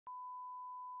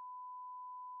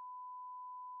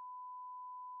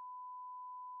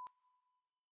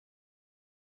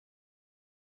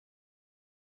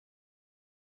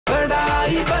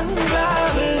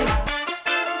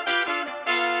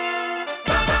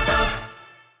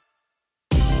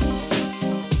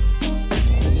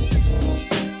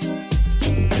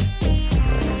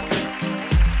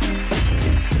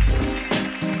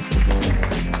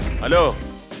Hello,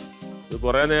 ഇത്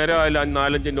കുറെ നേരമായില്ല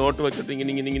 4-5 not വെച്ചിട്ട്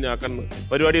ഇങ്ങനെ ആക്കുന്ന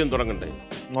പരിപാടിയൊന്നും തുടങ്ങണ്ടേ?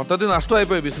 മൊത്തത്തിൽ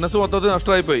നഷ്ടമായിപ്പോയി, ബിസിനസ് മൊത്തത്തിൽ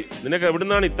നഷ്ടമായിപ്പോയി. നിനക്ക്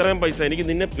എവിടുന്നാണ് ഇത്രയും പൈസ? എനിക്ക്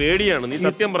നിന്നെ പേടിയാണ്. നീ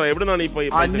സത്യം പറ, എവിടുന്നാണ് ഈ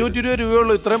 520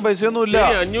 രൂപയുള്ളൂ, ഇത്രയും പൈസയൊന്നും ഇല്ല.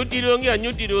 520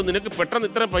 520. നിനക്ക് പെട്ടെന്ന്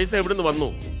ഇത്രയും പൈസ എവിടുന്ന് വന്നു?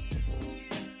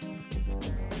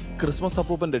 ക്രിസ്മസ്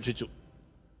അപ്പൂപ്പൻ രക്ഷിച്ചു.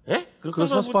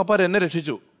 ക്രിസ്മസ് പാപ്പ എന്നെ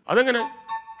രക്ഷിച്ചു. അതെങ്ങനെ?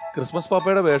 ക്രിസ്മസ്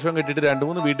പാപ്പയുടെ വേഷം കെട്ടിട്ട്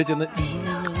 2-3 വീട്ടിൽ ചെന്ന്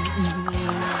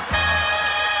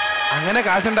അങ്ങനെ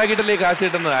കാശുണ്ടാക്കിയിട്ടല്ലേ ഈ കാശ്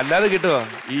കിട്ടുന്നത്, അല്ലാതെ കിട്ടുക?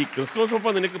 ഈ ക്രിസ്മസ്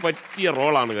ഒപ്പം നിനക്ക് പറ്റിയ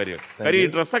റോളാണ് കാര്യം. ഈ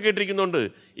ഡ്രസ്സൊക്കെ ഇട്ടിരിക്കുന്നോണ്ട്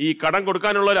ഈ കടം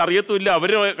കൊടുക്കാനുള്ളവർ അറിയത്തുമില്ല,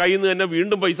 അവരുടെ കയ്യിൽ നിന്ന് തന്നെ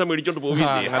വീണ്ടും പൈസ മേടിച്ചോണ്ട് പോകും.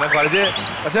 അങ്ങനെ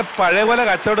പക്ഷെ പഴയ പോലെ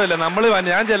കച്ചവടമില്ല.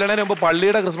 ഞാൻ ചെല്ലണതിന് മുമ്പ്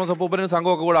പള്ളിയുടെ ക്രിസ്മസ് അപ്പൂപ്പനും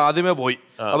സംഘമൊക്കെ കൂടെ ആദ്യമേ പോയി.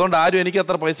 അതുകൊണ്ട് ആരും എനിക്ക്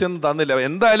അത്ര പൈസയൊന്നും തന്നില്ല.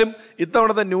 എന്തായാലും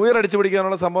ഇത്തവണത്തെ ന്യൂ ഇയർ അടിച്ചു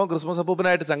പിടിക്കാനുള്ള സംഭവം ക്രിസ്മസ്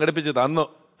അപ്പൂപ്പനായിട്ട് സംഘടിപ്പിച്ച് തന്നു.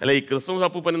 അല്ല, ഈ ക്രിസ്മസ്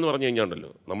അപ്പൂപ്പൻ എന്ന് പറഞ്ഞു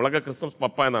കഴിഞ്ഞാണ്ടല്ലോ, നമ്മളൊക്കെ ക്രിസ്മസ്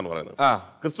പപ്പ എന്നാണ് പറയുന്നത്.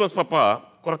 ക്രിസ്മസ് പപ്പ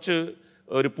കുറച്ച്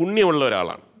ഒരു പുണ്യമുള്ള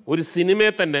ഒരാളാണ്. ഒരു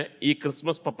സിനിമയെ തന്നെ ഈ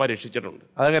ക്രിസ്മസ് പപ്പ രക്ഷിച്ചിട്ടുണ്ട്.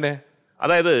 അതെങ്ങനെ?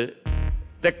 അതായത്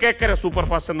തെക്കേക്കര സൂപ്പർ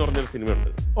ഫാസ്റ്റ് എന്ന് പറഞ്ഞൊരു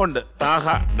സിനിമയുണ്ട്, താഹ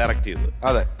ഡയറക്ട് ചെയ്തത്.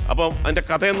 അതെ. അപ്പം അതിന്റെ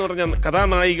കഥ എന്ന് പറഞ്ഞാൽ,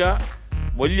 കഥാനായിക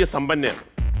വലിയ സമ്പന്നയാണ്.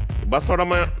 ബസ്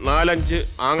ഉടമ 4-5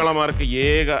 ആങ്ങളമാർക്ക്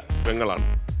ഏക പെങ്ങളാണ്,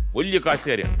 വലിയ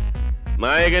കാശുകാരിയാണ്.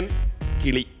 നായകൻ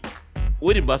കിളി,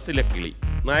 ഒരു ബസ്സിലെ കിളി.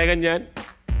 നായകൻ ഞാൻ,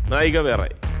 നായിക വേറെ.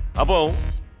 അപ്പോൾ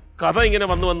കഥ ഇങ്ങനെ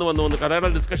വന്ന്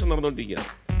കഥയുടെ ഡിസ്കഷൻ നടന്നുകൊണ്ടിരിക്കുകയാണ്.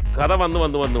 കഥ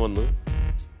വന്ന്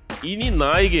ഇനി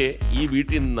നായികയെ ഈ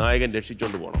വീട്ടിൽ നിന്ന് നായകൻ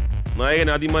രക്ഷിച്ചുകൊണ്ട് പോകണം. നായകൻ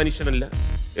അതിമാനുഷ്യനല്ല,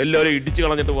 എല്ലാവരും ഇടിച്ചു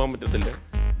കളഞ്ഞിട്ട് പോകാൻ പറ്റത്തില്ല.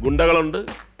 ഗുണ്ടകളുണ്ട്,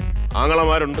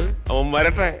 ആങ്ങളമാരുണ്ട്. അവൻ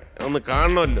വരട്ടെ, ഒന്ന്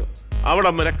കാണണമല്ലോ.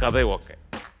 അവിടെ വരെ കഥ ഓക്കെ.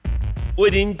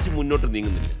 1 ഇഞ്ച് മുന്നോട്ട്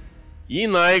നീങ്ങുന്നില്ല. ഈ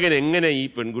നായകൻ എങ്ങനെ ഈ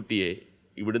പെൺകുട്ടിയെ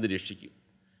ഇവിടുന്ന് രക്ഷിക്കും?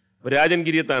 രാജൻ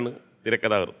കിരിയത്താണ്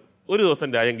തിരക്കഥാകൃത്ത്. ഒരു ദിവസം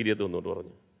രാജൻ കിരിയത്ത് വന്നോട്ട്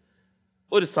പറഞ്ഞു,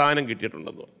 ഒരു സാധനം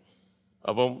കിട്ടിയിട്ടുണ്ടെന്ന് പറഞ്ഞു.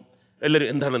 അപ്പം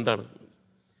എല്ലാവരും എന്താണ്?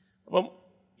 അപ്പം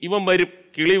ഇവൻ വരും,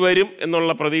 കിളി വരും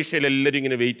എന്നുള്ള പ്രതീക്ഷയിൽ എല്ലാവരും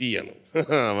ഇങ്ങനെ വെയിറ്റ് ചെയ്യാണ്.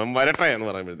 അവൻ വരട്ടെ എന്ന്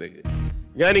പറയുമ്പോഴത്തേക്ക്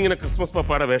ഞാനിങ്ങനെ ക്രിസ്മസ്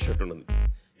പപ്പയുടെ വേഷം ഇട്ടുണ്ടെന്ന്.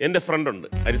 എൻ്റെ ഫ്രണ്ടുണ്ട്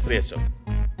അരിശ്രീയശോകൻ,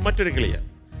 മറ്റൊരു കിളിയാണ്.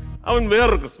 അവൻ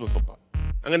വേറൊരു ക്രിസ്മസ് പപ്പ.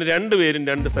 അങ്ങനെ 2 പേരും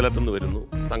 2 സ്ഥലത്തുനിന്ന് വരുന്നു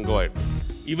സംഘമായിട്ട്.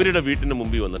 ഇവരുടെ വീട്ടിൻ്റെ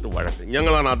മുമ്പിൽ വന്നിട്ട് വഴക്ക്.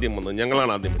 ഞങ്ങളാണ് ആദ്യം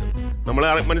വരുന്നത്. നമ്മളെ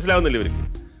മനസ്സിലാവുന്നില്ല ഇവർക്ക്.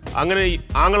 അങ്ങനെ ഈ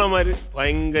ആങ്ങളമാര്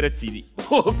ഭയങ്കര ചിരി.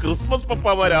 ക്രിസ്മസ്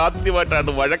പപ്പാമാർ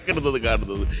ആദ്യമായിട്ടാണ് വഴക്കെടുത്തത്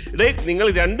കാണുന്നത്. ഇടേ, നിങ്ങൾ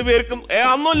 2 പേർക്കും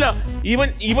ഒന്നുമില്ല,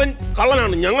 ഇവൻ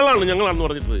കള്ളനാണ്, ഞങ്ങളാണെന്ന്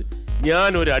പറഞ്ഞിട്ട്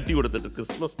ഞാൻ ഒരു അടി കൊടുത്തിട്ട്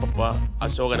ക്രിസ്മസ് പപ്പ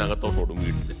അശോകനകത്തോട്ടോടും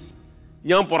വീട്ടിൽ.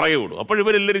 ഞാൻ പുറകെ ഓടും.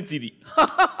 അപ്പോഴിവരെല്ലാവരും ചിരി.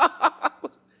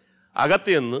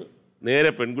 അകത്ത് ചെന്ന്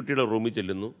നേരെ പെൺകുട്ടിയുടെ റൂമിൽ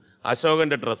ചെല്ലുന്നു.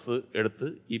 അശോകന്റെ ഡ്രസ്സ് എടുത്ത്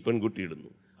ഈ പെൺകുട്ടി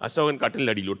ഇടുന്നു. അശോകൻ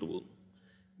കട്ടിലിൻ്റെ അടിയിലോട്ട് പോകുന്നു.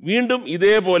 വീണ്ടും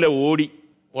ഇതേപോലെ ഓടി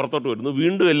പുറത്തോട്ട് വരുന്നു.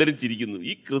 വീണ്ടും എല്ലാവരും ചിരിക്കുന്നു.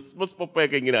 ഈ ക്രിസ്മസ്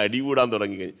പപ്പയൊക്കെ ഇങ്ങനെ അടികൂടാൻ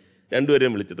തുടങ്ങി കഴിഞ്ഞ് 2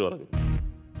 പേരെയും വിളിച്ചിട്ട് പറഞ്ഞു,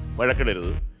 വഴക്കിടരുത്,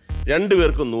 2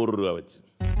 പേർക്കും 100 രൂപ വെച്ച്.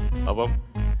 അപ്പം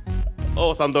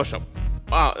സന്തോഷം,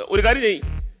 ഒരു കാര്യം ചെയ്യും,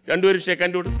 2 പേരും ഷേക്ക്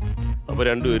ഹാൻഡ് കൊടുക്കും. അപ്പോൾ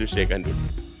 2 പേരും ഷേക്ക് ഹാൻഡ്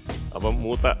കൊടുക്കും. അപ്പം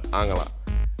മൂത്ത ആങ്ങള,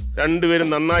 2 പേരും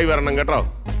നന്നായി വരണം കേട്ടോ,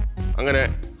 അങ്ങനെ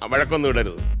വഴക്കൊന്നും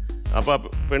ഇടരുത്. അപ്പോൾ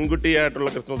പെൺകുട്ടിയായിട്ടുള്ള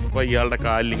ക്രിസ്മസ് പപ്പ ഇയാളുടെ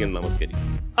കാലിലിങ്ങനെ നമസ്കരിക്കും.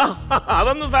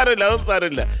 അതൊന്നും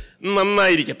സാരമില്ല,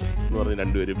 നന്നായിരിക്കട്ടെ എന്ന് പറഞ്ഞ്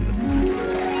 2 പേരും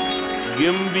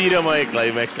ഗംഭീരമായ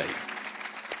ക്ലൈമാക്സ് ആയി.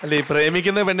 അല്ല, ഈ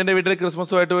പ്രേമിക്കുന്ന പെണ്ണിന്റെ വീട്ടിൽ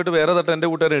ക്രിസ്മസുമായിട്ട് പോയിട്ട് വേറെ തട്ട് എൻ്റെ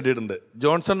കൂട്ടുകാരൻ ഇട്ടിട്ടുണ്ട്,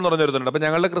 ജോൺസൺ എന്ന് പറഞ്ഞൊരുത്തുണ്ട്. അപ്പം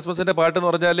ഞങ്ങളുടെ ക്രിസ്മസിന്റെ പാട്ട് എന്ന്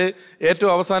പറഞ്ഞാൽ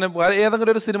ഏറ്റവും അവസാനം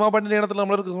ഏതെങ്കിലും ഒരു സിനിമാ പാട്ടിൻ്റെ ഇനത്തിൽ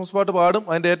നമ്മളൊരു ക്രിസ്മസ് പാട്ട് പാടും.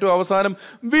 അതിൻ്റെ ഏറ്റവും അവസാനം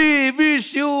we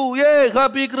wish you A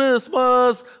happy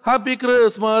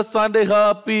Christmas and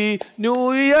happy new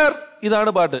year, ഇതാണ്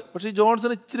പാട്ട്. പക്ഷേ ഈ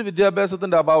ജോൺസൺ ഇച്ചിരി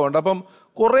വിദ്യാഭ്യാസത്തിൻ്റെ അഭാവമുണ്ട്. അപ്പം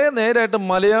കുറേ നേരമായിട്ട്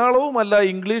മലയാളവും അല്ല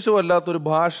ഇംഗ്ലീഷും അല്ലാത്തൊരു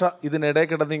ഭാഷ ഇതിനിടെ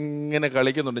കിടന്ന് ഇങ്ങനെ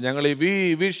കളിക്കുന്നുണ്ട്. ഞങ്ങൾ ഈ വി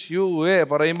വിഷ് യു എ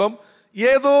പറയുമ്പം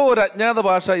ഏതോ ഒരു അജ്ഞാത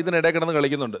ഭാഷ ഇതിനിടെ കിടന്ന്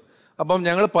കളിക്കുന്നുണ്ട്. അപ്പം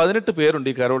ഞങ്ങൾ 18 പേരുണ്ട്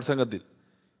ഈ കരോൾ സംഘത്തിൽ.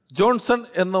 ജോൺസൺ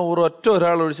എന്ന ഒരൊറ്റ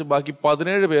ഒരാളൊഴിച്ച് ബാക്കി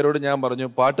 17 പേരോട് ഞാൻ പറഞ്ഞു,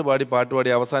 പാട്ട്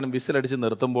പാടി അവസാനം വിസിലടിച്ച്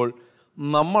നിർത്തുമ്പോൾ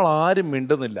നമ്മളാരും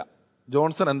മിണ്ടുന്നില്ല.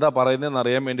 ജോൺസൺ എന്താ പറയുന്നതെന്ന്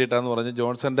അറിയാൻ വേണ്ടിയിട്ടാന്ന് പറഞ്ഞ്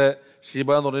ജോൺസന്റെ ഷീബ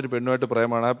എന്ന് പറഞ്ഞൊരു പെണ്ണുമായിട്ട്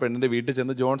പ്രേമാണ്. ആ പെണ്ണിൻ്റെ വീട്ടിൽ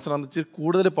ചെന്ന് ജോൺസൺ അന്ന് ഇച്ചിരി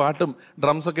കൂടുതൽ പാട്ടും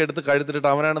ഡ്രംസൊക്കെ എടുത്ത് കഴുത്തിട്ട്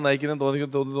അവനാണ് നയിക്കുന്നത്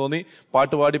തോന്നി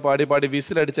പാട്ട് പാടി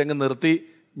വിസിലടിച്ച് അങ്ങ് നിർത്തി.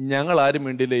 ഞങ്ങൾ ആരും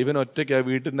വേണ്ടിയില്ല. ഇവൻ ഒറ്റയ്ക്ക് ആ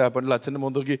വീട്ടിൻ്റെ ആ പെണ്ണിൽ അച്ഛൻ്റെ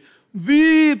മുഖത്ത് നോക്കി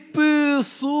വീപ്പ്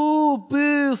സൂപ്പ്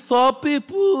സോപ്പി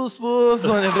പൂസ്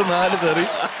 4 തെറി.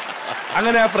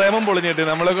 അങ്ങനെ ആ പ്രേമം പൊളിഞ്ഞിട്ട്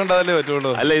നമ്മളെ കൊണ്ട് അതല്ലേ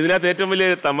പറ്റുള്ളൂ. അല്ല, ഇതിനകത്ത് ഏറ്റവും വലിയ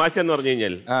തമാശ എന്ന് പറഞ്ഞു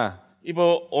കഴിഞ്ഞാൽ, ഇപ്പോ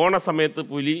ഓണ സമയത്ത്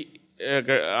പുലി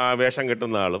വേഷം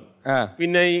കെട്ടുന്ന ആളും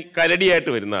പിന്നെ ഈ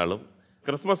കരടിയായിട്ട് വരുന്ന ആളും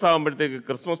ക്രിസ്മസ് ആകുമ്പോഴത്തേക്ക്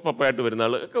ക്രിസ്മസ് പപ്പയായിട്ട് വരുന്ന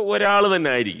ആൾ ഒക്കെ ഒരാൾ തന്നെ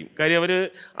ആയിരിക്കും. കാര്യം അവർ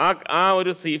ആ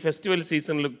ഒരു ഫെസ്റ്റിവൽ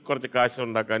സീസണിൽ കുറച്ച് കാശ്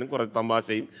ഉണ്ടാക്കാനും കുറച്ച്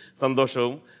തമാശയും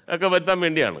സന്തോഷവും ഒക്കെ വരുത്താൻ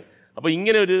വേണ്ടിയാണ്. അപ്പോൾ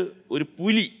ഇങ്ങനെ ഒരു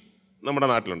പുലി നമ്മുടെ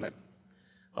നാട്ടിലുണ്ടായിരുന്നു.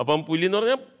 അപ്പം പുലി എന്ന്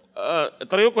പറഞ്ഞാൽ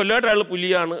എത്രയോ കൊല്ലമായിട്ട് അയാൾ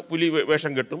പുലി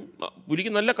വേഷം കെട്ടും.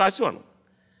 പുലിക്ക് നല്ല കാശുമാണ്.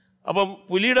 അപ്പം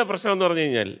പുലിയുടെ പ്രശ്നം എന്ന് പറഞ്ഞു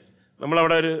കഴിഞ്ഞാൽ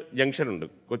നമ്മളവിടെ ഒരു ജംഗ്ഷനുണ്ട്,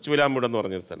 കൊച്ചുവിലാമ്പൂട് എന്ന്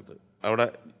പറഞ്ഞൊരു സ്ഥലത്ത്. അവിടെ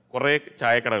കുറേ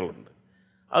ചായക്കടകളുണ്ട്.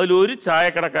 അതിലൊരു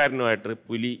ചായക്കടക്കാരനുമായിട്ട്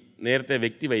പുലി നേരത്തെ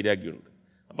വ്യക്തി വൈരാഗ്യമുണ്ട്.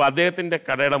 അപ്പോൾ അദ്ദേഹത്തിൻ്റെ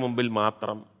കടയുടെ മുമ്പിൽ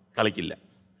മാത്രം കളിക്കില്ല.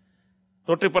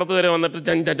 തൊട്ടിപ്പുറത്ത് വരെ വന്നിട്ട്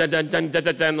ചഞ്ച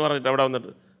എന്ന് പറഞ്ഞിട്ട് അവിടെ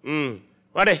വന്നിട്ട്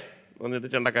വാടേ വന്നിട്ട്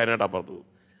ചെണ്ടക്കാരനായിട്ട് അപ്പുറത്ത് പോകും.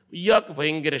 ഇയാൾക്ക്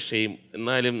ഭയങ്കര ഷെയിം.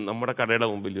 എന്നാലും നമ്മുടെ കടയുടെ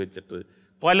മുമ്പിൽ വെച്ചിട്ട്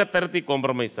പലതരത്തിൽ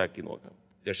കോംപ്രമൈസ് ആക്കി നോക്കാം,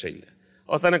 രക്ഷയില്ല.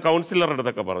 അവസാനം കൗൺസിലറുടെ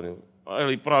അടുത്തൊക്കെ പറഞ്ഞു,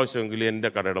 ഇപ്രാവശ്യമെങ്കിലും എൻ്റെ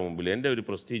കടയുടെ മുമ്പിൽ എൻ്റെ ഒരു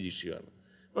പ്രസ്റ്റീജ് ഇഷ്യൂ ആണ്.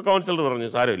 അപ്പോൾ കൗൺസിലർ പറഞ്ഞു,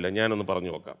 സാരമില്ല, ഞാനൊന്ന്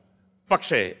പറഞ്ഞു നോക്കാം.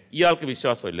 പക്ഷേ ഇയാൾക്ക്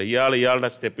വിശ്വാസമില്ല. ഇയാളുടെ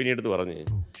സ്റ്റെപ്പിനെ എടുത്ത് പറഞ്ഞ്,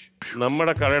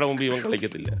 നമ്മുടെ കടയുടെ മുമ്പിൽ ഇവൻ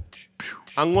കളിക്കത്തില്ല.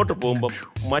 അങ്ങോട്ട് പോകുമ്പം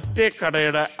മറ്റേ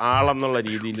കടയുടെ ആളെന്നുള്ള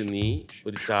രീതിയിൽ നീ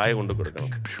ഒരു ചായ കൊണ്ട്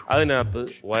കൊടുക്കണം. അതിനകത്ത്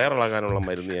വയറിളകാനുള്ള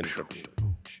മരുന്ന് ഞാൻ ഇട്ടിട്ടുണ്ട്,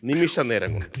 നിമിഷ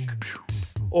നേരം കൊണ്ട്.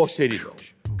 ഓ ശരി,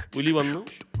 പുലി വന്നു,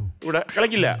 ഇവിടെ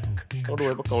കളിക്കില്ല. അവിടെ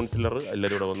പോയപ്പോൾ കൗൺസിലർ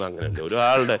എല്ലാവരും ഇവിടെ വന്ന്, അങ്ങനെയല്ല,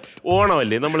 ഒരാളുടെ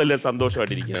ഓണമല്ലേ, നമ്മളെല്ലാം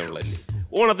സന്തോഷമായിട്ടിരിക്കാനുള്ളതല്ലേ,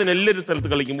 ഓണത്തിന് എല്ലാവരും സ്ഥലത്ത്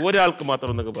കളിക്കുമ്പോൾ ഒരാൾക്ക്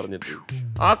മാത്രം എന്നൊക്കെ പറഞ്ഞിട്ട്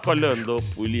ആ കൊല്ലം എന്തോ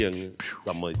പുലി അങ്ങ്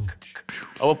സമ്മതിച്ചു.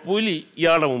 അപ്പോൾ പുലി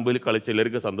ഇയാളുടെ മുമ്പിൽ കളിച്ച്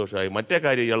എല്ലാവർക്കും സന്തോഷമായി. മറ്റേ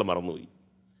കാര്യം ഇയാൾ മറന്നുപോയി.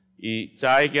 ഈ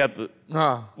ചായക്കകത്ത്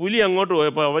പുലി അങ്ങോട്ട്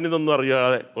പോയപ്പോൾ അവനിതൊന്നും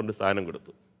അറിയാതെ കൊണ്ട് സാധനം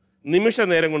കൊടുത്തു. നിമിഷ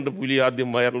നേരം കൊണ്ട് പുലി ആദ്യം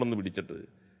വയറിലൊന്ന് പിടിച്ചിട്ട്,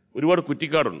 ഒരുപാട്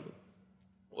കുറ്റിക്കാടുണ്ട്,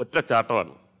 ഒറ്റ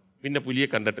ചാട്ടമാണ്, പിന്നെ പുലിയെ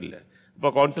കണ്ടിട്ടില്ല.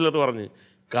 അപ്പോൾ കൗൺസിലർ പറഞ്ഞ്,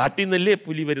 കാട്ടിൽ നിന്നല്ലേ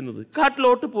പുലി വരുന്നത്,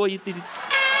 കാട്ടിലോട്ട് പോയി തിരിച്ച്.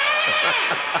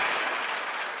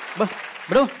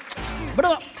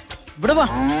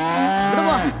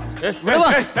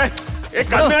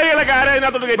 കന്നാലികളൊക്കെ ആരാ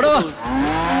ഇതിനകത്തോട്ട് കയറ്റുന്നത്?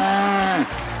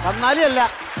 കന്നാലിയല്ല,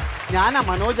 ഞാനാ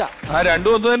മനോജ.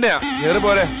 രണ്ടും ഒന്ന് തന്നെയാ, കേറി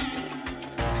പോരെ.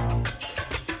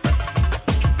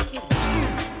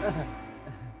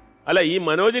 അല്ല, ഈ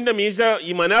മനോജിന്റെ മീശ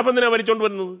ഈ മനാഫെന്തിനാ വലിച്ചോണ്ട്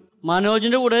വരുന്നത്?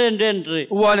 മനോജിന്റെ കൂടെ എന്റെ എൻട്രി.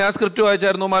 ഞാൻ സ്ക്രിപ്റ്റ്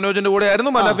വായിച്ചായിരുന്നു, മനോജിന്റെ കൂടെ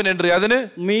ആയിരുന്നു മനാഫിന്റെ എൻട്രി. അതിന്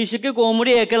മീശയ്ക്ക്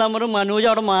കോമഡി ഏക്കലാമർ മനോജ്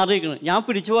അവിടെ മാറിയിരിക്കണം. ഞാൻ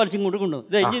പിടിച്ചു വലിച്ചു ഇങ്ങോട്ട്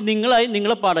കൊണ്ടുവന്നു. നിങ്ങളായി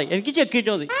നിങ്ങളെ പാടായി, എനിക്ക് ചെക്ക്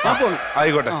ചെയ്തിട്ട് മതി, ഞാൻ പോണു.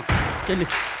 ആയിക്കോട്ടെ.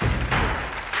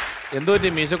 എന്തോ പറ്റി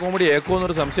മീശ കോമഡി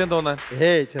ഏക്കോന്നൊരു സംശയം തോന്നാൻ?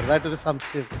 ചെറുതായിട്ടൊരു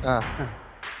സംശയം.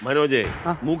 മനോജെ,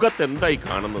 മുഖത്ത് എന്തായി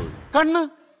കാണുന്നത്? കണ്ണ്,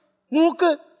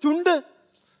 മൂക്ക്, ചുണ്ട്.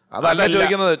 അതല്ല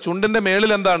ചോദിക്കുന്നത്, ചുണ്ടിന്റെ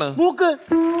മേളിൽ എന്താണ്? മൂക്ക്.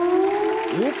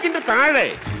 മൂക്കിന്റെ താഴെ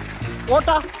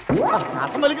ഓട്ടാ,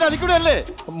 ശ്വാസം വലിക്കുന്ന അതിക്കൂടെ അല്ലേ?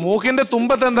 മൂക്കിന്റെ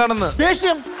തുമ്പത്ത് എന്താണെന്ന്?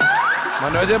 ദേഷ്യം.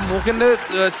 മനോജ്, മൂക്കിന്റെ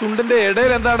ചുണ്ടിന്റെ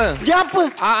ഇടയിൽ എന്താണ്? ഗ്യാപ്പ്.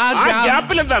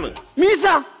 ഗ്യാപ്പിൽ എന്താണ്? മീശ.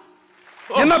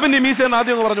 എന്നാ പിന്നെ മീശ എന്ന്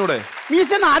ആദ്യം ഒന്ന് പറഞ്ഞൂടെ? മീശ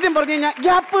എന്ന് ആദ്യം പറഞ്ഞു കഴിഞ്ഞാൽ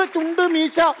ഗ്യാപ്പ്, ചുണ്ട്,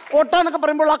 മീശ, ഓട്ട എന്നൊക്കെ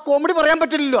പറയുമ്പോൾ ആ കോമഡി പറയാൻ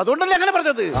പറ്റില്ലല്ലോ, അതുകൊണ്ടല്ലേ അങ്ങനെ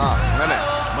പറഞ്ഞത്.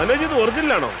 മനോജ്, ഇത്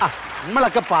ഒറിജിനലാണോ?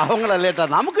 നമ്മളൊക്കെ പാവങ്ങളല്ലേട്ടാ,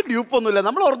 നമുക്ക് ഡ്യൂപ്പ് ഒന്നുമില്ല,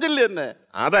 നമ്മൾ ഒറിജിനൽ തന്നെ.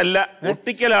 അതല്ല,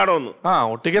 ഒട്ടിക്കലാണോ?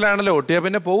 ഒട്ടിക്കലാണല്ലോ, ഒട്ടിയാ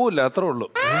പിന്നെ പോവില്ല, അത്രേ ഉള്ളൂ.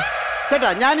 ചേട്ടാ,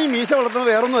 ഞാൻ ഈ മീശ വളർത്തുന്നത്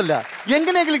വേറൊന്നുമല്ല,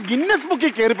 എങ്ങനെയെങ്കിലും ഗിന്നസ്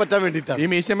ബുക്കിൽ കയറി പറ്റാൻ വേണ്ടിയിട്ടാണ്. ഈ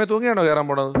മീശമ്മ തൂങ്ങിയാണോ കയറാൻ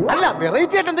പോണത്? അല്ല,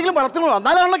 വെറൈറ്റി ആയിട്ട് എന്തെങ്കിലും വളർത്തണോ,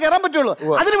 എന്നാലാണല്ലോ കയറാൻ പറ്റുള്ളൂ.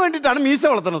 അതിന് വേണ്ടിയിട്ടാണ് മീശ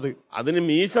വളർത്തുന്നത്. അതിന്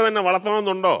മീശ തന്നെ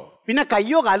വളർത്തണമെന്നുണ്ടോ? പിന്നെ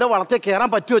കയ്യോ കാലോ വളർത്തിയ കയറാൻ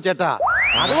പറ്റുമോ ചേട്ടാ?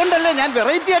 അതുകൊണ്ടല്ലേ ഞാൻ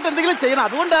വെറൈറ്റി ആയിട്ട് എന്തെങ്കിലും ചെയ്യണം,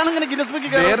 അതുകൊണ്ടാണ് ഇങ്ങനെ ഗിന്നസ് ബുക്കിൽ.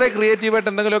 വേറെ ക്രിയേറ്റീവ്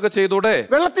ആയിട്ട് എന്തെങ്കിലുമൊക്കെ ചെയ്തൂടെ?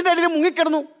 വെള്ളത്തിന്റെ അടിയിൽ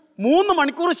മുങ്ങിക്കിടന്നു 3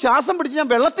 മണിക്കൂർ ശ്വാസം പിടിച്ച് ഞാൻ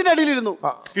വെള്ളത്തിന്റെ അടിയിലിരുന്നു,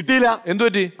 കിട്ടിയില്ല. എന്തു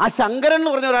പറ്റി? ആ ശങ്കരൻ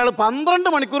എന്ന് പറഞ്ഞ ഒരാൾ 12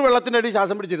 മണിക്കൂർ വെള്ളത്തിന്റെ അടിയിൽ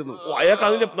ശ്വാസം പിടിച്ചിരുന്നു. അയാൾക്ക്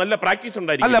അതിന്റെ നല്ല പ്രാക്ടീസ്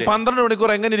ഉണ്ടായിരിക്കും. അല്ല, 12 മണിക്കൂർ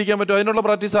എങ്ങനെ ഇരിക്കാൻ പറ്റും? അതിനുള്ള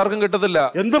പ്രാക്ടീസ് ആർക്കും കിട്ടത്തില്ല.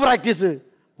 എന്ത് പ്രാക്ടീസ്?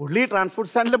 പുള്ളി ട്രാൻസ്പോർട്ട്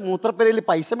സ്റ്റാൻഡിലെ മൂത്രപ്പേരയിൽ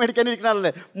പൈസ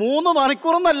മേടിക്കാനിരിക്കണല്ലേ. 3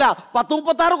 മണിക്കൂറൊന്നല്ല,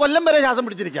 10-36 കൊല്ലം വരെ ശ്വാസം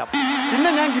പിടിച്ചിരിക്കാം. പിന്നെ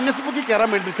ഞാൻ ഗിന്നസ് ബുക്കിൽ കയറാൻ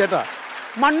വേണ്ടി ചേട്ടാ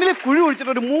മണ്ണിൽ കുഴി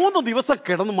ഒഴിച്ചിട്ട് ഒരു 3 ദിവസം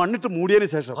കിടന്ന് മണ്ണിട്ട് മൂടിയതിന്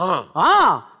ശേഷം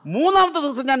 3-ാമത്തെ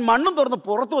ദിവസം ഞാൻ മണ്ണും തുറന്ന്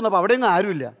പുറത്തു വന്നപ്പോൾ അവിടെയൊന്നും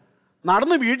ആരുമില്ല.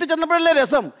 നടന്ന് വീട്ടിൽ ചെന്നപ്പോഴല്ലേ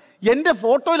രസം. എന്റെ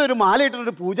ഫോട്ടോയിൽ ഒരു മാല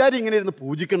ഇട്ടൊരു പൂജാരി ഇങ്ങനെ ഇരുന്ന്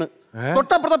പൂജിക്കണ്.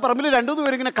 തൊട്ടപ്പുറത്തെ പറമ്പിൽ 2-3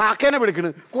 പേര് ഇങ്ങനെ കാക്കേനെ വിളിക്കണ്.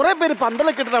 കുറെ പേര്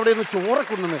പന്തലൊക്കെ ഇട്ടിട്ട് അവിടെ ഇരുന്ന്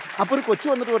ചോറൊക്കെ ഉണ്ടെന്ന്. അപ്പൊ ഒരു കൊച്ചു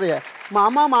വന്നിട്ട് പറയാ,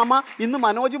 മാമ ഇന്ന്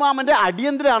മനോജ് മാമന്റെ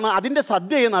അടിയന്തരാണ്, അതിന്റെ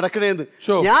സദ്യ നടക്കണേന്ന്.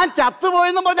 ഞാൻ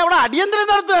ചത്തുപോയെന്ന് പറഞ്ഞ അവിടെ അടിയന്തരം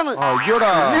നടത്തുകയാണ്.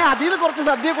 പിന്നെ അതിൽ കുറച്ച്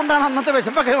സദ്യ കൊണ്ടാണ് അന്നത്തെ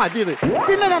വിശപ്പൊക്കെ മാറ്റിയത്.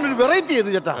 പിന്നെ ഞാനൊരു വെറൈറ്റി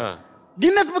ചെയ്തു ചേട്ടാ.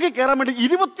 ഗിന്നസ് ബുക്കിൽ കയറാൻ വേണ്ടി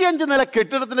 25 നില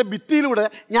കെട്ടിടത്തിന്റെ ഭിത്തിയിലൂടെ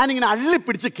ഞാനിങ്ങനെ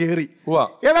അള്ളിപ്പിടിച്ച് കയറി.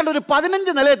 ഏതാണ്ട് ഒരു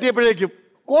 15 നില എത്തിയപ്പോഴേക്കും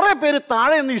കുറെ പേര്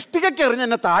താഴെ നിന്ന് ഇഷ്ടികയ്ക്ക് എറിഞ്ഞ്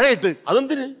എന്നെ താഴെ ഇട്ട്.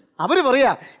 അതെന്തിന്? അവര്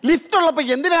പറയാ, ലിഫ്റ്റ് ഉള്ളപ്പോ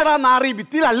എന്തിനാടാ നാറി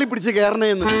ഭിത്തിയിൽ അള്ളിപ്പിടിച്ച്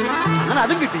കയറണേന്ന്. അങ്ങനെ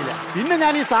അതും കിട്ടിയില്ല. പിന്നെ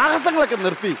ഞാൻ ഈ സാഹസങ്ങളൊക്കെ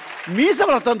നിർത്തി മീശ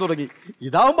വളർത്താൻ തുടങ്ങി.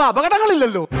 ഇതാവുമ്പോ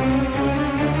അപകടങ്ങളില്ലല്ലോ.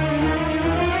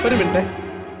 ഒരു മിനിറ്റ്,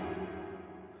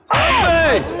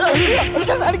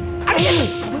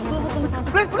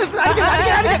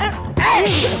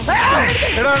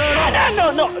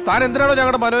 താൻ എന്തിനാണോ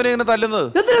ഞങ്ങളുടെ മനോനെ ഇങ്ങനെ തല്ലുന്നത്?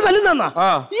 എന്തിനാ തല്ലുന്ന?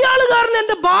 ഇയാള് കാരണം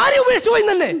എന്റെ ഭാര്യ ഉപേക്ഷിച്ചു പോയി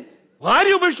തന്നെ.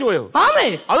 ഭാര്യ ഉപേക്ഷിച്ചു പോയോ? ആണേ.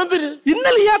 അതെന്തിന്?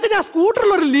 ഇന്നലെ ഇയാൾക്ക് ഞാൻ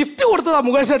സ്കൂട്ടറിൽ ഒരു ലിഫ്റ്റ് കൊടുത്തതാ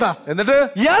മുകേഷ് ചേട്ടാ. എന്നിട്ട്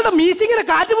ഇയാളുടെ മീശിങ്ങനെ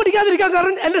കാറ്റ് പിടിക്കാതിരിക്കാൻ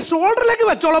കാരണം എന്റെ ഷോൾഡറിലേക്ക്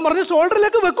വെച്ചോളാം പറഞ്ഞ്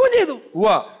ഷോൾഡറിലേക്ക് വെക്കുകയും ചെയ്തു.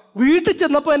 വീട്ടിൽ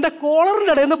ചെന്നപ്പോ എന്റെ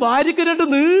കോളറിന്റെ ഇടയിൽ നിന്ന് ഭാര്യക്ക് 2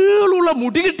 നീളമുള്ള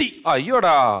മുടി കിട്ടി.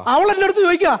 അയ്യോടാ. അവൾ എന്റെ അടുത്ത്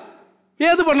ചോദിക്കാ,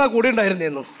 ഏത് പെണ്ണാ കൂടെ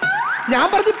ഉണ്ടായിരുന്നേന്നു. ഞാൻ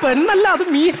പറഞ്ഞു പെണ്ണല്ല അത്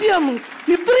മീശയാന്ന്.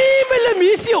 ഇത്രയും വലിയ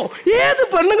മീശയോ? ഏത്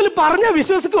പെണ്ണെങ്കിലും പറഞ്ഞാൽ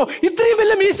വിശ്വസിക്കോ ഇത്രയും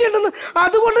വലിയ മീശയുണ്ടെന്ന്?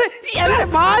 അതുകൊണ്ട് എന്റെ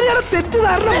ഭാര്യയുടെ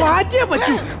തെറ്റിദ്ധാരണ മാറ്റിയേ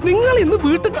പറ്റൂ. നിങ്ങൾ ഇന്ന്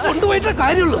വീട്ടിൽ കൊണ്ടുപോയിട്ടേ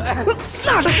കാര്യമുള്ളൂ.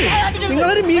 നടക്കൂ,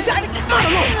 നിങ്ങളൊരു മീശ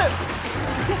നടന്നോ.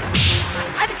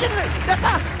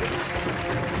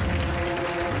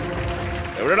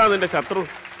 എവിടെടാ നിന്റെ ശത്രു?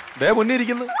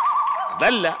 മുന്നിരിക്കുന്നു.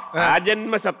 അതല്ല,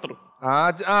 ആജന്മ ശത്രു.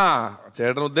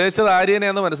 ചേട്ടൻ ഉദ്ദേശിച്ചത്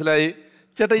ആര്യനെയാന്ന് മനസ്സിലായി.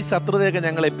 ചേട്ടാ, ഈ ശത്രുതയൊക്കെ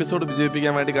ഞങ്ങൾ എപ്പിസോഡ്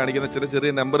വിജയിപ്പിക്കാൻ വേണ്ടി കാണിക്കുന്ന ചെറിയ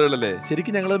ചെറിയ നമ്പറുകളല്ലേ?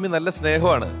 ശരിക്കും ഞങ്ങൾ തമ്മിൽ നല്ല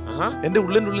സ്നേഹമാണ്. എന്റെ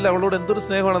ഉള്ളിനുള്ളിൽ അവളോട് എന്തൊരു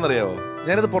സ്നേഹമാണെന്നറിയാവോ?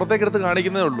 ഞാനിത് പുറത്തേക്കെടുത്ത്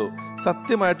കാണിക്കുന്നേ ഉള്ളൂ.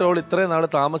 സത്യമായിട്ട് അവൾ ഇത്രയും നാൾ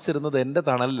താമസിച്ചിരുന്നത് എന്റെ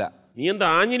തണലില്ല. നീ എന്താ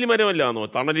ആഞ്ഞിലി മരമല്ലാന്നോ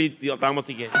തണലി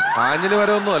താമസിക്കാൻ? ആഞ്ഞിലി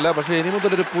മരമൊന്നും അല്ല, പക്ഷെ ഇനി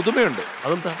മുതൽ ഒരു പുതുമയുണ്ട്.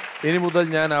 അതെന്താ? ഇനി മുതൽ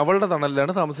ഞാൻ അവളുടെ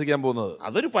തണലിലാണ് താമസിക്കാൻ പോകുന്നത്.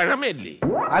 അതൊരു പഴമയല്ലേ?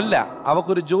 അല്ല,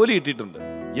 അവക്കൊരു ജോലി കിട്ടിയിട്ടുണ്ട്.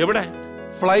 എവിടെ?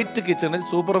 ഫ്ലൈറ്റ് കിച്ചണിൽ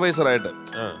സൂപ്പർവൈസർ ആയിട്ട്.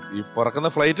 ഈ പറക്കുന്ന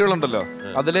ഫ്ലൈറ്റുകളുണ്ടല്ലോ,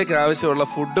 അതിലേക്ക് ആവശ്യമുള്ള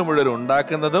ഫുഡ് മുഴുവൻ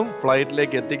ഉണ്ടാക്കുന്നതും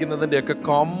ഫ്ലൈറ്റിലേക്ക് എത്തിക്കുന്നതിന്റെ ഒക്കെ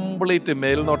കംപ്ലീറ്റ്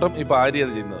മേൽനോട്ടം ഇപ്പൊ ആര്യ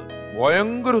ചെയ്യുന്നത്.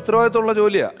 ഭയങ്കര ഉത്തരവാദിത്തമുള്ള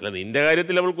ജോലിയാ. അല്ല, നിന്റെ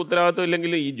കാര്യത്തിൽ അവൾക്ക് ഉത്തരവാദിത്തം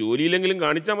ഇല്ലെങ്കിലും ഈ ജോലിയിലെങ്കിലും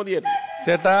കാണിച്ചാൽ മതിയായിരുന്നു.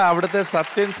 ചേട്ടാ, അവിടുത്തെ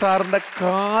സത്യൻ സാറിന്റെ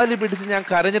കാല് പിടിച്ച് ഞാൻ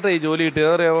കരഞ്ഞിട്ടാ ഈ ജോലി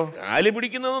കിട്ടിയത്, അറിയാവോ? കാല്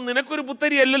പിടിക്കുന്നത് നിനക്കൊരു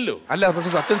പുത്തരി അല്ലല്ലോ. അല്ല,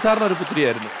 പക്ഷെ സത്യൻ സാറിന് ഒരു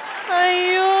പുത്രിയായിരുന്നു.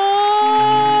 അയ്യോ,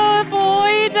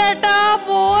 പോയി ചേട്ടാ,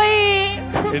 പോയി.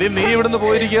 എടി, നീ ഇവിടുന്ന്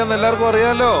പോയിരിക്കാന്ന് എല്ലാവർക്കും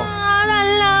അറിയാലോ.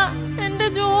 അതല്ല, എന്റെ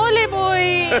ജോലി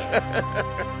പോയി.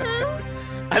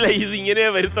 അല്ല, ഇത് ഇങ്ങനെ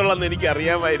വരുത്തുള്ളെന്ന് എനിക്ക്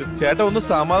അറിയാമായിരുന്നു. ചേട്ടാ, ഒന്ന്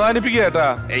സമാധാനിപ്പിക്കുക ചേട്ടാ.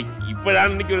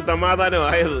 ഇപ്പോഴാണ് എനിക്കൊരു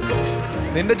സമാധാനമായത്.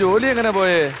 നിന്റെ ജോലി എങ്ങനെ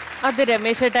പോയേ? അത്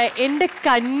രമേശ് ചേട്ടാ, എന്റെ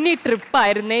കന്നി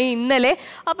ട്രിപ്പായിരുന്നേ ഇന്നലെ.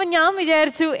 അപ്പൊ ഞാൻ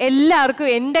വിചാരിച്ചു എല്ലാവർക്കും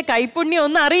എന്റെ കൈപ്പുണ്യം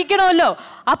ഒന്ന് അറിയിക്കണമല്ലോ.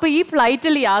 അപ്പൊ ഈ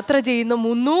ഫ്ലൈറ്റിൽ യാത്ര ചെയ്യുന്ന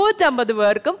 350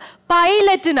 പേർക്കും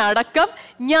പൈലറ്റിനടക്കം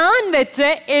ഞാൻ വെച്ച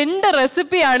എന്റെ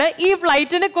റെസിപ്പിയാണ് ഈ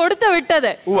ഫ്ലൈറ്റിന് കൊടുത്തു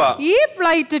വിട്ടത്. ഈ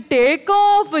ഫ്ലൈറ്റ് ടേക്ക്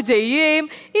ഓഫ് ചെയ്യുകയും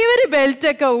ഇവര്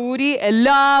ബെൽറ്റൊക്കെ ഊരി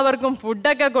എല്ലാവർക്കും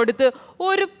ഫുഡൊക്കെ കൊടുത്ത്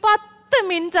ഒരു 10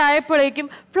 മിനിറ്റ് ആയപ്പോഴേക്കും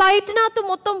ഫ്ലൈറ്റിനകത്ത്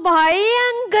മൊത്തം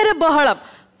ഭയങ്കര ബഹളം.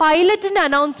 പൈലറ്റിന്റെ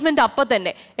അനൗൺസ്മെന്റ് അപ്പൊ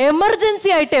തന്നെ എമർജൻസി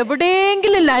ആയിട്ട്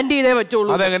എവിടെയെങ്കിലും ലാൻഡ് ചെയ്തേ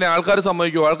പറ്റുള്ളൂ. അതെങ്ങനെ ആൾക്കാർ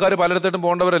സമ്മതിക്കുമോ? ആൾക്കാർ പലയിടത്തോട്ടും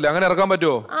പോകേണ്ടവരല്ലേ, അങ്ങനെ ഇറക്കാൻ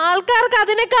പറ്റുമോ? ആൾക്കാർക്ക്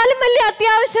അതിനേക്കാളും വലിയ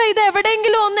അത്യാവശ്യം ഇത്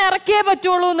എവിടെയെങ്കിലും ഒന്ന് ഇറക്കിയേ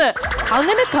പറ്റുള്ളൂ എന്ന്.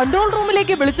 അങ്ങനെ കൺട്രോൾ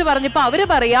റൂമിലേക്ക് വിളിച്ചു പറഞ്ഞപ്പോ അവര്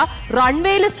പറയാ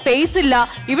റൺവേയിൽ സ്പേസ് ഇല്ല,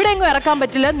 ഇവിടെ എങ്ങും ഇറക്കാൻ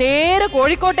പറ്റില്ല, നേരെ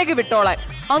കോഴിക്കോട്ടേക്ക് വിട്ടോളാൻ.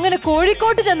 അങ്ങനെ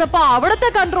കോഴിക്കോട്ട് ചെന്നപ്പോ അവിടുത്തെ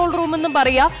കൺട്രോൾ റൂം എന്നും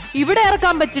പറയാ ഇവിടെ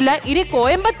ഇറക്കാൻ പറ്റില്ല, ഇനി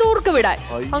കോയമ്പത്തൂർക്ക് വിടാൻ.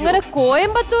 അങ്ങനെ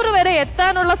കോയമ്പത്തൂർ വരെ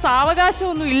എത്താനുള്ള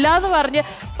സാവകാശമൊന്നും ഇല്ലാന്ന് പറഞ്ഞ്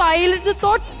പൈലറ്റ്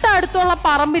തൊട്ടടുത്തുള്ള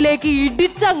പറമ്പിലേക്ക്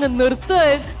ഇടിച്ചങ്ങ്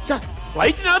നിർത്തുക.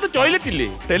 ഫ്ലൈറ്റിനകത്ത് ടോയ്ലറ്റ് ഇല്ലേ?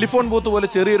 ടെലിഫോൺ ബൂത്ത് പോലെ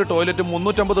ചെറിയൊരു ടോയ്ലറ്റ്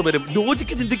 350 പേരും.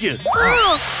 ലോജിക്ക് ചിന്തിക്കുക.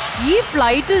 ഈ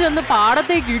ഫ്ലൈറ്റ് ചെന്ന്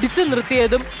പാടത്തേക്ക് ഇടിച്ചു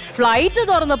നിർത്തിയതും ഫ്ലൈറ്റ്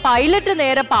തുറന്ന് പൈലറ്റ്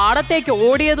നേരെ പാടത്തേക്ക്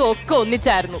ഓടിയതും ഒക്കെ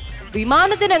ഒന്നിച്ചായിരുന്നു.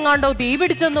 വിമാനത്തിനെങ്ങാണ്ടോ തീ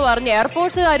പിടിച്ചെന്ന് പറഞ്ഞ്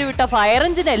എയർഫോഴ്സുകാർ വിട്ട ഫയർ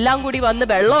എഞ്ചിൻ എല്ലാം കൂടി വന്ന്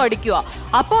വെള്ളം അടിക്കുക.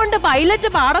 അപ്പൊ ഉണ്ട് പൈലറ്റ്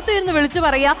പാടത്ത് നിന്ന് വിളിച്ചു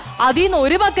പറയാ അതിൽ നിന്ന്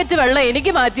ഒരു ബക്കറ്റ് വെള്ളം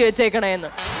എനിക്ക് മാറ്റി വെച്ചേക്കണേന്ന്.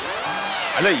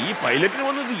 അല്ല, ഈ പൈലറ്റിന്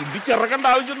വന്നത് ഇടിച്ചിറക്കേണ്ട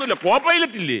ആവശ്യമൊന്നുമില്ല. കോ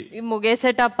പൈലറ്റ് ഇല്ലേ? ഈ മുകേഷ്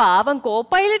ചേട്ടാ, പാവം കോ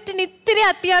പൈലറ്റിന് ഇത്തിരി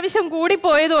അത്യാവശ്യം കൂടി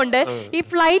പോയതുകൊണ്ട് ഈ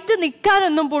ഫ്ലൈറ്റ്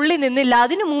നിൽക്കാനൊന്നും പുള്ളി നിന്നില്ല.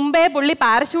 അതിനു മുമ്പേ പുള്ളി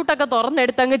പാരഷൂട്ടൊക്കെ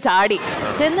തുറന്നെടുത്തങ്ങ് ചാടി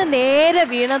ചെന്ന് നേരെ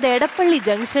വീണത് എടപ്പള്ളി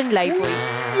ജംഗ്ഷനിലായി പോയി.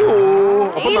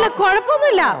 ഇല്ല,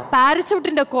 കുഴപ്പമൊന്നുമില്ല.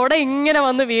 പാരഷൂട്ടിന്റെ കൊട ഇങ്ങനെ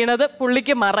വന്ന് വീണത്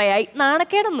പുള്ളിക്ക് മറയായി.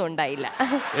 നാണക്കേടൊന്നും ഉണ്ടായില്ല.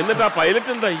 എന്നിട്ട് ആ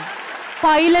പൈലറ്റ് എന്തായി?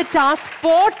 പൈലറ്റ് ആ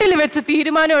സ്പോട്ടിൽ വെച്ച്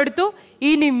തീരുമാനം എടുത്തു,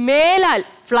 ഇനി മേലാൽ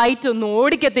ഫ്ലൈറ്റ് ഒന്നും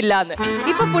ഓടിക്കത്തില്ലാന്ന്.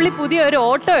 ഇപ്പൊ പുള്ളി പുതിയ ഒരു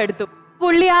ഓട്ടോ എടുത്തു.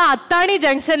 പുള്ളി ആ അത്താണി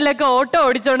ജംഗ്ഷനിലൊക്കെ ഓട്ടോ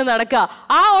ഓടിച്ചോണ്ട് നടക്കുക.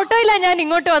 ആ ഓട്ടോയിലാണ് ഞാൻ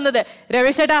ഇങ്ങോട്ട് വന്നത്.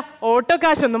 രമേശ് ചേട്ടാ, ഓട്ടോ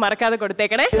കാശ് ഒന്നും മറക്കാതെ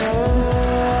കൊടുത്തേക്കണേ.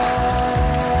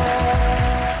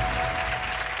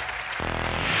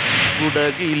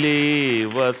 കുടകിലേ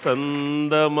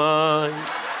വസന്തമായി.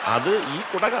 അത് ഈ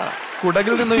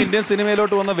കുടകിൽ നിന്ന് ഇന്ത്യൻ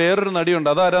സിനിമയിലോട്ട് വന്ന വേറൊരു നടിയുണ്ട്.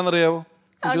 അതാരാന്നറിയാവോ?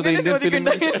 Indian film.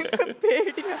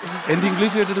 എന്റെ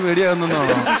ഇംഗ്ലീഷ് കേട്ടിട്ട് പേടിയാകുന്നോ?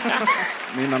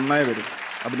 നീ നന്നായി വരും.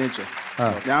 അഭിനയിച്ചോ?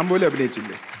 ഞാൻ പോലും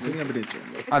അഭിനയിച്ചില്ലേ? നീ അഭിനയിച്ചോ?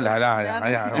 അല്ല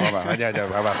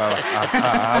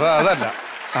അതല്ല.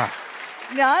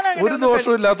 ഒരു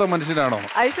ദോഷവും ഇല്ലാത്ത മനുഷ്യനാണോ?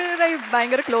 ഐശ്വര്യ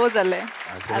ഭയങ്കര ക്ലോസ് അല്ലേ?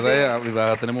 ഐശ്വര്യ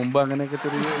വിവാഹത്തിന് മുമ്പ് അങ്ങനെയൊക്കെ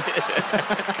ചെറിയ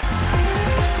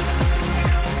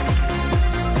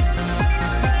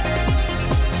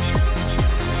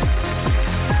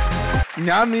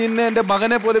ഞാൻ നിന്നെ എന്റെ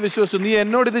മകനെ പോലെ വിശ്വസിച്ചു. നീ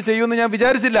എന്നോട് ഇത് ചെയ്യുമെന്ന് ഞാൻ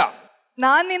വിചാരിച്ചില്ല.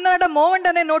 ನಾನ್ ನಿನ್ನೋಡ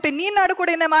ಮೋವಂಡನೆ ನೋಟಿ ನೀನ್ ನಾಡು ಕೂಡ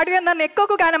ಎನ್ನ ಮಾಡುವೆ ನಾನು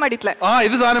ಎಕ್ಕೋಕು ಕಾನ ಮಾಡಿಟ್ಲೆ.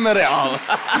 ഇത് സാധനം വേറെ.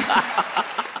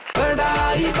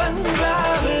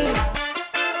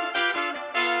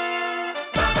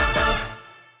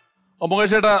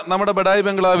 മുകേഷ് ചേട്ടാ, നമ്മുടെ ബഡായി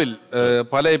ബംഗ്ലാവിൽ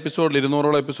പല എപ്പിസോഡിൽ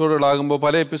 200ഓളം എപ്പിസോഡുകളാകുമ്പോൾ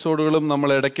പല എപ്പിസോഡുകളും നമ്മൾ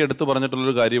ഇടയ്ക്ക് എടുത്ത്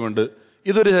പറഞ്ഞിട്ടുള്ളൊരു കാര്യമുണ്ട്.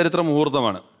 ഇതൊരു ചരിത്ര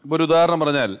മുഹൂർത്തമാണ്. ഇപ്പോൾ ഒരു ഉദാഹരണം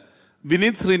പറഞ്ഞാൽ,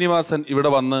 വിനീത് ശ്രീനിവാസൻ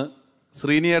ഇവിടെ വന്ന്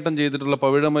ശ്രീനിയേട്ടൻ ചെയ്തിട്ടുള്ള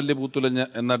പവിഴമല്ലി പൂത്തുലഞ്ഞ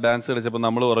എന്ന ഡാൻസ് കളിച്ചപ്പോൾ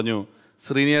നമ്മൾ പറഞ്ഞു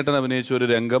ശ്രീനിയേട്ടൻ അഭിനയിച്ച ഒരു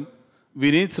രംഗം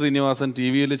വിനീത് ശ്രീനിവാസൻ ടി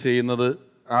വിയിൽ ചെയ്യുന്നത്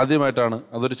ആദ്യമായിട്ടാണ്,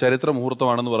 അതൊരു ചരിത്ര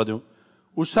മുഹൂർത്തമാണെന്ന് പറഞ്ഞു.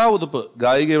 ഉഷാ ഉതുപ്പ്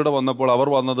ഗായിക ഇവിടെ വന്നപ്പോൾ അവർ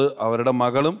വന്നത് അവരുടെ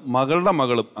മകളും മകളുടെ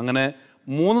മകളും, അങ്ങനെ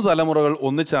 3 തലമുറകൾ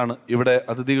ഒന്നിച്ചാണ് ഇവിടെ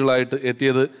അതിഥികളായിട്ട്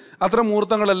എത്തിയത്. അത്തരം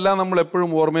മുഹൂർത്തങ്ങളെല്ലാം നമ്മൾ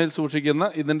എപ്പോഴും ഓർമ്മയിൽ സൂക്ഷിക്കുന്ന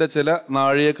ഇതിൻ്റെ ചില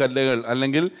നാഴിക കല്ലുകൾ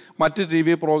അല്ലെങ്കിൽ മറ്റ് TV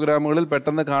പ്രോഗ്രാമുകളിൽ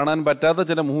പെട്ടെന്ന് കാണാൻ പറ്റാത്ത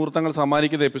ചില മുഹൂർത്തങ്ങൾ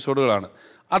സമ്മാനിക്കുന്ന എപ്പിസോഡുകളാണ്.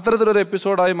 അത്തരത്തിലൊരു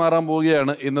എപ്പിസോഡായി മാറാൻ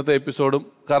പോവുകയാണ് ഇന്നത്തെ എപ്പിസോഡും.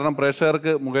 കാരണം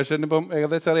പ്രേക്ഷകർക്ക് മുകേഷിനിപ്പം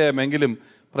ഏകദേശം അറിയാമെങ്കിലും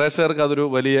പ്രേക്ഷകർക്ക് അതൊരു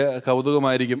വലിയ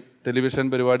കൗതുകമായിരിക്കും. ടെലിവിഷൻ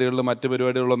പരിപാടികളിലും മറ്റ്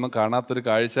പരിപാടികളിലൊന്നും കാണാത്തൊരു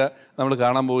കാഴ്ച നമ്മൾ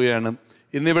കാണാൻ പോവുകയാണ്.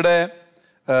 ഇന്നിവിടെ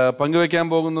പങ്കുവയ്ക്കാൻ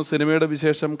പോകുന്ന സിനിമയുടെ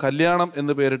വിശേഷം കല്യാണം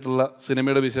എന്ന് പേരിട്ടുള്ള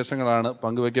സിനിമയുടെ വിശേഷങ്ങളാണ്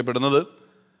പങ്കുവയ്ക്കപ്പെടുന്നത്.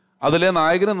 അതിലെ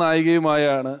നായകനും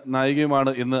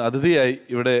നായികയുമാണ് ഇന്ന് അതിഥിയായി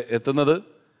ഇവിടെ എത്തുന്നത്.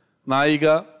 നായിക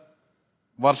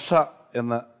വർഷ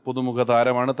എന്ന പുതുമുഖ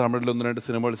താരമാണ്. തമിഴിൽ 1-2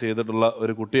 സിനിമകൾ ചെയ്തിട്ടുള്ള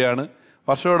ഒരു കുട്ടിയാണ്.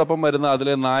 വർഷയോടൊപ്പം വരുന്ന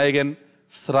അതിലെ നായകൻ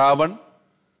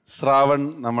ശ്രാവൺ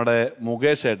നമ്മുടെ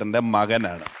മുകേഷ് ഏട്ടൻ്റെ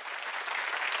മകനാണ്.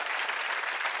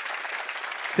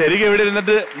 ശരിക്കും ഇവിടെ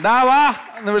ഇരുന്നിട്ട് ഡാ വാ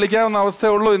എന്ന് വിളിക്കാവുന്ന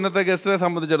അവസ്ഥയുള്ളൂ ഇന്നത്തെ ഗസ്റ്റിനെ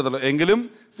സംബന്ധിച്ചിടത്തോളം. എങ്കിലും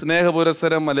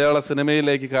സ്നേഹപുരസ്സരം മലയാള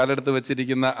സിനിമയിലേക്ക് കാലെടുത്ത്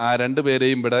വെച്ചിരിക്കുന്ന ആ 2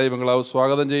 പേരെയും ബിഡായി ബംഗ്ലാവ്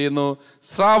സ്വാഗതം ചെയ്യുന്നു.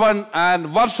 ശ്രാവൺ ആൻഡ്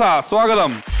വർഷ,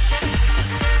 സ്വാഗതം.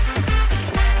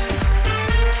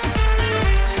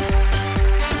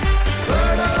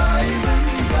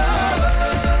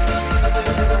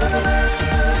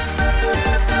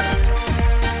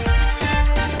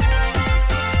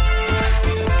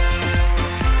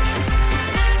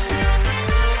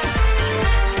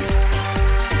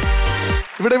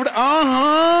 ഇവിടെ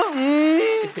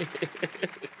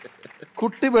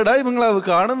കുട്ടി ബിഡായി ബംഗ്ലാവ്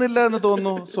കാണുന്നില്ല എന്ന്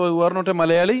തോന്നുന്നു. So you are not A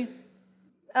Malayali?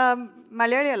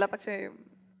 Malayali അല്ല, പക്ഷേ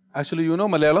actually you know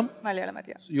Malayalam.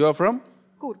 You are from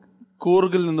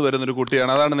കൂർഗിൽ നിന്ന് വരുന്നൊരു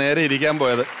കുട്ടിയാണ്. അതാണ് നേരെ ഇരിക്കാൻ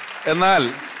പോയത്. എന്നാൽ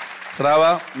ശ്രാവ,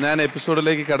 ഞാൻ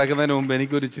എപ്പിസോഡിലേക്ക് കടക്കുന്നതിന് മുമ്പ്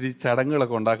എനിക്കൊരു ഇച്ചിരി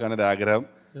ചടങ്ങുകളൊക്കെ ഉണ്ടാക്കാനൊരാഗ്രഹം.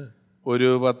 ഒരു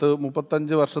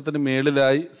 10-35 വർഷത്തിന്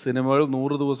മേളിലായി സിനിമകൾ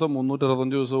 100 ദിവസം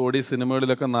 365 ദിവസം ഓടി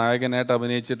സിനിമകളിലൊക്കെ നായകനായിട്ട്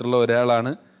അഭിനയിച്ചിട്ടുള്ള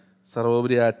ഒരാളാണ്.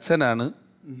 സർവോപരി അച്ഛനാണ്.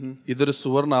 ഇതൊരു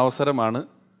സുവർണ അവസരമാണ്.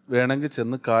 വേണമെങ്കിൽ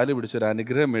ചെന്ന് കാല് പിടിച്ചൊരു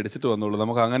അനുഗ്രഹം മേടിച്ചിട്ട് വന്നോളൂ.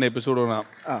 നമുക്ക് അങ്ങനെ എപ്പിസോഡ് കാണാം.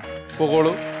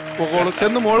 പൊക്കോളൂ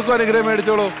ചെന്ന് മോൾക്കും അനുഗ്രഹം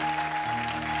മേടിച്ചോളൂ.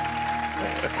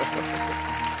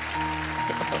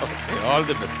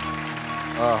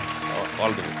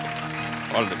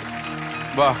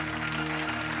 വാ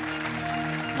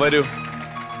വരൂ.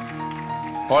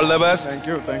 All the best. Thank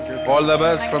you. All the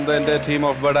best from the entire team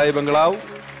of ബിഡായി ബംഗ്ലാവ്.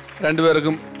 2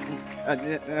 പേർക്കും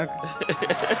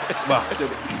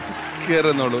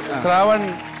കേറുന്നുള്ളൂ. ശ്രാവൺ,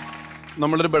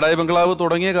 നമ്മളൊരു ബിഡായി ബംഗ്ലാവ്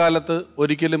തുടങ്ങിയ കാലത്ത്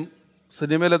ഒരിക്കലും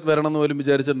സിനിമയിലെത്തി വരണം എന്ന് പോലും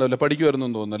വിചാരിച്ചിട്ടുണ്ടാവില്ല. പഠിക്കുമായിരുന്നു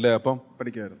എന്ന് തോന്നുന്നു അല്ലേ? അപ്പം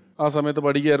പഠിക്കുമായിരുന്നു. ആ സമയത്ത്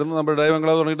പഠിക്കുമായിരുന്നു. നമ്മുടെ ബിഡായി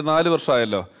ബംഗ്ലാവ് തുടങ്ങിയിട്ട് 4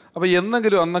 വർഷമായല്ലോ. അപ്പൊ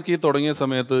എന്തെങ്കിലും അന്നൊക്കെ ഈ തുടങ്ങിയ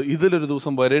സമയത്ത് ഇതിലൊരു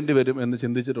ദിവസം വരേണ്ടി വരും എന്ന്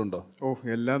ചിന്തിച്ചിട്ടുണ്ടോ?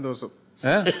 എല്ലാ ദിവസവും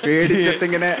പേടിച്ചിട്ട്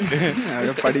ഇങ്ങനെ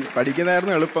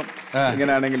പഠിക്കുന്നതായിരുന്നു എളുപ്പം.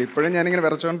 ഇങ്ങനെയാണെങ്കിൽ ഇപ്പോഴും ഞാനിങ്ങനെ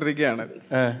വിറച്ചോണ്ടിരിക്കുകയാണ്.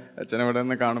 അച്ഛനെ ഇവിടെ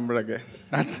നിന്ന് കാണുമ്പോഴൊക്കെ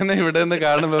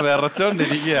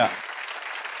വിറച്ചോണ്ടിരിക്കുക.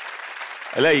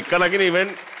 അല്ല, ഇക്കണക്കിന് ഇവൻ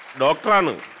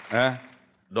ഡോക്ടറാണ്.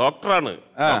 ഡോക്ടർ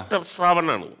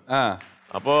ശ്രാവണാണ്.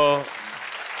 അപ്പോ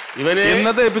ഇവന്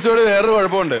ഇന്നത്തെ എപ്പിസോഡ് വേറൊരു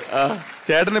കുഴപ്പമുണ്ട്.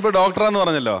 ചേട്ടൻ ഇപ്പൊ ഡോക്ടറാന്ന്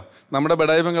പറഞ്ഞല്ലോ. നമ്മുടെ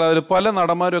ബിഡായി ബംഗ്ലാവിൽ പല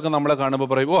നടന്മാരും ഒക്കെ നമ്മളെ കാണുമ്പോൾ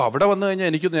പറയും, ഓ അവിടെ വന്നു കഴിഞ്ഞാൽ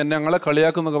എനിക്ക് ഞങ്ങളെ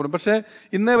കളിയാക്കുന്നൊക്കെ പറയും. പക്ഷേ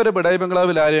ഇന്നേ വരെ ബിഡായി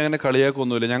ബംഗ്ലാവിൽ ആരും അങ്ങനെ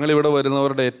കളിയാക്കൊന്നുമില്ല. ഞങ്ങൾ ഇവിടെ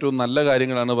വരുന്നവരുടെ ഏറ്റവും നല്ല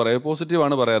കാര്യങ്ങളാണ് പറയുക,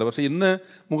 പോസിറ്റീവാണ് പറയാറ്. പക്ഷെ ഇന്ന്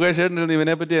മുകേഷ് ചേട്ടൻ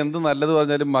ഇവനെപ്പറ്റി എന്ത് നല്ലത്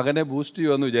പറഞ്ഞാലും മകനെ ബൂസ്റ്റ്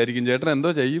ചെയ്യുമെന്ന് വിചാരിക്കും. ചേട്ടൻ എന്തോ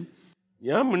ചെയ്യും?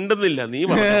 ഞാൻ മിണ്ടുന്നില്ല, നീ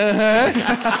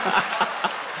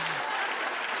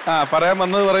പറയാൻ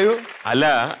വന്നത് പറയൂ. അല്ല,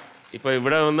 ഇപ്പൊ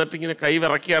ഇവിടെ വന്നിട്ട് ഇങ്ങനെ കൈ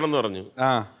വിറക്കിയാണെന്ന് പറഞ്ഞു.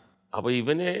 അപ്പൊ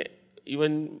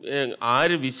ഇവൻ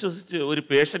ആര് വിശ്വസിച്ച് ഒരു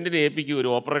പേഷ്യന്റിനെ ഏൽപ്പിക്കും ഒരു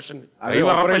ഓപ്പറേഷൻ?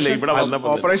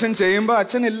 ഓപ്പറേഷൻ ചെയ്യുമ്പോ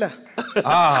അച്ഛനില്ല,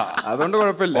 അതുകൊണ്ട്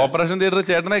കുഴപ്പമില്ല. ഓപ്പറേഷൻ തിയേറ്റർ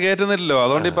ചേട്ടനെ കയറ്റുന്നില്ലല്ലോ,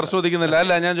 അതുകൊണ്ട് ഈ പ്രശ്നദിക്കുന്നില്ല.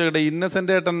 അല്ല, ഞാൻ ചോദിക്കട്ടെ,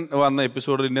 ഇന്നസെന്റ് ഏട്ടൻ വന്ന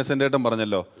എപ്പിസോഡിൽ ഇന്നസെന്റ് ഏട്ടൻ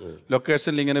പറഞ്ഞല്ലോ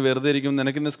ലൊക്കേഷനിൽ ഇങ്ങനെ വെറുതെ ഇരിക്കും,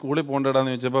 നിനക്കിന്ന് സ്കൂളിൽ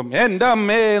പോകണ്ടടാന്ന് ചോദിച്ചപ്പം എന്റെ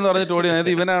അമ്മേ എന്ന് പറഞ്ഞിട്ട് ഓടി.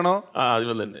 അതായത് ഇവനാണോ?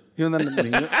 ഇവൻ തന്നെ.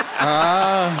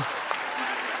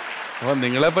 അപ്പൊ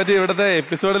നിങ്ങളെ പറ്റി ഇവിടുത്തെ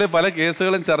എപ്പിസോഡിൽ പല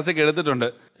കേസുകളും ചർച്ചയ്ക്ക് എടുത്തിട്ടുണ്ട്.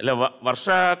 അല്ല, വർഷ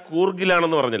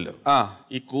കൂർഗിലാണെന്ന് പറഞ്ഞല്ലോ.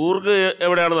 ഈ കൂർഗ്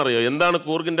എവിടെയാണെന്ന് അറിയോ? എന്താണ്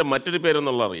കൂർഗിന്റെ മറ്റൊരു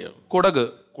പേരെന്നുള്ള അറിയോ? കുടക്.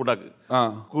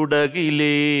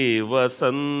 കുടകിലെ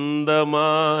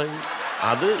വസന്തമായി.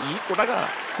 അത് ഈ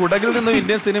കുടകിൽ നിന്ന്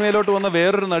ഇന്ത്യൻ സിനിമയിലോട്ട് വന്ന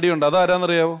വേറൊരു നടിയുണ്ട്.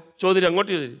 അതാരാന്നറിയാവോ? ചോദ്യം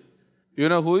അങ്ങോട്ട് ചോദിച്ചു. You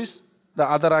know who is the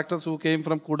other actors who came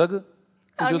from Kodagu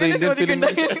to the Indian film?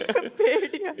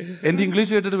 എന്റെ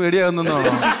ഇംഗ്ലീഷ് കേട്ടിട്ട്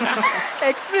പേടിയാകുന്നതാണോ?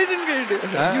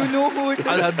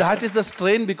 That is the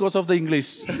strain because of the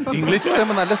English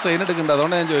പറയുമ്പോൾ നല്ല സ്ട്രെയിൻ എടുക്കുന്നുണ്ട്,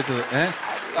 അതുകൊണ്ടാണ് ഞാൻ ചോദിച്ചത്.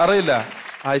 അറിയില്ല?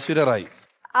 ഐശ്വര്യ റായ്.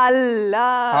 അല്ല,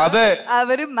 അതെ.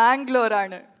 അവര് മാംഗ്ലൂർ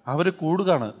ആണ്. അവര്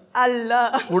കൂടുകാണ്. അല്ല,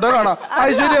 കുടകാണോ?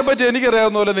 ഐശ്വര്യയെ പറ്റി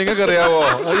എനിക്കറിയാവുന്ന പോലെ നിങ്ങൾക്ക് അറിയാവോ?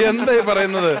 എന്തായി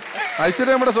പറയുന്നത്?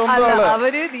 ഐശ്വര്യ നമ്മുടെ സ്വന്തം ആള്.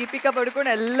 അവര് ദീപിക പടുക്കോൺ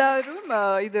എല്ലാവരും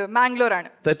ഇത് മാംഗ്ലൂർ ആണ്.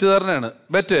 തെറ്റിദ്ധാരണയാണ്.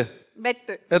 ബെറ്റ്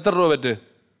എത്ര രൂപ ബെറ്റ്?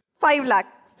 5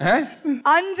 lakhs.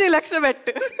 5 ലക്ഷം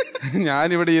ബെറ്റ്.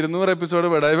 ഞാനിവിടെ 200 എപ്പിസോഡ്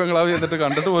വെടായി ബംഗ്ലാവ് ചെയ്തിട്ട്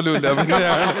കണ്ടിട്ട് പോലും ഇല്ല. പിന്നെ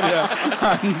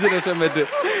 5 ലക്ഷം ബെറ്റ്.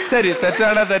 ശരി,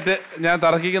 തെറ്റാണ് തെറ്റ്. ഞാൻ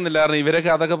തർക്കിക്കുന്നില്ല. കാരണം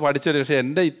ഇവരൊക്കെ അതൊക്കെ പഠിച്ചത്. പക്ഷെ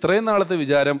എൻ്റെ ഇത്രയും നാളത്തെ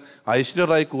വിചാരം ഐശ്വര്യ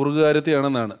റായ്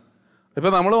കൂറുകാരത്തിയാണെന്നാണ്. ഇപ്പൊ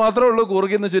നമ്മൾ മാത്രമേ ഉള്ളൂ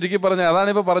കൂറുകിന്ന് ചുരുക്കി പറഞ്ഞ. അതാണ്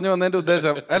ഇപ്പൊ പറഞ്ഞു വന്നതിന്റെ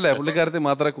ഉദ്ദേശം അല്ലേ? പുള്ളിക്കാരത്തി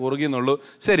മാത്രമേ കൂറുകിന്നുള്ളൂ.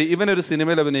 ശരി, ഇവനൊരു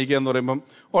സിനിമയിൽ അഭിനയിക്കുക എന്ന് പറയുമ്പം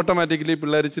ഓട്ടോമാറ്റിക്കലി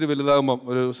പിള്ളേർ ഇച്ചിരി വലുതാകുമ്പം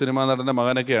ഒരു സിനിമാ നടന്റെ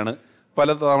മകനൊക്കെയാണ്. പല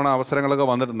തവണ അവസരങ്ങളൊക്കെ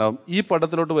വന്നിട്ടുണ്ടാവും. ഈ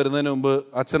പടത്തിലോട്ട് വരുന്നതിന് മുമ്പ്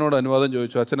അച്ഛനോട് അനുവാദം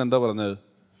ചോദിച്ചു. അച്ഛൻ എന്താ പറഞ്ഞത്?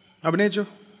 അഭിനയിച്ചോ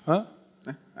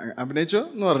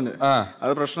എന്ന് പറഞ്ഞു.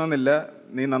 അത് പ്രശ്നമൊന്നുമില്ല,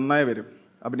 നീ നന്നായി വരും,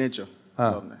 അഭിനയിച്ചോ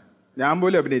പറഞ്ഞു. ഞാൻ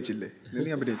പോലും അഭിനയിച്ചില്ലേ, നീ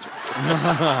അഭിനയിച്ചോ.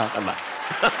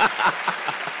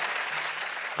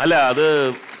 അല്ല, അത്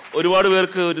ഒരുപാട്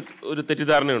പേർക്ക് ഒരു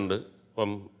തെറ്റിദ്ധാരണയുണ്ട്.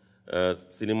 ഇപ്പം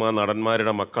സിനിമാ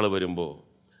നടന്മാരുടെ മക്കൾ വരുമ്പോൾ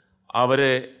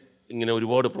അവരെ ഇങ്ങനെ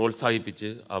ഒരുപാട് പ്രോത്സാഹിപ്പിച്ച്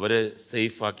അവരെ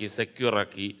സേഫാക്കി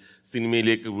സെക്യൂറാക്കി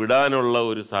സിനിമയിലേക്ക് വിടാനുള്ള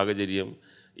ഒരു സാഹചര്യം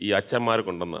ഈ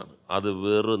അച്ഛന്മാർക്കുണ്ടെന്നാണ്. അത്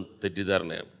വെറും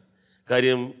തെറ്റിദ്ധാരണയാണ്.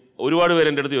 കാര്യം ഒരുപാട് പേര്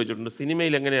എൻ്റെ അടുത്ത് ചോദിച്ചിട്ടുണ്ട്,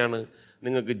 സിനിമയിൽ എങ്ങനെയാണ്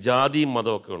നിങ്ങൾക്ക് ജാതിയും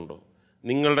മതമൊക്കെ ഉണ്ടോ?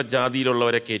 നിങ്ങളുടെ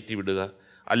ജാതിയിലുള്ളവരെ കയറ്റി വിടുക,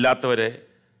 അല്ലാത്തവരെ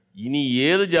ഇനി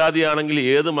ഏത് ജാതിയാണെങ്കിലും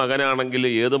ഏത്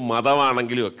മകനാണെങ്കിലും ഏത്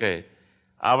മതമാണെങ്കിലും ഒക്കെ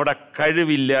അവിടെ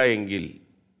കഴിവില്ല എങ്കിൽ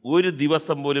ഒരു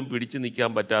ദിവസം പോലും പിടിച്ചു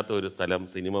നിൽക്കാൻ പറ്റാത്ത ഒരു സ്ഥലം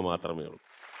സിനിമ മാത്രമേ ഉള്ളൂ.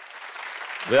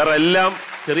 വേറെ എല്ലാം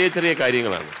ചെറിയ ചെറിയ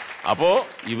കാര്യങ്ങളാണ്. അപ്പോൾ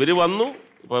ഇവർ വന്നു.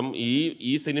 ഇപ്പം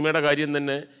ഈ സിനിമയുടെ കാര്യം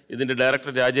തന്നെ ഇതിൻ്റെ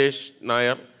ഡയറക്ടർ രാജേഷ്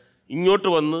നായർ ഇങ്ങോട്ട്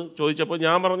വന്ന് ചോദിച്ചപ്പോൾ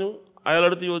ഞാൻ പറഞ്ഞു,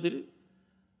 അയാളടുത്ത് ചോദിച്ചിട്ട്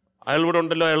അയാൾ ഇവിടെ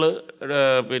ഉണ്ടല്ലോ, അയാൾ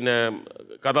പിന്നെ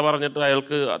കഥ പറഞ്ഞിട്ട്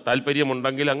അയാൾക്ക്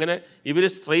താല്പര്യമുണ്ടെങ്കിൽ അങ്ങനെ ഇവർ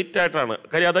സ്ട്രെയിറ്റ് ആയിട്ടാണ്.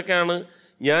 കാര്യം അതൊക്കെയാണ്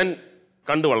ഞാൻ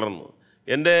കണ്ടു വളർന്നത്.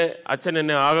 എൻ്റെ അച്ഛൻ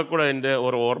എന്നെ ആകെക്കൂടെ എൻ്റെ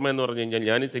ഒരു ഓർമ്മയെന്ന് പറഞ്ഞു കഴിഞ്ഞാൽ,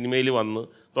 ഞാൻ ഈ സിനിമയിൽ വന്ന്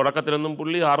തുടക്കത്തിലൊന്നും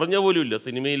പുള്ളി അറിഞ്ഞ പോലും ഇല്ല,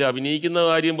 സിനിമയിൽ അഭിനയിക്കുന്ന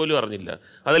കാര്യം പോലും അറിഞ്ഞില്ല.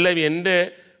 അതെല്ലാം എൻ്റെ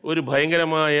ഒരു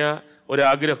ഭയങ്കരമായ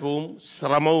ഒരാഗ്രഹവും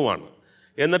ശ്രമവുമാണ്.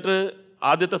 എന്നിട്ട്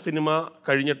ആദ്യത്തെ സിനിമ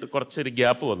കഴിഞ്ഞിട്ട് കുറച്ചൊരു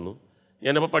ഗ്യാപ്പ് വന്നു.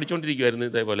 ഞാനപ്പോൾ പഠിച്ചുകൊണ്ടിരിക്കുമായിരുന്നു.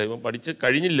 ഇതേപോലെ ഇപ്പം പഠിച്ച്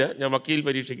കഴിഞ്ഞില്ല, ഞാൻ വക്കീൽ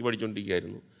പരീക്ഷയ്ക്ക്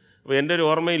പഠിച്ചുകൊണ്ടിരിക്കുകയായിരുന്നു. അപ്പോൾ എൻ്റെ ഒരു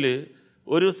ഓർമ്മയിൽ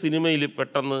ഒരു സിനിമയിൽ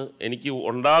പെട്ടെന്ന് എനിക്ക്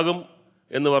ഉണ്ടാകും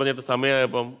എന്ന് പറഞ്ഞിട്ട്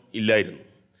സമയമായപ്പം ഇല്ലായിരുന്നു.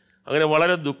 അങ്ങനെ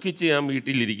വളരെ ദുഃഖിച്ച് ഞാൻ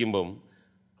വീട്ടിലിരിക്കുമ്പം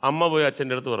അമ്മ പോയി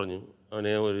അച്ഛൻ്റെ അടുത്ത് പറഞ്ഞു,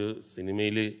 അവനെ ഒരു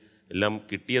സിനിമയിൽ എല്ലാം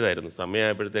കിട്ടിയതായിരുന്നു,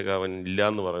 സമയമായപ്പോഴത്തേക്ക് അവൻ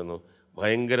ഇല്ലയെന്ന് പറയുന്നു,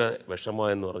 ഭയങ്കര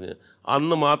വിഷമമായെന്ന് പറഞ്ഞ്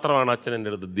അന്ന് മാത്രമാണ് അച്ഛൻ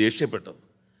എൻ്റെ അടുത്ത് ദേഷ്യപ്പെട്ടത്.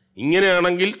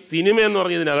 ഇങ്ങനെയാണെങ്കിൽ സിനിമയെന്ന്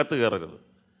പറഞ്ഞ് ഇതിനകത്ത് കയറരുത്.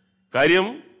 കാര്യം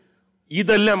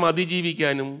ഇതെല്ലാം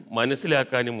അതിജീവിക്കാനും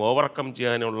മനസ്സിലാക്കാനും ഓവർകം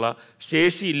ചെയ്യാനുള്ള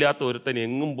ശേഷിയില്ലാത്ത ഒരുത്തൻ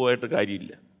എങ്ങും പോയിട്ട്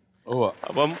കാര്യമില്ല.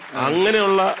 അപ്പം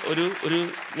അങ്ങനെയുള്ള ഒരു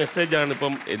മെസ്സേജാണ്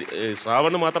ഇപ്പം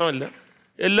ശ്രാവണ് മാത്രമല്ല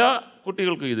എല്ലാ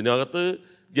കുട്ടികൾക്കും. ഇതിനകത്ത്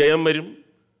ജയം വരും,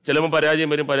 ചിലപ്പോൾ പരാജയം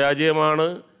വരും. പരാജയമാണ്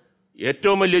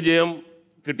ഏറ്റവും വലിയ ജയം.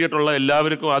 കിട്ടിയിട്ടുള്ള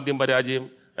എല്ലാവർക്കും ആദ്യം പരാജയം,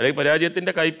 അല്ലെങ്കിൽ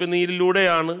പരാജയത്തിൻ്റെ കയ്പ്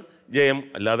നീരിലൂടെയാണ് ജയം.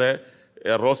 അല്ലാതെ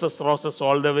റോസസ്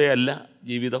ഓൾ ദ വേ അല്ല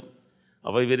ജീവിതം.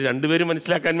 അപ്പോൾ ഇവർ രണ്ടുപേരും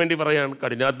മനസ്സിലാക്കാൻ വേണ്ടി പറയാണ്,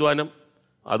 കഠിനാധ്വാനം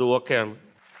അത് ഓക്കെയാണ്.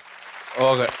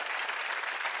 ഓക്കെ,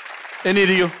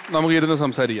 ഇനിയിരിക്കും, നമുക്ക് ഇരുന്ന്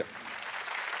സംസാരിക്കാം.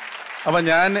 അപ്പം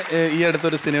ഞാൻ ഈ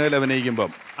അടുത്തൊരു സിനിമയിൽ അഭിനയിക്കുമ്പം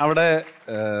അവിടെ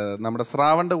നമ്മുടെ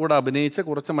ശ്രാവണിൻ്റെ കൂടെ അഭിനയിച്ച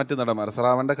കുറച്ച് മറ്റ് നടന്മാർ,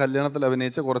 ശ്രാവണിൻ്റെ കല്യാണത്തിൽ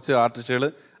അഭിനയിച്ച കുറച്ച് ആർട്ടിസ്റ്റുകൾ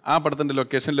ആ പടത്തിൻ്റെ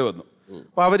ലൊക്കേഷനിൽ വന്നു.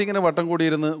 അപ്പോൾ അവരിങ്ങനെ വട്ടം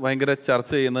കൂടിയിരുന്ന് ഭയങ്കര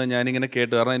ചർച്ച ചെയ്യുന്നത് ഞാനിങ്ങനെ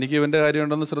കേട്ടു. കാരണം എനിക്ക് ഇവൻ്റെ കാര്യം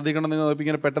ഉണ്ടെന്ന് ശ്രദ്ധിക്കണം എന്ന് നോക്കി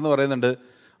ഇങ്ങനെ പെട്ടെന്ന് പറയുന്നുണ്ട്,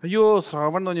 അയ്യോ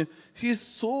ശ്രാവൺ എന്ന് പറഞ്ഞു, ഹീസ്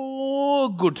സോ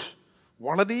ഗുഡ്,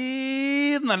 വളരെ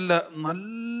നല്ല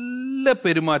നല്ല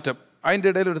പെരുമാറ്റം. അതിൻ്റെ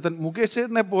ഇടയിൽ ഒരുത്തൻ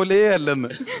മുകേഷിനെ പോലെ അല്ലെന്ന്.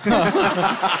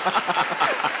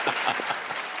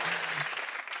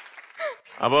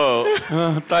 അപ്പോ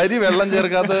തരി വെള്ളം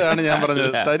ചേർക്കാത്തതാണ് ഞാൻ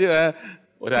പറഞ്ഞത്. തരി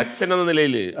ഒരു അച്ഛൻ എന്ന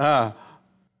നിലയിൽ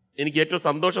എനിക്ക് ഏറ്റവും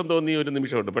സന്തോഷം തോന്നിയ ഒരു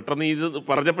നിമിഷമുണ്ട്. പെട്ടെന്ന് ഇത്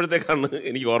പറഞ്ഞപ്പോഴത്തേക്കാണ്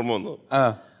എനിക്ക് ഓർമ്മ വന്നത്.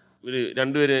 ഇവർ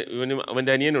രണ്ടുപേര്, ഇവനും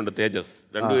അവൻ്റെ അനിയനുണ്ട് തേജസ്,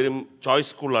 രണ്ടുപേരും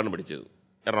ചോയ്സ് സ്കൂളിലാണ് പഠിച്ചത്,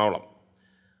 എറണാകുളം.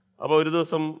 അപ്പോൾ ഒരു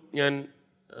ദിവസം ഞാൻ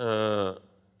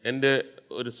എൻ്റെ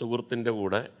ഒരു സുഹൃത്തിൻ്റെ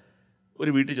കൂടെ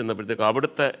ഒരു വീട്ടിൽ ചെന്നപ്പോഴത്തേക്ക്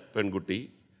അവിടുത്തെ പെൺകുട്ടി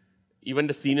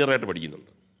ഇവൻ്റെ സീനിയറായിട്ട്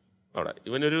പഠിക്കുന്നുണ്ട് അവിടെ.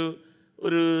 ഇവനൊരു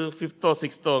 5th or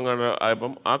 6th അങ്ങാണ്ട്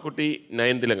ആയപ്പം ആ കുട്ടി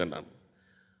 9th കണ്ടാണ്.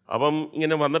 അപ്പം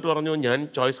ഇങ്ങനെ വന്നിട്ട് പറഞ്ഞു, ഞാൻ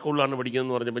ചോയ്സ് സ്കൂളിലാണ്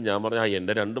പഠിക്കുന്നതെന്ന് പറഞ്ഞപ്പോൾ ഞാൻ പറഞ്ഞു,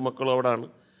 എൻ്റെ 2 മക്കളും അവിടെയാണ്.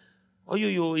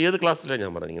 അയ്യോ ഏത് ക്ലാസ്സിലാണ്?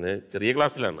 ഞാൻ പറഞ്ഞു, ഇങ്ങനെ ചെറിയ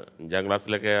ക്ലാസ്സിലാണ്, 5ാം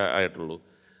ക്ലാസ്സിലൊക്കെ ആയിട്ടുള്ളൂ.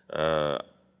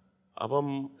 അപ്പം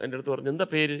എൻ്റെ അടുത്ത് പറഞ്ഞു, എന്താ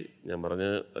പേര്? ഞാൻ പറഞ്ഞു,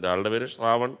 ഒരാളുടെ പേര്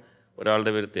ശ്രാവൺ,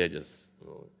 ഒരാളുടെ പേര് തേജസ്.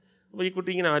 അപ്പോൾ ഈ കുട്ടി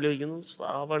ഇങ്ങനെ ആലോചിക്കുന്നു,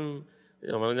 ശ്രാവൺ.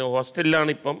 ഞാൻ പറഞ്ഞു,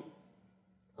 ഹോസ്റ്റലിലാണ് ഇപ്പം.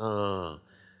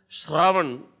 ശ്രാവൺ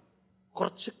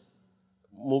കുറച്ച്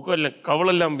മുഖമെല്ലാം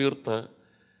കവളെല്ലാം വീർത്ത്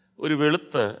ഒരു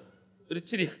വെളുത്ത ഒരു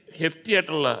ഇച്ചിരി ഹെഫ്റ്റി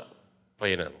ആയിട്ടുള്ള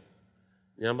പയ്യനാണ്.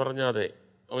 ഞാൻ പറഞ്ഞ അതെ,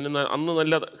 അവന് അന്ന്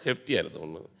നല്ല ഹെഫ്റ്റി ആയിരുന്നു.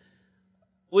 ഒന്ന്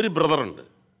ഒരു ബ്രദറുണ്ട്.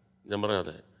 ഞാൻ പറഞ്ഞ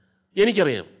അതെ,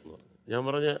 എനിക്കറിയാം എന്ന് പറഞ്ഞു. ഞാൻ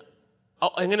പറഞ്ഞ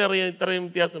എങ്ങനെ അറിയാം, ഇത്രയും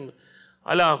വ്യത്യാസമുണ്ട്?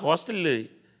 അല്ല, ഹോസ്റ്റലിൽ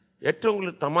ഏറ്റവും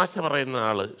കൂടുതൽ തമാശ പറയുന്ന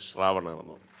ആള്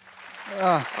ശ്രാവണാണെന്ന് പറഞ്ഞു.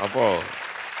 അപ്പോൾ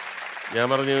ഞാൻ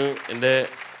പറഞ്ഞു, എൻ്റെ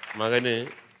മകന്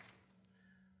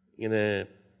ഇങ്ങനെ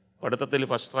പഠിത്തത്തിൽ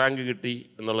ഫസ്റ്റ് റാങ്ക് കിട്ടി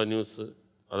എന്നുള്ള ന്യൂസ്,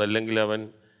 അതല്ലെങ്കിൽ അവൻ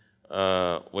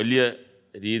വലിയ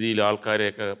രീതിയിൽ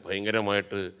ആൾക്കാരെയൊക്കെ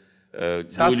ഭയങ്കരമായിട്ട്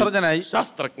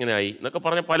ശാസ്ത്രജ്ഞനായി എന്നൊക്കെ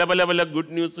പറഞ്ഞ പല പല പല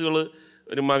ഗുഡ് ന്യൂസുകൾ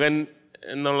ഒരു മകൻ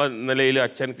എന്നുള്ള നിലയിൽ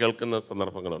അച്ഛൻ കേൾക്കുന്ന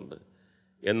സന്ദർഭങ്ങളുണ്ട്.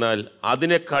 എന്നാൽ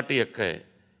അതിനെക്കാട്ടിയൊക്കെ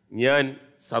ഞാൻ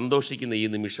സന്തോഷിക്കുന്ന ഈ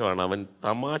നിമിഷമാണ്, അവൻ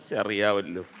തമാശ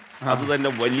അറിയാമല്ലോ, അത് തന്നെ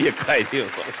വലിയ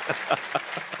കാര്യമാണ്.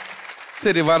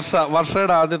 ശരി,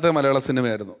 വർഷയുടെ ആദ്യത്തെ മലയാള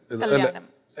സിനിമയായിരുന്നു ഇത് അല്ലേ?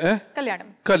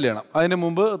 കല്യാണം. അതിനു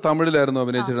മുമ്പ് തമിഴിലായിരുന്നു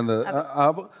അഭിനയിച്ചിരുന്നത്.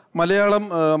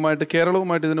 മലയാളമായിട്ട്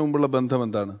കേരളവുമായിട്ട് ഇതിനു മുമ്പുള്ള ബന്ധം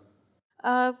എന്താണ്?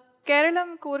 കേരളം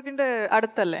കൂർഗിന്റെ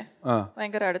അടുത്തല്ലേ,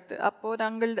 ഭയങ്കര അടുത്ത്. അപ്പോ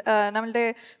നമ്മളുടെ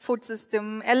ഫുഡ് സിസ്റ്റം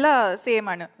എല്ലാം സെയിം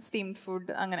ആണ്, സ്റ്റീംഡ്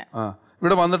ഫുഡ് അങ്ങനെ.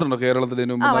 ഇവിടെ വന്നിട്ടുണ്ടോ കേരളത്തിൽ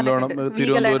ഇതിനു മുമ്പ്? നല്ലോണം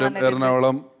തിരുവനന്തപുരം,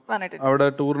 എറണാകുളം അവിടെ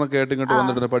ടൂറിനൊക്കെ ആയിട്ട് ഇങ്ങോട്ട്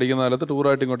വന്നിട്ടുണ്ട്. പഠിക്കുന്ന കാലത്ത്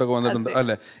ടൂറായിട്ട് ഇങ്ങോട്ടൊക്കെ വന്നിട്ടുണ്ട്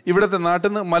അല്ലേ? ഇവിടുത്തെ നാട്ടിൽ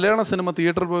നിന്ന് മലയാള സിനിമ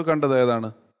തിയേറ്ററിൽ പോയി കണ്ടത് ഏതാണ്?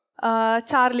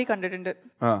 ചാർലി കണ്ടിട്ടുണ്ട്.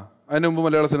 അതിന് മുമ്പ്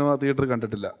മലയാള സിനിമ തിയേറ്ററിൽ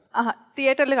കണ്ടിട്ടില്ല?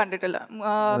 തിയേറ്ററിൽ കണ്ടിട്ടില്ല.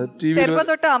 ചെറുപ്പം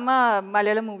തൊട്ട് അമ്മ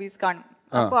മലയാളം മൂവീസ് കാണും.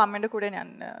 അപ്പൊ അമ്മയുടെ കൂടെ ഞാൻ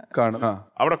കാണും.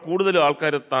 അവിടെ കൂടുതലും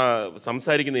ആൾക്കാർ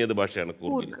സംസാരിക്കുന്ന ഏത് ഭാഷയാണ്?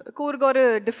 കൂർഗ് ഒരു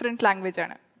ഡിഫറെന്റ് ലാംഗ്വേജ്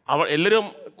ആണ്. എല്ലാവരും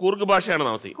കൂർഗ് ഭാഷയാണ്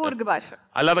താമസിക്കുന്നത്. കൂർഗ് ഭാഷ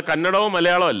അല്ലാതെ കന്നഡവോ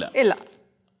മലയാളമോ അല്ല? ഇല്ല.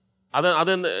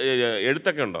 അത്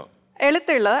എഴുത്തൊക്കെ ഉണ്ടോ?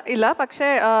 ഇല്ല, പക്ഷേ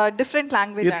ഡിഫറെന്റ്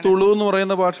ലാംഗ്വേജ് ആണ്. തുളു എന്ന്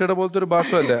പറയുന്ന ഭാഷയുടെ പോലത്തെ ഒരു ഭാഷ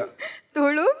അല്ല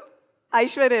തുളു?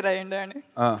 ഐശ്വര്യ റായ് ആണ്.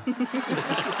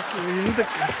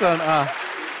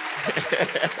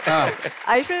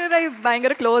 ഐശ്വര്യ റായ്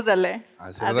ഭയങ്കര ക്ലോസ് അല്ലേ?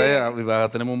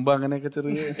 വിവാഹത്തിന് മുമ്പ് അങ്ങനെയൊക്കെ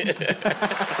ചെറിയ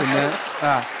പിന്നെ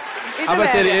അപ്പൊ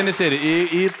ശരി.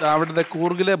 ഈ അവിടുത്തെ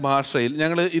കൂർഗിലെ ഭാഷയിൽ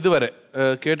ഞങ്ങൾ ഇതുവരെ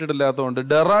കേട്ടിട്ടില്ലാത്തതുകൊണ്ട്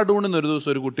ഡെറാഡൂൺ എന്നൊരു ദിവസം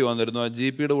ഒരു കുട്ടി വന്നിരുന്നു.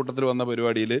 GP-യുടെ കൂട്ടത്തിൽ വന്ന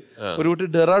പരിപാടിയിൽ ഒരു കുട്ടി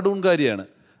ഡെറാഡൂൺകാരിയാണ്.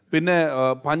 പിന്നെ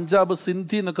പഞ്ചാബ്,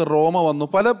 സിന്ധി എന്നൊക്കെ റോമ വന്നു.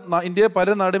 ഇന്ത്യയിലെ പല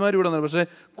നാടിമാരും ഇവിടെ വന്നു. പക്ഷെ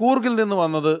കൂർഗിൽ നിന്ന്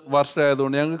വന്നത് വർഷ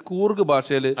ആയതുകൊണ്ട് ഞങ്ങൾ കൂർഗ്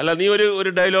ഭാഷയിൽ. അല്ല, നീ ഒരു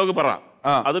ഡയലോഗ് പറ,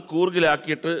 അത്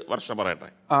കൂർഗിലാക്കിയിട്ട് വർഷ പറയട്ടെ.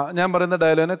 ഞാൻ പറയുന്ന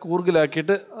ഡയലോഗിനെ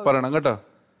കൂർഗിലാക്കിയിട്ട് പറയണം കേട്ടോ.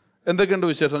 എന്തൊക്കെയുണ്ട്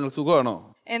വിശേഷങ്ങൾ? സുഖമാണോ?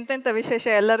 എന്തെന്ത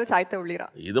വിശേഷം? എല്ലാരും ചായത്ത ഉള്ളിറ.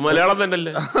 ഇത് മലയാളം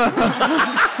തന്നെയല്ലേ?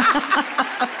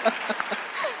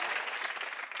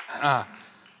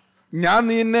 ഞാൻ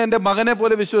നിന്നെ എന്റെ മകനെ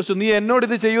പോലെ വിശ്വസിച്ചു. നീ എന്നോട്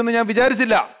ഇത് ചെയ്യുമെന്ന് ഞാൻ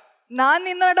വിചാരിച്ചില്ല. ഞാൻ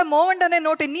നിന്നോട് മോവണ്ടനെ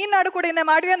നോട്ടി നീ നാട് കൂടെ എന്നെ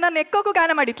ಮಾಡುವೆ ನಾನು ಎಕ್ಕೋಕು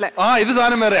ಗಾನ ಮಾಡಿಟ್ಲೆ. ഇത്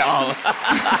സാധനം വേറെയാ.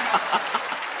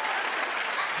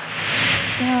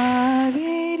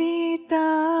 കാവേരി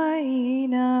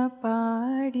തായിന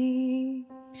പാടി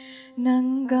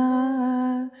ನಂಗ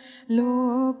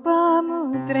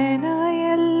ಲೋಪಮುದ್ರೆನ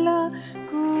ಎಲ್ಲ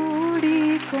ಕೂಡಿ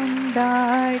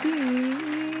ಕೊಂಡಾಡಿ.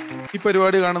 ഈ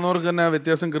പരിപാടി കാണുന്നവർക്ക് തന്നെ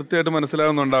വ്യത്യാസം കൃത്യമായിട്ട്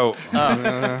മനസ്സിലാവുന്നുണ്ടാവും.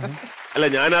 അല്ല,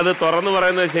 ഞാനത് തുറന്നു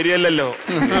പറയുന്നത് ശരിയല്ലല്ലോ.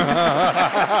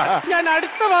 ഞാൻ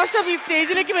അടുത്ത വർഷം ഈ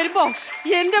സ്റ്റേജിലേക്ക് വരുമ്പോ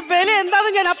എന്റെ വില എന്താന്ന്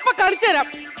ഞാൻ അപ്പ കാണിച്ചു തരാം.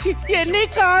 എന്നെ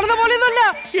കാണുന്ന പോലെ ഒന്നല്ല,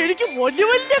 എനിക്ക് വലിയ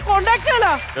വലിയ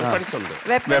കോണ്ടാക്റ്റുകളാ.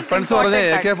 വെപ്പൺസ് പറഞ്ഞ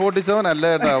AK-47 അല്ല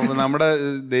കേട്ടോ, നമ്മുടെ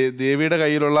ദേവിയുടെ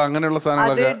കയ്യിലുള്ള അങ്ങനെയുള്ള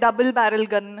സാധനങ്ങളൊക്കെ. Double barrel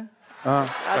gun.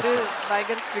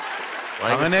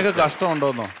 അങ്ങനെയൊക്കെ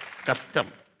കഷ്ടമുണ്ടോന്നോ? കഷ്ടം.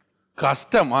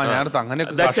 ഞാനത്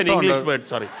അങ്ങനെയൊക്കെ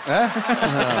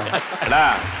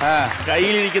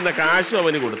കയ്യിലിരിക്കുന്ന കാശും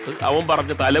അവന് കൊടുത്ത് അവൻ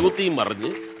പറഞ്ഞ് തലകുത്തിയും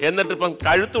പറഞ്ഞ്, എന്നിട്ട് ഇപ്പം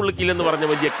കഴുത്തുള്ളിക്കില്ലെന്ന് പറഞ്ഞ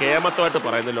വലിയ കേമത്വമായിട്ട്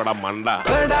പറയുന്നല്ലോടാ മണ്ട.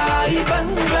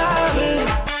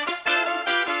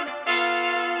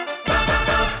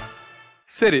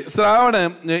 ശരി, ശ്രാവണ്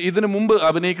ഇതിനു മുമ്പ്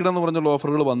അഭിനയിക്കണം എന്ന് പറഞ്ഞുള്ള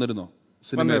ഓഫറുകൾ വന്നിരുന്നോ?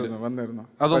 വന്നിരുന്നു.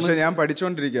 പക്ഷെ ഞാൻ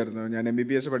പഠിച്ചുകൊണ്ടിരിക്കുകയായിരുന്നു. ഞാൻ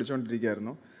MBBS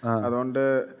പഠിച്ചുകൊണ്ടിരിക്കുകയായിരുന്നു. അതുകൊണ്ട്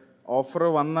ഓഫർ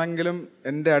വന്നെങ്കിലും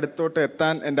എൻ്റെ അടുത്തോട്ട്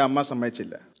എത്താൻ എൻ്റെ അമ്മ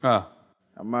സമ്മതിച്ചില്ല.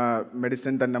 അമ്മ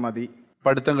മെഡിസിൻ തന്നെ മതി,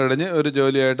 പഠിത്തം കഴിഞ്ഞ് ഒരു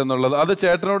ജോലിയായിട്ടെന്നുള്ളത്. അത്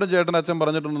ചേട്ടനോടും ചേട്ടൻ അച്ഛൻ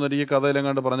പറഞ്ഞിട്ടുണ്ടെന്ന് എനിക്ക്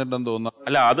കഥയിലെങ്ങാണ്ട് പറഞ്ഞിട്ടുണ്ടെന്ന് തോന്നുന്നു.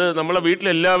 അല്ല, അത് നമ്മളെ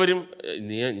വീട്ടിലെല്ലാവരും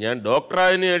ഞാൻ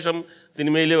ഡോക്ടറായതിനു ശേഷം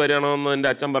സിനിമയിൽ വരണമെന്ന് എൻ്റെ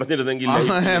അച്ഛൻ പറഞ്ഞിരുന്നെങ്കിൽ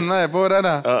എന്നാ എപ്പോ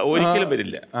വരാനാ? ഒരിക്കലും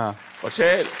വരില്ല. പക്ഷേ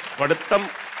പഠിത്തം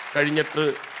കഴിഞ്ഞിട്ട്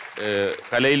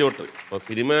കലയിലോട്ട്, ഇപ്പോൾ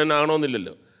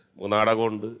സിനിമയാണോന്നില്ലല്ലോ,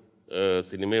 നാടകമുണ്ട്,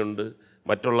 സിനിമയുണ്ട്,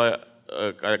 മറ്റുള്ള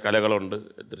കലകളുണ്ട്,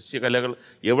 ദൃശ്യകലകൾ,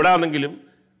 എവിടാണെങ്കിലും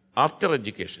ആഫ്റ്റർ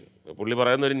എഡ്യൂക്കേഷൻ. പുള്ളി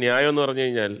പറയുന്ന ഒരു ന്യായം എന്ന് പറഞ്ഞു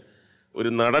കഴിഞ്ഞാൽ, ഒരു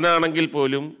നടനാണെങ്കിൽ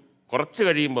പോലും കുറച്ച്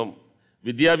കഴിയുമ്പം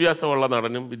വിദ്യാഭ്യാസമുള്ള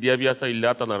നടനും വിദ്യാഭ്യാസം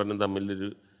ഇല്ലാത്ത നടനും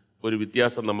തമ്മിലൊരു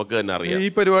വ്യത്യാസം നമുക്ക് തന്നെ അറിയാം. ഈ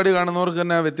പരിപാടി കാണുന്നവർക്ക്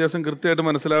തന്നെ വ്യത്യാസം കൃത്യമായിട്ട്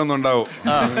മനസ്സിലാവുന്നുണ്ടാവും.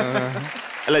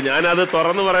 അല്ല, ഞാനത്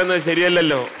തുറന്നു പറയുന്നത്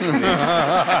ശരിയല്ലല്ലോ.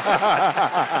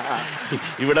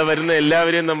 ഇവിടെ വരുന്ന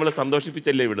എല്ലാവരെയും നമ്മൾ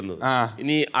സന്തോഷിപ്പിച്ചല്ലേ വിടുന്നത്.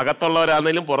 ഇനി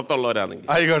അകത്തുള്ളവരാണെങ്കിലും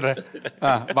പുറത്തുള്ളവരാണെങ്കിലും ആയിക്കോട്ടെ.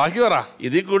 ബാക്കി പറ.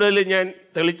 ഇതിൽ കൂടുതൽ ഞാൻ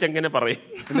തെളിച്ചെങ്ങനെ പറയും?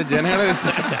 ജനങ്ങളെ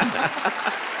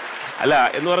അല്ല,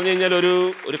 എന്ന് പറഞ്ഞു കഴിഞ്ഞാൽ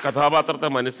ഒരു കഥാപാത്രത്തെ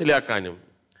മനസ്സിലാക്കാനും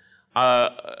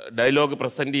ഡയലോഗ്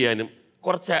പ്രസന്റ് ചെയ്യാനും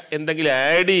കുറച്ച് എന്തെങ്കിലും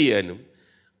ആഡ് ചെയ്യാനും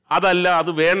അതല്ല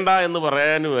അത് വേണ്ട എന്ന്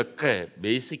പറയാനും ഒക്കെ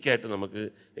ബേസിക്കായിട്ട് നമുക്ക്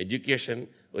എഡ്യൂക്കേഷൻ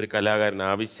ഒരു കലാകാരൻ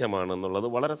ആവശ്യമാണെന്നുള്ളത്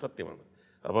വളരെ സത്യമാണ്.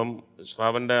 അപ്പം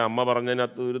ശ്രാവൻ്റെ അമ്മ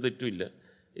പറഞ്ഞതിനകത്ത് ഒരു തെറ്റുമില്ല.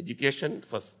 എഡ്യൂക്കേഷൻ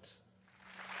ഫസ്റ്റ്,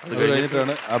 അത്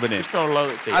കഴിഞ്ഞിട്ടാണ് അഭിനയം.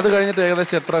 ഇഷ്ടമുള്ളത്. അത് കഴിഞ്ഞിട്ട്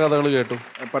ഏകദേശം എത്ര കഥകൾ കേട്ടു?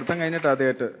 പഠിത്തം കഴിഞ്ഞിട്ട്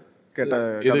ആദ്യമായിട്ട്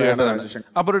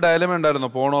അപ്പൊ ഒരു ഡയലമ ഉണ്ടായിരുന്നോ,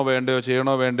 പോണോ വേണ്ടയോ,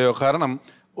 ചെയ്യണോ വേണ്ടയോ? കാരണം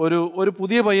ഒരു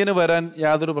പുതിയ പയ്യന് വരാൻ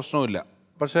യാതൊരു പ്രശ്നവുമില്ല.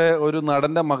 പക്ഷേ ഒരു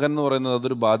നടന്റെ മകൻ എന്ന് പറയുന്നത്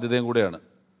അതൊരു ബാധ്യതയും കൂടെയാണ്.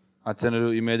 അച്ഛനൊരു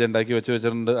ഇമേജ് ഉണ്ടാക്കി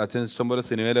വെച്ചിട്ടുണ്ട്. അച്ഛൻ ഇഷ്ടംപോലെ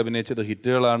സിനിമയിൽ അഭിനയിച്ചത്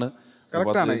ഹിറ്റുകളാണ്.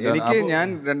 കറക്റ്റാണ്. എനിക്ക് ഞാൻ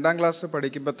 2ാം ക്ലാസ്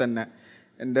പഠിക്കുമ്പോൾ തന്നെ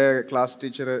എൻ്റെ ക്ലാസ്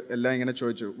ടീച്ചർ എല്ലാം ഇങ്ങനെ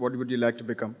ചോദിച്ചു, what would you like to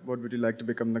become, what would you like to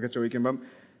become എന്നൊക്കെ ചോദിക്കുമ്പം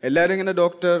എല്ലാവരും ഇങ്ങനെ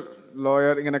ഡോക്ടർ,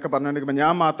 ലോയർ ഇങ്ങനെയൊക്കെ പറഞ്ഞുകൊണ്ടിരിക്കുമ്പോൾ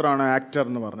ഞാൻ മാത്രമാണ് ആക്ടർ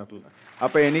എന്ന് പറഞ്ഞിട്ടുള്ളത്.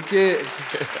 അപ്പോൾ എനിക്ക്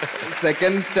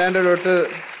 2nd സ്റ്റാൻഡേർഡ് തൊട്ട്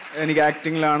എനിക്ക്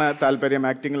ആക്ടിങ്ങിലാണ് താല്പര്യം,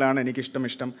 ആക്ടിങ്ങിലാണ്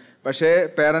എനിക്കിഷ്ടം. പക്ഷേ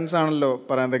പേരൻസ് ആണല്ലോ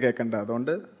പറയുന്നത് കേൾക്കേണ്ടത്.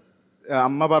 അതുകൊണ്ട്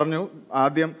അമ്മ പറഞ്ഞു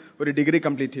ആദ്യം ഒരു ഡിഗ്രി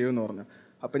കംപ്ലീറ്റ് ചെയ്യുമെന്ന് പറഞ്ഞു.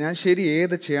 അപ്പോൾ ഞാൻ ശരി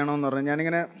ഏത് ചെയ്യണമെന്ന് പറഞ്ഞു.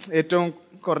 ഞാനിങ്ങനെ ഏറ്റവും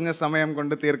കുറഞ്ഞ സമയം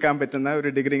കൊണ്ട് തീർക്കാൻ പറ്റുന്ന ഒരു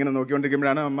ഡിഗ്രി ഇങ്ങനെ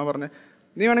നോക്കിക്കൊണ്ടിരിക്കുമ്പോഴാണ് അമ്മ പറഞ്ഞത്,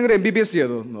 നീ വേണമെങ്കിൽ MBBS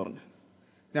ചെയ്തോ എന്ന് പറഞ്ഞു.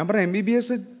 ഞാൻ പറഞ്ഞു MBBS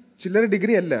ചില്ലറ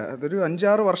ഡിഗ്രി അല്ല, അതൊരു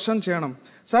 5-6 വർഷം ചെയ്യണം.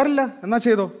 സാറില്ല, എന്നാ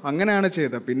ചെയ്തോ. അങ്ങനെയാണ്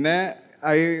ചെയ്തത്. പിന്നെ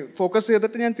ഫോക്കസ്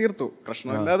ചെയ്തിട്ട് ഞാൻ തീർത്തു,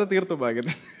 പ്രശ്നമില്ലാതെ തീർത്തു.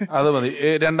 ഭാഗ്യത്തിന് അത് മതി.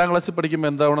 2ാം ക്ലാസ്സിൽ പഠിക്കുമ്പോൾ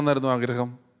എന്താവണമെന്നായിരുന്നു ആഗ്രഹം?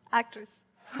 ആക്ട്രസ്.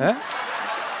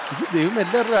 ഇത് ദൈവം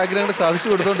എല്ലാവരുടെ ആഗ്രഹങ്ങൾ സാധിച്ചു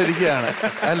കൊടുത്തോണ്ടിരിക്കുകയാണ്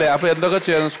അല്ലേ? അപ്പൊ എന്തൊക്കെ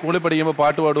ചെയ്യായിരുന്നു? സ്കൂളിൽ പഠിക്കുമ്പോൾ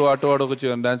പാട്ട് പാടും, ഒക്കെ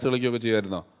ചെയ്യാൻ, ഡാൻസ് കളിക്കുകയൊക്കെ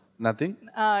ചെയ്യുമായിരുന്നോ? നത്തിങ്.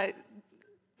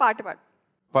 പാട്ട്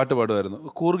പാടുമായിരുന്നു.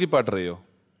 കൂർഗി പാട്ടറിയോ?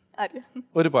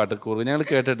 ഒരു പാട്ട് കൂർഗി ഞങ്ങൾ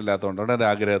കേട്ടിട്ടില്ലാത്തതുകൊണ്ട് ഒരു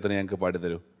ആഗ്രഹത്തിന് ഞങ്ങൾക്ക്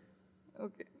പാടിത്തരൂ.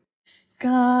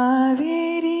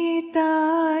 കാവേരി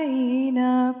തായിന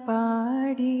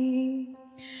പാടി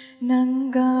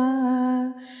ನಂಗ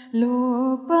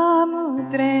ಲೋಪಮುದ್ರನಯೆಲ್ಲ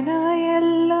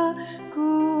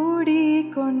ಕೂಡಿಕೊಂಡಾಡಿ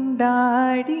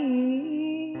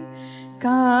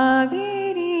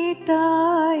ಕಾವೇರಿ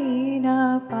ತಾಯಿನ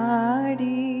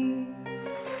പാടി.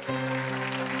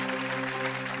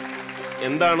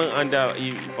 എന്താണ് അതിന്റെ ഈ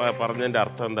പറഞ്ഞതിന്റെ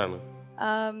അർത്ഥം എന്താണ്?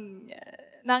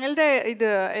 ഞങ്ങളുടെ ഇത്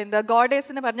എന്താ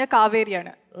ഗോഡേഴ്സിന് പറഞ്ഞ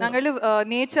കാവേരിയാണ്. ഞങ്ങൾ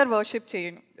നേച്ചർ വർഷിപ്പ്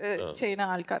ചെയ്യുന്ന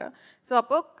ആൾക്കാരാണ്. സോ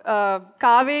അപ്പോൾ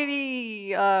കാവേരി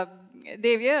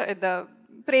ദേവിയെ എന്താ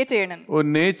പ്രേ ചെയ്യണം.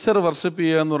 നേച്ചർ വർഷിപ്പ്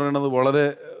ചെയ്യുക എന്ന് പറയുന്നത് വളരെ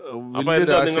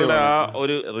നിങ്ങളുടെ ആ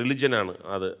ഒരു റിലിജൻ ആണ്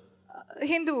അത്?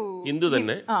 ഹിന്ദു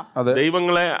തന്നെ.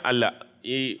 ദൈവങ്ങളെ അല്ല,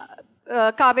 ഈ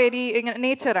Kaveri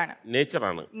നേച്ചറാണ്. Nature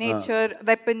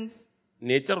weapons.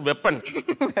 Nature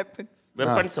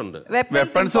weapons ഉണ്ട്.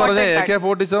 വെപ്പൺസ് പറഞ്ഞ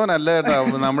AK-47 അല്ല കേട്ടോ,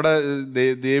 നമ്മുടെ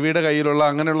ദേവിയുടെ കയ്യിലുള്ള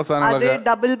അങ്ങനെയുള്ള സാധനങ്ങളൊക്കെ.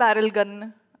 Double barrel gun,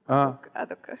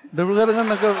 double barrel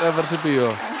ഗണ്ണൊക്കെ worship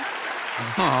ചെയ്യുമോ?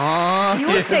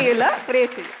 യൂസ് ചെയ്യില്ല.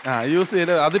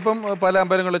 അതിപ്പം പല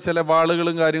അമ്പലങ്ങളിലും ചില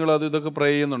വാളുകളും കാര്യങ്ങളും അത് ഇതൊക്കെ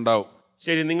പ്രേ ചെയ്യുന്നുണ്ടാവും.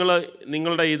 ശരി,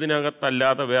 നിങ്ങളുടെ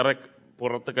ഇതിനകത്തല്ലാതെ വേറെ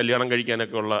പുറത്ത് കല്യാണം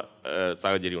കഴിക്കാനൊക്കെ ഉള്ള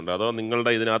സാഹചര്യം ഉണ്ടോ? അതോ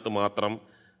നിങ്ങളുടെ ഇതിനകത്ത് മാത്രം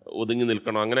ഒതുങ്ങി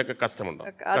നിൽക്കണോ? അങ്ങനെയൊക്കെ കസ്റ്റമുണ്ടോ?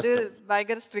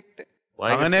 ഭയങ്കര സ്ട്രിക്റ്റ്.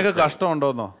 അങ്ങനെയൊക്കെ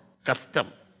കഷ്ടമുണ്ടോന്നോ? കസ്റ്റം.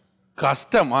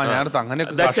 ഞാനത്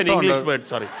അങ്ങനെയൊക്കെ ഇംഗ്ലീഷ് വേർഡ്,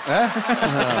 സോറി.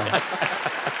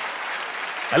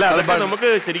 അല്ല, അതൊക്കെ നമുക്ക്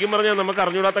ശരിക്കും പറഞ്ഞാൽ നമുക്ക്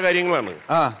അറിഞ്ഞൂടാത്ത കാര്യങ്ങളാണ്.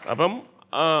 അപ്പം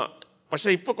പക്ഷെ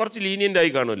ഇപ്പൊ കുറച്ച് ലീനിയന്റ് ആയി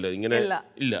കാണുമല്ലോ ഇങ്ങനെ.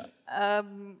 ഇല്ല,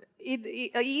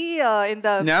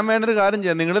 ഞാൻ വേണ്ടൊരു കാര്യം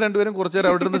ചെയ്യാം, നിങ്ങൾ രണ്ടുപേരും കുറച്ചു നേരം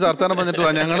അവിടെ നിന്ന് ചർച്ചാനം പറഞ്ഞിട്ട്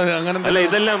ഞങ്ങള് അങ്ങനെ അല്ല,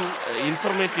 ഇതെല്ലാം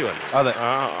ഇൻഫർമേറ്റീവ് ആണ്. അതെ,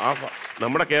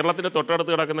 നമ്മുടെ കേരളത്തിന്റെ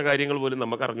തൊട്ടടുത്ത് കിടക്കുന്ന കാര്യങ്ങൾ പോലും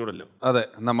നമുക്ക് അറിഞ്ഞൂടല്ലോ. അതെ,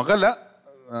 നമുക്കല്ല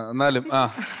എന്നാലും.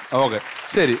 ഓക്കെ,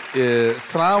 ശരി.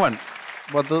 ശ്രാവൺ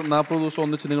 40 ദിവസം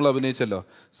ഒന്നിച്ച് നിങ്ങൾ അഭിനയിച്ചല്ലോ.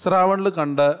 ശ്രാവണിൽ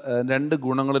കണ്ട 2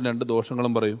 ഗുണങ്ങളും 2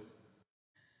 ദോഷങ്ങളും പറയൂ.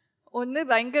 ഒന്ന്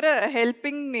ഭയങ്കര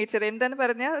ഹെൽപ്പിംഗ് നേച്ചർ. എന്താന്ന്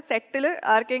പറഞ്ഞാൽ സെറ്റിൽ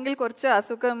ആർക്കെങ്കിലും കുറച്ച്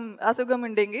അസുഖം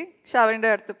ഉണ്ടെങ്കിൽ ഷവറിന്റെ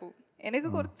അടുത്ത് പോകും. എനിക്ക്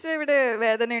കുറച്ച് ഇവിടെ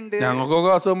വേദന ഉണ്ട്.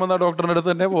 ഞങ്ങൾക്കൊക്കെ അസുഖം വന്നാൽ ഡോക്ടറിന്റെ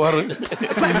അടുത്ത് തന്നെ പോവാറ്.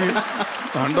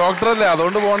 ഡോക്ടറല്ലേ,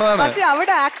 അതുകൊണ്ട് പോണതാണ്. പക്ഷെ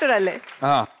അവിടെ ആക്ടർ അല്ലേ,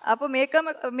 അപ്പൊ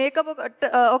മേക്കപ്പ്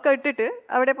ഒക്കെ ഇട്ടിട്ട്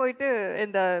അവിടെ പോയിട്ട്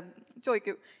എന്താ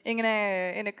ചോദിക്കൂ, ഇങ്ങനെ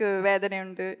എനിക്ക്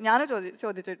വേദനയുണ്ട്. ഞാനും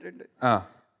ചോദിച്ചിട്ടുണ്ട്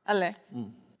അല്ലേ.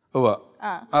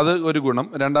 അത് ഒരു ഗുണം.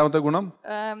 രണ്ടാമത്തെ ഗുണം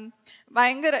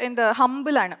ഭയങ്കര എന്താ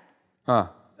ഹംബിളാണ്.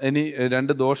 ഇനി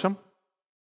 2 ദോഷം.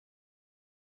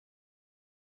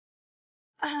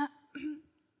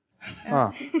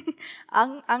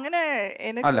 അങ്ങനെ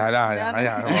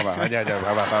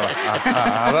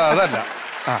അതല്ല,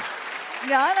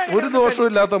 ഒരു ദോഷവും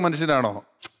ഇല്ലാത്ത മനുഷ്യനാണോ?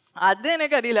 അത്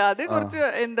എനിക്കറിയില്ല. അത് കുറച്ച്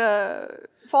എന്താ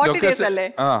 40 days അല്ലേ?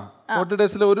 40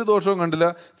 days ഒരു ദോഷവും കണ്ടില്ല.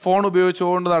 ഫോൺ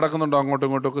ഉപയോഗിച്ചുകൊണ്ട് നടക്കുന്നുണ്ടോ അങ്ങോട്ടും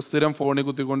ഇങ്ങോട്ടും ഒക്കെ? സ്ഥിരം ഫോണിൽ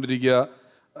കുത്തിക്കൊണ്ടിരിക്കുക,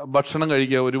 ഭക്ഷണം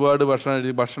കഴിക്കുക, ഒരുപാട്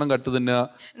ഭക്ഷണം കട്ട് തിന്നുക.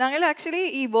 ഞങ്ങൾ ആക്ച്വലി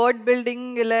ഈ വേർഡ്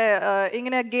ബിൽഡിംഗിലെ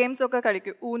ഇങ്ങനെ ഗെയിംസ് ഒക്കെ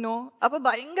കളിക്കും, ഊനോ. അപ്പൊ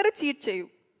ഭയങ്കര ചീറ്റ് ചെയ്യും,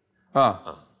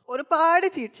 ഒരുപാട്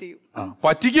ചീറ്റ് ചെയ്യും,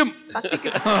 പറ്റിക്കും.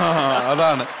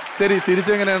 അതാണ് ശരി.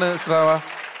 തിരിച്ചെങ്ങനെയാണ് ശ്രാവ?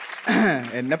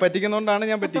 എന്നെ പറ്റിക്കുന്നോണ്ടാണ്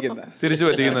ഞാൻ പറ്റിക്കുന്നത്. തിരിച്ചു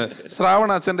പറ്റിക്കുന്നത്. ശ്രാവൺ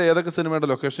അച്ഛന്റെ ഏതൊക്കെ സിനിമയുടെ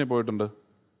ലൊക്കേഷനിൽ പോയിട്ടുണ്ട്?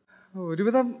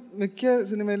 ഒരുവിധം മിക്ക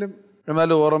സിനിമയിലും.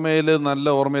 എന്നാലും നല്ല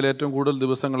ഓർമ്മയിൽ ഏറ്റവും കൂടുതൽ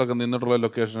ദിവസങ്ങളൊക്കെ നിന്നിട്ടുള്ള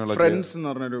ലൊക്കേഷനുകൾ? ഫ്രണ്ട്സ് എന്ന്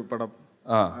പറഞ്ഞൊരു പടം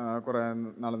കുറെ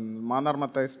നാളെ, മാന്നാർ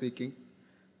മത്തായി സ്പീക്കിംഗ്,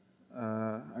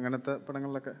 അങ്ങനത്തെ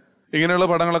പടങ്ങളിലൊക്കെ. ഇങ്ങനെയുള്ള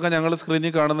പടങ്ങളൊക്കെ ഞങ്ങൾ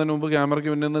സ്ക്രീനിൽ കാണുന്നതിന് മുമ്പ് ക്യാമറയ്ക്ക്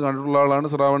മുന്നിൽ നിന്ന് കണ്ടിട്ടുള്ള ആളാണ്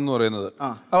ശ്രാവൺ എന്ന് പറയുന്നത്.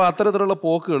 അപ്പൊ അത്തരത്തിലുള്ള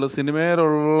പോക്കുകൾ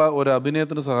സിനിമയിലുള്ള ഒരു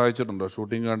അഭിനയത്തിന് സഹായിച്ചിട്ടുണ്ടോ?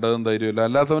 ഷൂട്ടിംഗ് കണ്ടതും ധൈര്യമില്ല,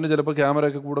 അല്ലാത്തവന് ചിലപ്പോൾ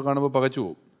ക്യാമറയൊക്കെ കൂടെ കാണുമ്പോൾ പകച്ചു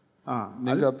പോകും.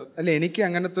 അല്ല, എനിക്ക്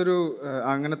അങ്ങനത്തെ ഒരു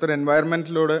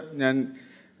എൻവയറമെന്റിലൂടെ ഞാൻ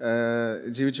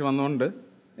ജീവിച്ചു വന്നുകൊണ്ട്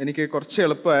എനിക്ക് കുറച്ച്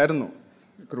എളുപ്പമായിരുന്നു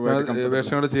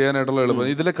വേഷങ്ങൾ ചെയ്യാനായിട്ടുള്ള എളുപ്പം.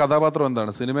 ഇതിലെ കഥാപാത്രം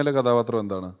എന്താണ്? സിനിമയിലെ കഥാപാത്രം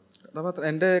എന്താണ്?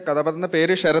 എൻ്റെ കഥാപാത്രത്തിൻ്റെ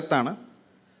പേര് ശരത്താണ്.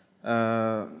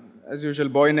 As usual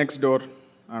boy next door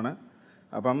ആണ്.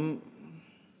 അപ്പം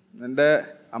എൻ്റെ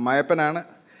അമ്മായപ്പനാണ്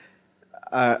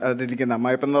അതിരിക്കുന്നത്.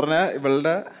 അമ്മായപ്പൻ എന്ന് പറഞ്ഞാൽ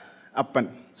ഇവളുടെ അപ്പൻ.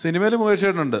 സിനിമയിൽ മുകേഷ്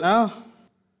ചേട്ടനുണ്ട്.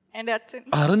 എൻ്റെ അച്ഛൻ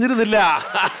അറിഞ്ഞിരുന്നില്ല.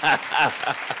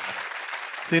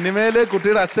 സിനിമയില്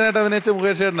കുട്ടിയുടെ അച്ഛനായിട്ട് അഭിനയിച്ച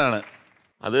മുകേഷ് ചേട്ടനാണ്.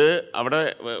 അത് അവിടെ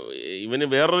ഇവന്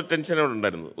വേറൊരു ടെൻഷൻ അവിടെ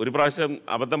ഉണ്ടായിരുന്നു. ഒരു പ്രാവശ്യം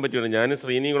അബദ്ധം പറ്റിയാണ്. ഞാൻ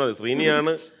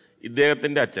ശ്രീനിയാണ്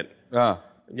ഇദ്ദേഹത്തിന്റെ അച്ഛൻ.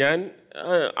 ഞാൻ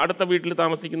അടുത്ത വീട്ടിൽ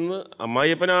താമസിക്കുന്നത്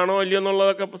അമ്മായിയപ്പനാണോ അല്ലയോ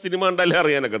എന്നുള്ളതൊക്കെ സിനിമ കണ്ടാലേ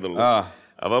അറിയാനൊക്കത്തുള്ളൂ.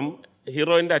 അപ്പം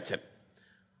ഹീറോയിൻ്റെ അച്ഛൻ.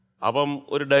 അപ്പം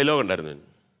ഒരു ഡയലോഗ് ഉണ്ടായിരുന്നു.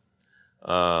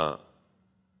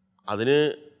 അതിന്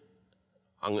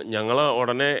ഞങ്ങൾ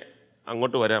ഉടനെ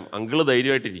അങ്ങോട്ട് വരാം, അങ്കിള്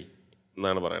ധൈര്യമായിട്ടിരി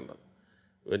എന്നാണ് പറയേണ്ടത്.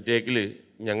 ടേക്കിൽ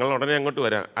ഞങ്ങൾ ഉടനെ അങ്ങോട്ട്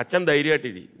വരാം, അച്ഛൻ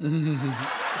ധൈര്യമായിട്ടിരി.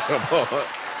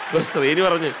 അപ്പോൾ ശ്രീനി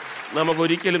പറഞ്ഞ്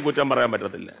നമുക്കൊരിക്കലും കുറ്റം പറയാൻ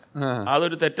പറ്റത്തില്ല,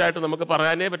 അതൊരു തെറ്റായിട്ട് നമുക്ക്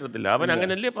പറയാനേ പറ്റത്തില്ല, അവൻ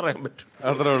അങ്ങനല്ലേ പറയാൻ പറ്റും,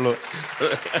 അത്രേ ഉള്ളൂ.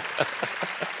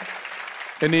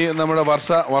 ഇനി നമ്മുടെ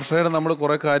വർഷയുടെ നമ്മൾ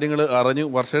കുറേ കാര്യങ്ങൾ അറിഞ്ഞു.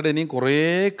 വർഷയുടെ ഇനിയും കുറേ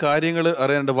കാര്യങ്ങൾ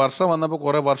അറിയാനുണ്ട്. വർഷ വന്നപ്പോൾ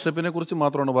കുറേ വർഷിപ്പിനെ കുറിച്ച്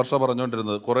മാത്രമാണ് വർഷ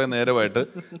പറഞ്ഞുകൊണ്ടിരുന്നത് കുറേ നേരമായിട്ട്.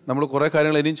 നമ്മൾ കുറേ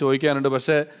കാര്യങ്ങൾ ഇനിയും ചോദിക്കാനുണ്ട്.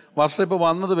 പക്ഷേ വർഷ ഇപ്പോൾ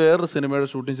വന്നത് വേറൊരു സിനിമയുടെ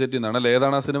ഷൂട്ടിംഗ് സെറ്റിൽ നിന്നാണ് അല്ലേ?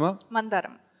 ഏതാണ് ആ സിനിമ?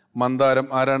 മന്ദാരം.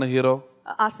 ആരാണ് ഹീറോ?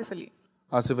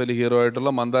 ആസിഫ് അലി ഹീറോ ആയിട്ടുള്ള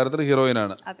മന്ദാരത്തിൽ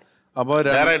ഹീറോയിനാണ്. അപ്പോൾ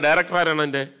ഡയറക്ടർ ആരാണ്?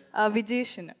 എൻ്റെ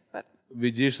വിജീഷ് എന്ന്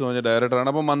പറഞ്ഞ ഡയറക്ടറാണ്.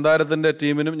 അപ്പോൾ മന്ദാരത്തിൻ്റെ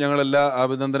ടീമിനും ഞങ്ങളെല്ലാ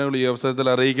അഭിനന്ദനങ്ങളും ഈ അവസരത്തിൽ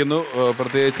അറിയിക്കുന്നു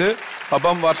പ്രത്യേകിച്ച്.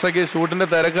 അപ്പം വർഷയ്ക്ക് ഷൂട്ടിൻ്റെ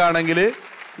തിരക്കാണെങ്കിൽ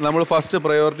നമ്മൾ ഫസ്റ്റ്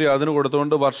പ്രയോറിറ്റി അതിന്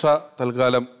കൊടുത്തുകൊണ്ട് വർഷ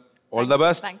തൽക്കാലം all the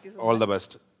best. All the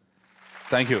best.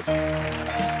 Thank you.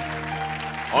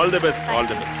 All the best. All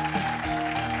the best.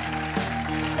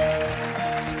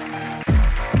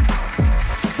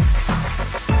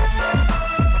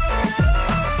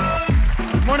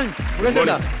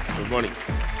 Good morning.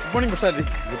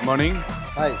 Good morning.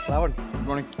 Hi Shravan. Good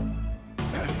morning.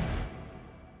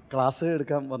 Class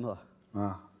എടുക്കാൻ വന്നതാ.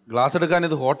 ക്ലാസ് എടുക്കാൻ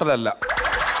ഇത് ഹോട്ടലല്ല.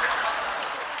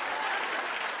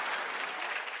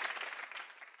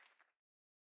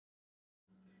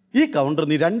 ഈ കൗണ്ടർ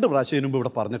നീ 2 പ്രാവശ്യം മുമ്പ്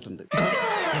ഇവിടെ പറഞ്ഞിട്ടുണ്ട്.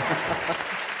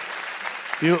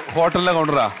 ഈ ഹോട്ടലിലെ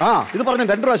കൗണ്ടറാ? ഇത് പറഞ്ഞു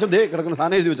 2 പ്രാവശ്യം കിടക്കുന്ന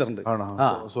സാധനം എഴുതി വെച്ചിട്ടുണ്ട്.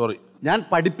 സോറി, ഞാൻ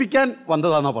പഠിപ്പിക്കാൻ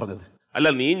വന്നതാന്നാ പറഞ്ഞത്. അല്ല,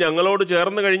 നീ ഞങ്ങളോട്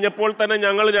ചേർന്ന് കഴിഞ്ഞപ്പോൾ തന്നെ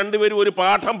ഞങ്ങൾ രണ്ടുപേരും ഒരു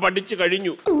പാഠം പഠിച്ചു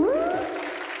കഴിഞ്ഞു.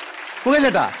 മുകേഷ്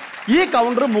ചേട്ടാ, ഈ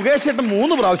കൗണ്ടർ മുകേഷ് ചേട്ടൻ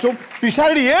 3 പ്രാവശ്യവും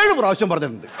പിഷാരടി 7 പ്രാവശ്യം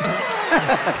പറഞ്ഞിട്ടുണ്ട്.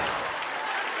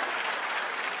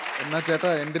 എന്നാ ചേട്ടാ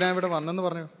എന്തിനാ ഇവിടെ വന്നെന്ന്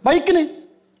പറഞ്ഞു? ബൈക്കിന്.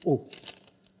 ഓ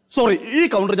സോറി, ഈ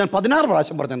കൗണ്ടർ ഞാൻ 16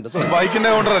 പ്രാവശ്യം പറഞ്ഞിട്ടുണ്ട്. ബൈക്കിന്റെ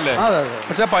കൗണ്ടർ അല്ലേ?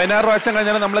 പക്ഷെ 16 പ്രാവശ്യം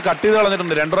കഴിഞ്ഞാൽ നമ്മൾ കട്ട് ചെയ്ത്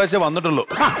കളഞ്ഞിട്ടുണ്ട്. 2 പ്രാവശ്യം വന്നിട്ടുള്ളൂ.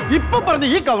 ഇപ്പൊ പറഞ്ഞ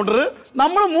ഈ കൗണ്ടർ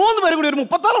നമ്മൾ 3 പേരും കൂടി ഒരു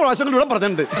 36 പ്രാവശ്യം ഇവിടെ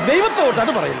പറഞ്ഞിട്ടുണ്ട്. ദൈവത്തോട്ട്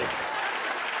അത് പറയില്ലേ?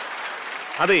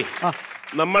 അതെ,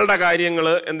 നമ്മളുടെ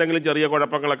കാര്യങ്ങള് എന്തെങ്കിലും ചെറിയ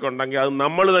കുഴപ്പങ്ങളൊക്കെ ഉണ്ടെങ്കിൽ അത്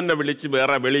നമ്മൾ തന്നെ വിളിച്ച്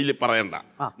വേറെ വെളിയിൽ പറയണ്ട.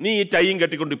 നീ ഈ ടൈം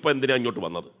കെട്ടിക്കൊണ്ട് ഇപ്പൊ എന്തിനാ ഇങ്ങോട്ട്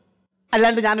വന്നത്?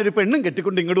 അല്ലാണ്ട് ഞാനൊരു പെണ്ണും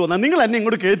കെട്ടിക്കൊണ്ട് ഇങ്ങോട്ട് വന്നാൽ നിങ്ങൾ എന്നെ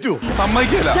ഇങ്ങോട്ട് കയറ്റുവോ?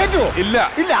 സമ്മതിക്കില്ല. കയറ്റുവോ? ഇല്ല.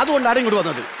 അതുകൊണ്ടാണ് ഇങ്ങോട്ട്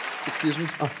വന്നത്. എക്സ്ക്യൂസ് മീ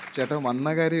ചേട്ടാ, വന്ന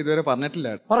കാര്യം ഇതുവരെ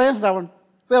പറഞ്ഞിട്ടില്ല. പറയാൻ ശ്രാവൺ,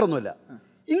 വേറൊന്നുമില്ല.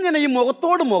 ഇങ്ങനെ ഈ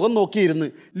മുഖത്തോട് മുഖം നോക്കിയിരുന്ന്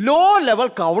ലോ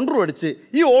ലെവൽ കൗണ്ടർ അടിച്ച്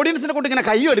ഈ ഓഡിയൻസിനെ കൊണ്ട് ഇങ്ങനെ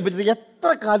കൈ അടിപ്പിച്ചിട്ട്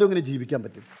എത്ര കാലം ഇങ്ങനെ ജീവിക്കാൻ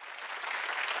പറ്റും?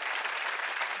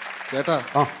 ചേട്ടാ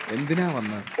എന്തിനാ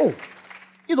വന്നത്? ഓ,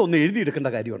 ഇതൊന്ന് എഴുതിയെടുക്കേണ്ട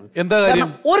കാര്യമാണ്. എന്താ കാര്യം?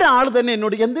 ഒരാൾ തന്നെ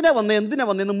എന്നോട് എന്തിനാ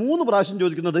വന്നേന്ന് 3 പ്രാവശ്യം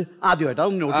ചോദിക്കുന്നത് ആദ്യമായിട്ട്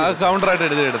അതൊന്ന് കൗണ്ടറായിട്ട്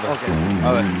എഴുതിയെടുത്തു.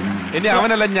 അതെ, ഇനി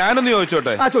അവനല്ല ഞാനൊന്ന്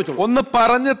ചോദിച്ചോട്ടെ. ഒന്ന്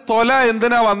പറഞ്ഞ് തൊല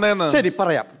എന്തിനാ വന്നേന്ന്. ശരി,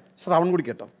 പറയാം. ശ്രാവൺ കൂടി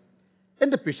കേട്ടോ.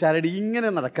 എന്റെ പിഷാരടി ഇങ്ങനെ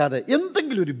നടക്കാതെ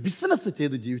എന്തെങ്കിലും ഒരു ബിസിനസ്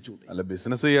ചെയ്ത് ജീവിച്ചു. അല്ല,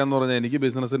 ബിസിനസ് ചെയ്യാന്ന് പറഞ്ഞാൽ എനിക്ക്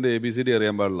ബിസിനസിന്റെ ABCD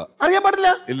അറിയാൻ പാടില്ല. അറിയാൻ പാടില്ല?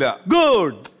 ഇല്ല.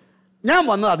 ഗുഡ്. ഞാൻ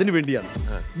വന്നത് അതിനു വേണ്ടിയാണ്.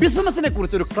 ബിസിനസിനെ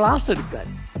കുറിച്ച് ഒരു ക്ലാസ് എടുക്കാൻ.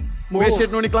 മുകേഷ്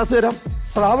ചേട്ടന് വേണ്ടി ക്ലാസ് തരാം,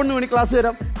 ശ്രാവണിന് വേണ്ടി ക്ലാസ്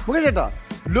തരാം. മുകേഷ് ചേട്ടാ,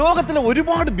 ലോകത്തിലെ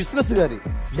ഒരുപാട് ബിസിനസ്സുകാർ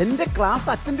എന്റെ ക്ലാസ്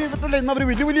അറ്റൻഡ് ചെയ്തിട്ടല്ലേ ഇന്ന് അവര്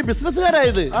വലിയ വലിയ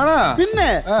ബിസിനസ്സുകാരായത്. പിന്നെ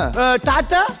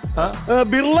ടാറ്റ,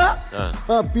 ബിർള,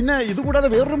 പിന്നെ ഇത് കൂടാതെ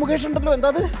വേറൊരു മുകേഷ് ഉണ്ടല്ലോ. എന്താ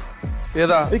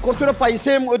ഏതാ ഈ കുറച്ചുകൂടെ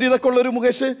പൈസയും ഒരു ഇതൊക്കെ ഉള്ള ഒരു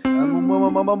മുകേഷ്?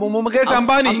 മുകേഷ്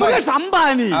അംബാനി. മുകേഷ്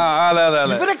അംബാനി.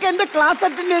 ഇവരൊക്കെ എന്റെ ക്ലാസ്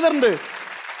അറ്റൻഡ് ചെയ്തിട്ടുണ്ട്.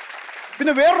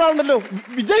 പിന്നെ വേറൊരാളുണ്ടല്ലോ,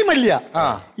 വിജയ് മല്യ.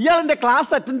 ഇയാൾ എന്റെ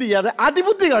ക്ലാസ് അറ്റൻഡ് ചെയ്യാതെ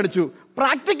അതിബുദ്ധി കാണിച്ചു,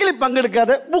 പ്രാക്ടിക്കലി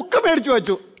പങ്കെടുക്കാതെ ബുക്ക് മേടിച്ചു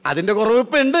വെച്ചു. അതിന്റെ കുറവ്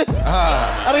ഇപ്പൊ ഉണ്ട്,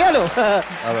 അറിയാലോ.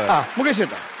 മുകേഷ്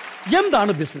ചേട്ടാ,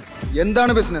 എന്താണ് ബിസിനസ്?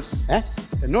 എന്താണ് ബിസിനസ്?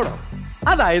 എന്നോടോ?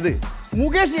 അതായത്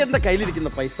മുകേഷ് ചേട്ടന്റെ കയ്യിലിരിക്കുന്ന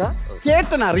പൈസ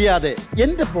ചേട്ടൻ അറിയാതെ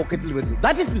എന്റെ പോക്കറ്റിൽ വരുന്നു.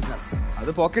 That is business. അത്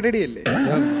പോക്കറ്റ് അടിയല്ലേ?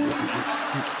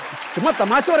 ചുമ്മാ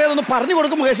തമാശ പറയാതൊന്ന് പറഞ്ഞു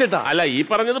കൊടുക്കും മുകേഷ് ചേട്ടാ. അല്ല, ഈ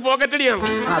പറഞ്ഞത് പോക്കറ്റ് അടിയാണ്.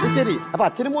 അത് ശരി. അപ്പൊ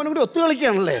അച്ഛനും മോനും കൂടി ഒത്തു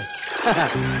കളിക്കുകയാണല്ലേ.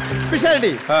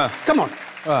 പിഷാരടി, കമോൺ.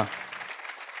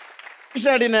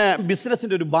 പിഷാരടിനെ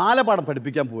ബിസിനസിന്റെ ഒരു ബാലപാഠം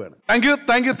പഠിപ്പിക്കാൻ പോവുകയാണ്.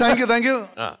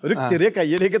 ഒരു ചെറിയ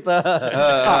കയ്യിലേക്ക്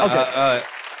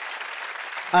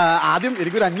ആദ്യം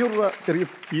എനിക്കൊരു 500 രൂപ ചെറിയ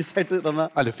ഫീസായിട്ട് തന്ന.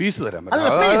 ഫീസ് തരാൻ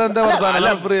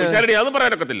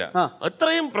പറയാനൊക്കത്തില്ല.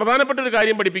 അത്രയും പ്രധാനപ്പെട്ട ഒരു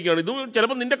കാര്യം പഠിപ്പിക്കുകയാണ്. ഇത്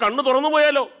ചിലപ്പോ നിന്റെ കണ്ണ് തുറന്നു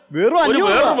പോയാലോ,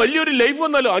 വലിയൊരു ലൈഫ്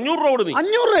വന്നാലോ.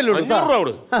 500 രൂപ 500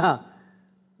 രൂപ.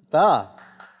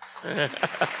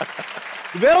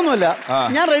 വേറൊന്നുമല്ല,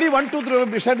 ഞാൻ റെഡി. 1 2 3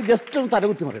 പിഷാരടി ജസ്റ്റ് ഒന്ന്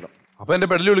തലകുത്തി മറിയണം. അപ്പൊ എന്റെ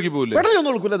പെടലി വിളിക്ക് പോകില്ല? പെടലി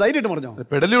ഒന്നും വിളിക്കൂല, ധൈര്യമായിട്ട് പറഞ്ഞോ.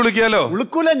 പെടലി വിളിക്കാലോ?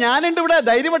 വിളിക്കൂല, ഞാനുണ്ട് ഇവിടെ,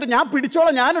 ധൈര്യമായിട്ട്. ഞാൻ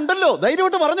പിടിച്ചോളാം, ഞാനുണ്ടല്ലോ,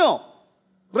 ധൈര്യമായിട്ട് പറഞ്ഞോ.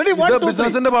 റെഡി?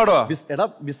 ബിസിനസിന്റെ പാടോ? എടാ,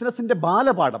 ബിസിനസിന്റെ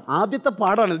ബാലപാഠം, ആദ്യത്തെ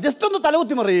പാഠമാണ്. ജസ്റ്റ് ഒന്ന്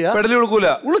തലകുത്തി മറിയുക. പെടലി വിളിക്കൂല?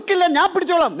 വിളിക്കില്ല, ഞാൻ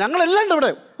പിടിച്ചോളാം, ഞങ്ങളെല്ലാം ഉണ്ട്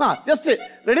ഇവിടെ. Just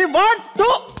ready? 1 2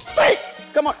 3.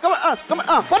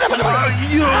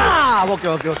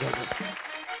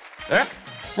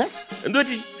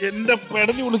 എന്റെ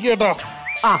പെടലി വിളിക്കേട്ടോ.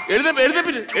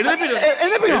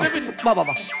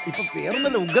 ഇപ്പൊ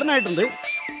പേരൊന്നല്ല, ഉഗ്രനായിട്ടുണ്ട്.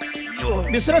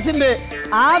 ബിസിനസിന്റെ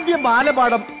ആദ്യ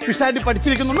ബാലപാഠം പിഷാരടി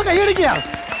പഠിച്ചിരിക്കുന്നു. കൈയടിക്കുക.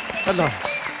 കണ്ടോ?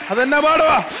 അതെന്നാ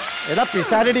പാടുവാ? എടാ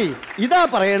പിഷാരടി, ഇതാ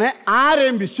പറയണേ,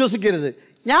 ആരെയും വിശ്വസിക്കരുത്.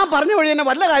 ഞാൻ പറഞ്ഞ വഴി തന്നെ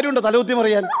വല്ല കാര്യമുണ്ടോ തലകുത്തി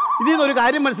മറിയാൻ? ഇതിൽ നിന്നൊരു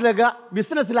കാര്യം മനസ്സിലാക്കുക,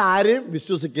 ബിസിനസ്സിൽ ആരെയും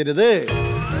വിശ്വസിക്കരുത്.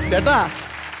 ചേട്ടാ,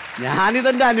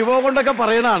 ഞാനിതെന്റെ അനുഭവം കൊണ്ടൊക്കെ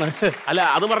പറയണാണ്. അല്ല,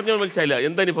 അത് പറഞ്ഞു മനസ്സിലായില്ല.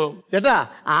 എന്തനുഭവം? ചേട്ടാ,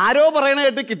 ആരോ പറയണ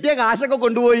കേട്ട് കിട്ടിയ കാശൊക്കെ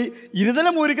കൊണ്ടുപോയി ഇരുതല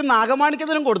മൂരിക്കും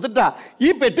നാഗമാണിക്കത്തിനും കൊടുത്തിട്ടാ ഈ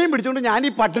പെട്ടിയും പിടിച്ചുകൊണ്ട് ഞാൻ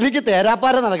ഈ പട്ടിണിക്ക്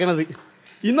തേരാപ്പാര നടക്കണത്.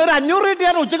 ഇന്നൊരു 500 രൂപ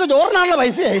ഞാൻ ഉച്ചക്ക് ചോറിനാണല്ലോ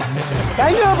പൈസയായി.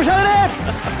 Thank you Pisharody.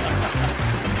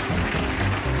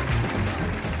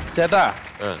 ചേട്ടാ,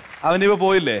 അവനിപ്പോ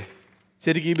പോയില്ലേ?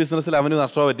 ശരിക്കും ഈ ബിസിനസ്സിൽ അവന്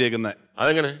നഷ്ടമാണ് പറ്റിയേക്കുന്നത്.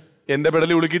 അതെങ്ങനെ? എന്റെ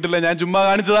പെടലി ഉളുക്കിയിട്ടില്ല, ഞാൻ ചുമ്മാ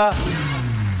കാണിച്ചതാ.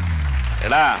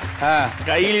 എടാ,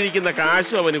 കയ്യിലിരിക്കുന്ന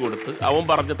കാശും അവന് കൊടുത്ത് അവൻ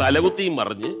പറഞ്ഞ് തലകുത്തിയും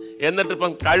പറഞ്ഞ്, എന്നിട്ട്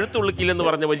ഇപ്പം കഴുത്തുള്ളിക്കില്ലെന്ന്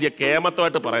പറഞ്ഞ വലിയ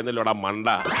കേമത്വമായിട്ട് പറയുന്നല്ലോടാ മണ്ട.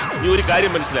 നീ ഒരു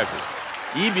കാര്യം മനസ്സിലാക്കൂ,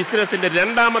 ഈ ബിസിനസിന്റെ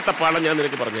രണ്ടാമത്തെ പാഠം ഞാൻ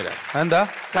നിനക്ക് പറഞ്ഞുതരാം. എന്താ?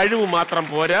 കഴിവ് മാത്രം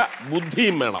പോരാ,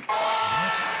 ബുദ്ധിയും വേണം.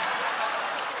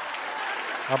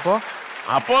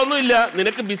 അപ്പൊ ഒന്നുമില്ല,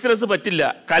 നിനക്ക് ബിസിനസ് പറ്റില്ല,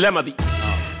 കല മതി.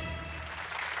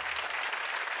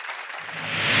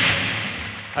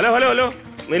 ഹലോ ഹലോ ഹലോ,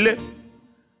 നില്ല്.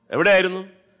 എവിടെയായിരുന്നു?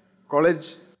 കോളേജ്.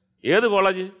 ഏത്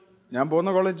കോളേജ്? ഞാൻ പോകുന്ന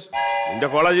കോളേജ്. നിന്റെ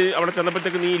കോളേജ് അവിടെ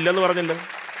ചെന്നപ്പോഴത്തേക്ക് നീ ഇല്ലെന്ന് പറഞ്ഞല്ലോ.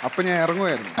 അപ്പൊ ഞാൻ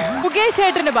ഇറങ്ങുമായിരുന്നു. മുകേഷ്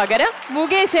ഏട്ടന് പകരം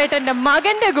മുകേഷ് ഏട്ടന്റെ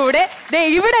മകന്റെ കൂടെ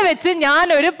ഇവിടെ വെച്ച് ഞാൻ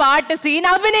ഒരു പാട്ട് സീൻ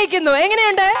അഭിനയിക്കുന്നു.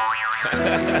 എങ്ങനെയുണ്ട്?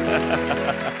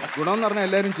 ഗുണമെന്ന് പറഞ്ഞാൽ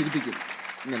എല്ലാരും ചിരിപ്പിക്കും.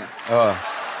 ഇങ്ങനെ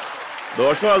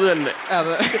ദോഷം അത് തന്നെ.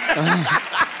 അതെ.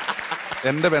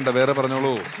 എന്റെ വേണ്ട, വേറെ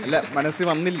പറഞ്ഞോളൂ. അല്ല, മനസ്സിൽ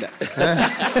വന്നില്ല.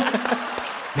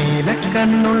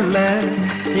 നീലക്കണ്ണുള്ള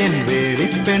എൻ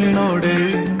വേളിപ്പെണ്ണോട്,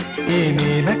 ഈ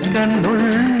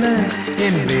നീലക്കണ്ണുള്ള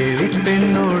എൻ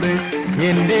വേളിപ്പെണ്ണോട്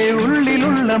എന്റെ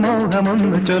ഉള്ളിലുള്ള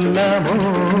മോഹമൊന്ന് ചൊല്ലാമോ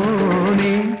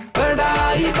നീ?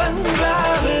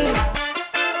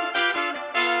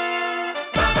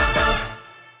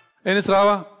 ഇനി ശ്രാവ,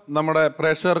 നമ്മുടെ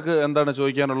പ്രേക്ഷകർക്ക് എന്താണ്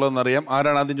ചോദിക്കാനുള്ളതെന്ന് അറിയാം.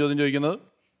 ആരാണ് ആദ്യം ചോദ്യം ചോദിക്കുന്നത്?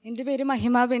 എന്റെ പേര്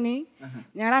മഹിമ ബെന്നി.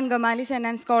 ഞങ്ങൾ അങ്കമാലി സെന്റ്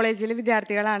ആൻസ് കോളേജിലെ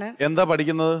വിദ്യാർത്ഥികളാണ്. എന്താ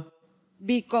പഠിക്കുന്നത്?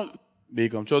 ബികോം.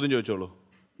 ബികോം. ചോദ്യം ചോദിച്ചോളൂ.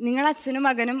 നിങ്ങൾ അച്ഛനും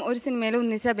മകനും ഒരു സിനിമയിൽ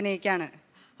ഒന്നിച്ച് അഭിനയിക്കാണ്.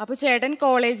 അപ്പോൾ ചേട്ടൻ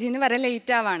കോളേജിൽ നിന്ന് വരെ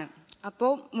ലേറ്റ് ആവാണ്.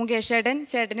 അപ്പോൾ മുകേഷ്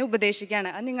ചേട്ടനെ ഉപദേശിക്കുകയാണ്.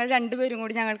 അത് നിങ്ങൾ രണ്ടുപേരും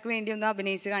കൂടി ഞങ്ങൾക്ക് വേണ്ടി ഒന്ന്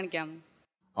അഭിനയിച്ച് കാണിക്കാമോ?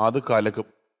 അത് കലക്കും.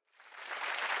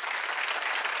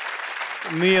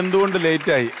 നീ എന്തുകൊണ്ട്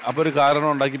ലേറ്റായി? അപ്പോൾ ഒരു കാരണം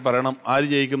ഉണ്ടാക്കി പറയണം. ആര്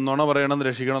ജയിക്കും, നുണ പറയണം,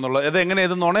 രക്ഷിക്കണം എന്നുള്ള. ഇത് എങ്ങനെ?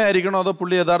 ഇത് നുണയായിരിക്കണോ അതോ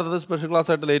പുള്ളി യഥാർത്ഥത്തിൽ സ്പെഷ്യൽ ക്ലാസ്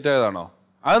ആയിട്ട് ലേറ്റ് ആയതാണോ?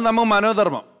 അത് നമുക്ക്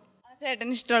മനോധർമ്മം.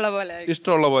 ചേട്ടന് ഇഷ്ടമുള്ള പോലെ.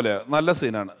 ഇഷ്ടമുള്ള പോലെ. നല്ല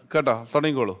സീനാണ് കേട്ടോ.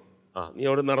 തുടങ്ങിക്കോളൂ. നീ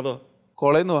അവിടെ നടന്നോ?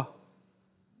 കോളേജിൽ നിന്ന് വാ.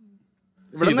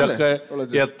 ഇതൊക്കെ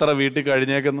എത്ര വീട്ടിൽ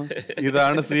കഴിഞ്ഞേക്കുന്നു.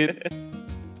 ഇതാണ് സീൻ.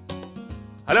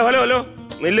 ഹലോ ഹലോ ഹലോ,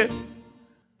 നില്ല്.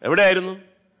 എവിടെയായിരുന്നു?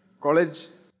 കോളേജ്.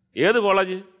 ഏത്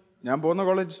കോളേജ്? ഞാൻ പോകുന്ന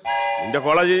കോളേജ്. നിന്റെ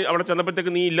കോളേജ് അവിടെ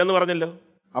ചെന്നപ്പോഴത്തേക്ക് നീ ഇല്ലെന്ന് പറഞ്ഞല്ലോ.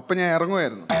 അപ്പം ഞാൻ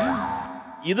ഇറങ്ങുമായിരുന്നു.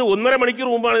 ഇത് 1.5 മണിക്കൂർ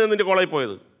മുമ്പാണ് ഞാൻ നിന്റെ കോളേജിൽ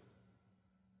പോയത്.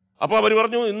 അപ്പോൾ അവർ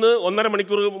പറഞ്ഞു ഇന്ന് 1.5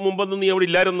 മണിക്കൂർ മുമ്പൊന്നും നീ അവിടെ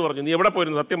ഇല്ലായിരുന്നു പറഞ്ഞു. നീ എവിടെ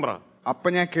പോയിരുന്നു? സത്യം പറ.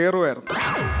 അപ്പം ഞാൻ കയറുമായിരുന്നു.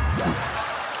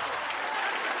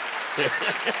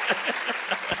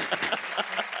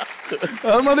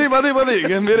 മതി മതി മതി,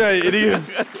 ഗംഭീരമായി.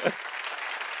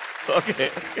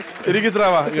 എനിക്ക്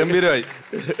ശ്രാവ ഗംഭീരമായി.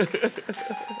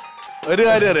 ഒരു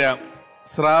കാര്യം അറിയാം,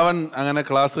 ശ്രാവൺ അങ്ങനെ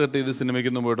ക്ലാസ് കട്ട് ചെയ്ത്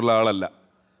സിനിമയ്ക്കൊന്നും പോയിട്ടുള്ള ആളല്ല.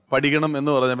 പഠിക്കണം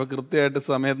എന്ന് പറഞ്ഞപ്പോൾ കൃത്യമായിട്ട്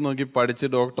സമയത്ത് നോക്കി പഠിച്ച്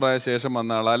ഡോക്ടറായ ശേഷം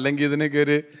വന്ന ആളാണ്. അല്ലെങ്കിൽ ഇതിനൊക്കെ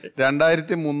ഒരു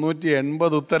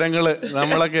 2380 ഉത്തരങ്ങൾ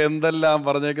നമ്മളൊക്കെ എന്തെല്ലാം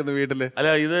പറഞ്ഞേക്കുന്ന വീട്ടില്. അല്ല,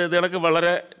 ഇത് കണക്ക്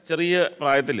വളരെ ചെറിയ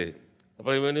പ്രായത്തില്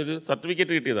അപ്പോൾ ഇവനൊരു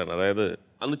സർട്ടിഫിക്കറ്റ് കിട്ടിയതാണ്. അതായത്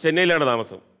അന്ന് ചെന്നൈയിലാണ്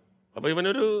താമസം. അപ്പോൾ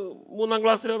ഇവനൊരു 3ാം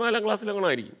ക്ലാസ്സിലോ 4ാം ക്ലാസ്സിലോ അങ്ങനെ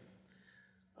ആയിരിക്കും.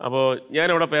 അപ്പോൾ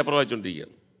ഞാനവിടെ പേപ്പർ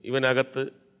വായിച്ചുകൊണ്ടിരിക്കുകയാണ്. ഇവനകത്ത്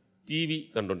TV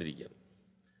കണ്ടുകൊണ്ടിരിക്കുകയാണ്.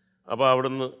 അപ്പോൾ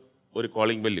അവിടുന്ന് ഒരു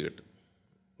കോളിംഗ് ബെല്ല് കേട്ടു.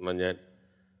 എന്നാൽ ഞാൻ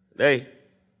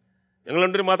ഞങ്ങൾ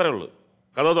രണ്ടുപേരും മാത്രമേ ഉള്ളൂ,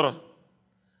 കഥ തുറ.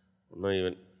 എന്നാൽ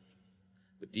ഇവൻ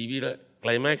TV-യുടെ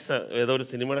ക്ലൈമാക്സ്, ഏതോ ഒരു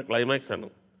സിനിമയുടെ ക്ലൈമാക്സ് ആണ്.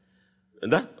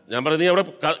 എന്താ ഞാൻ പറഞ്ഞു, നീ അവിടെ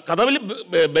കഥവിൽ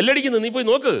ബെല്ലടിക്കുന്നു, നീ പോയി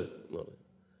നോക്ക് എന്ന്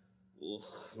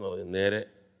പറഞ്ഞു. നേരെ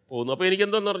പോകുന്നു. അപ്പോൾ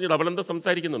എനിക്കെന്താന്ന് പറഞ്ഞിട്ട് അവളെന്താ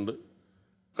സംസാരിക്കുന്നുണ്ട്.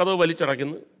 കഥ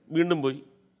വലിച്ചടയ്ക്കുന്നു. വീണ്ടും പോയി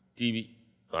TV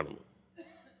കാണുന്നു.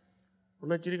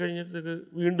 ഒന്ന് ഇച്ചിരി കഴിഞ്ഞപ്പോഴത്തേക്ക്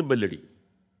വീണ്ടും ബെല്ലടി.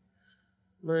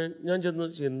 ഞാൻ ചെന്ന്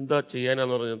എന്താ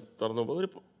ചെയ്യാനാന്ന് പറഞ്ഞ് തുറന്നപ്പോൾ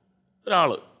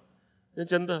ഒരാൾ. ഞാൻ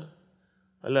ചെന്താ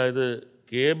അല്ല, ഇത്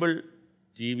കേബിൾ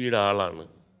TV-യുടെ ആളാണ്.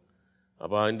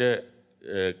 അപ്പോൾ അതിൻ്റെ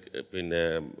പിന്നെ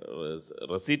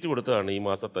റെസീറ്റ് കൊടുത്തതാണ് ഈ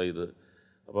മാസത്തെ ഇത്.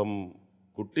 അപ്പം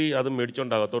കുട്ടി അത്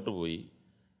മേടിച്ചോണ്ട് അകത്തോട്ട് പോയി.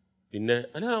 പിന്നെ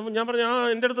അല്ല ഞാൻ പറഞ്ഞു,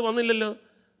 എൻ്റെ അടുത്ത് വന്നില്ലല്ലോ,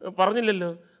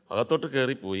 പറഞ്ഞില്ലല്ലോ. അകത്തോട്ട്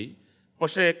കയറിപ്പോയി.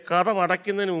 പക്ഷേ കഥ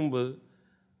അടയ്ക്കുന്നതിന് മുമ്പ്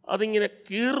അതിങ്ങനെ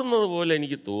കീറുന്നത് പോലെ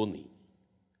എനിക്ക് തോന്നി.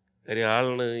 കാര്യം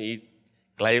ആളിന് ഈ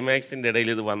ക്ലൈമാക്സിൻ്റെ ഇടയിൽ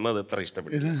ഇത് വന്നത് എത്ര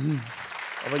ഇഷ്ടപ്പെട്ടു.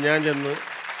 അപ്പം ഞാൻ ചെന്ന്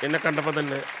എന്നെ കണ്ടപ്പോൾ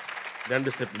തന്നെ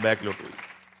 2 സ്റ്റെപ്പ് ബാക്കിലോട്ട് പോയി.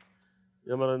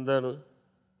 ഞാൻ പറഞ്ഞു, എന്താണ്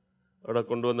അവിടെ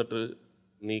കൊണ്ടുവന്നിട്ട്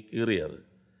നീ കീറിയത്?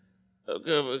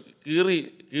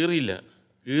 കീറിയില്ല,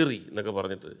 കീറി എന്നൊക്കെ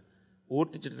പറഞ്ഞിട്ട്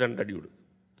ഓട്ടിച്ചിട്ട് 2 അടി കൊടുക്കും.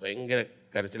 ഭയങ്കര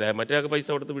കരച്ചിലായ. മറ്റേ ആൾക്ക് പൈസ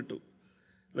കൊടുത്ത് വിട്ടു.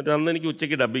 എന്നിട്ട് അന്ന് എനിക്ക്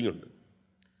ഉച്ചയ്ക്ക് ഡബ്ബിങ് ഉണ്ട്.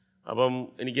 അപ്പം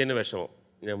എനിക്ക് തന്നെ വിഷമം.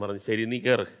 ഞാൻ പറഞ്ഞു, ശരി നീ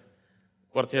കയറ്,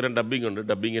 കുറച്ച് നേരം ഡബ്ബിങ് ഉണ്ട്.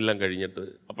 ഡബ്ബിങ് എല്ലാം കഴിഞ്ഞിട്ട്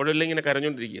അപ്പോഴെല്ലാം ഇങ്ങനെ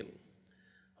കരഞ്ഞുകൊണ്ടിരിക്കുകയാണ്.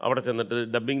 അവിടെ ചെന്നിട്ട്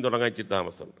ഡബ്ബിങ് തുടങ്ങാൻ ഇച്ചിരി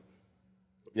താമസമുണ്ട്.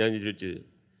 ഞാൻ ചോദിച്ചു,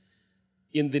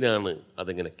 എന്തിനാണ്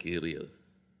അതിങ്ങനെ കീറിയത്?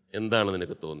 എന്താണ്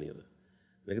നിനക്ക് തോന്നിയത്?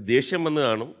 നിനക്ക് ദേഷ്യം വന്ന്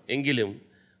കാണും, എങ്കിലും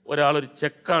ഒരാളൊരു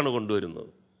ചെക്കാണ്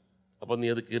കൊണ്ടുവരുന്നത്. അപ്പോൾ നീ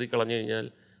അത് കീറിക്കളഞ്ഞു കഴിഞ്ഞാൽ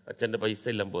അച്ഛൻ്റെ പൈസ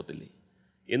എല്ലാം പോകത്തില്ലേ?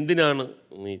 എന്തിനാണ്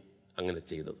നീ അങ്ങനെ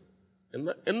ചെയ്തത്?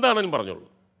 എന്താണെന്നും പറഞ്ഞോളൂ.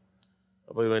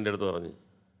 അപ്പോൾ ഇവൻ്റെ അടുത്ത് പറഞ്ഞു,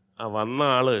 ആ വന്ന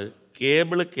ആള്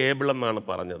കേബിൾ എന്നാണ്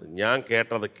പറഞ്ഞത്, ഞാൻ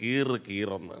കേട്ടത്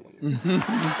കീറെന്നാണ്.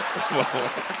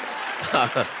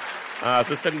 ആ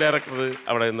അസിസ്റ്റന്റ് ഡയറക്ടർ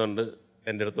അവിടെ നിന്നുണ്ട്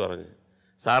എൻ്റെ അടുത്ത് പറഞ്ഞു,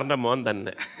 സാറിൻ്റെ മോൻ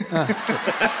തന്നെ,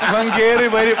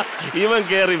 ഇവൻ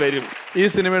കയറി വരും. ഈ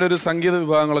സിനിമയുടെ ഒരു സംഗീത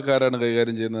വിഭാഗങ്ങളൊക്കെ ആരാണ്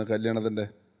കൈകാര്യം ചെയ്യുന്നത്? കല്യാണത്തിന്റെ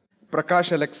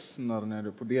പ്രകാശ് അലക്സ് എന്ന് പറഞ്ഞ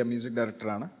ഒരു പുതിയ മ്യൂസിക്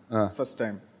ഡയറക്ടറാണ്. First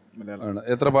time Malayalam.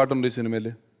 എത്ര പാട്ടുണ്ട് ഈ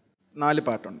സിനിമയില്? 4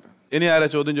 പാട്ടുണ്ട്. ഇനി ആരാ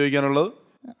ചോദ്യം ചോദിക്കാനുള്ളത്?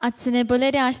 അച്ഛനെ പോലെ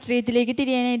രാഷ്ട്രീയത്തിലേക്ക്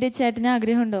തിരിയാനായിട്ട് ചേട്ടന്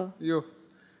ആഗ്രഹമുണ്ടോ? അയ്യോ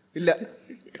ഇല്ല,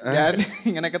 ഞാൻ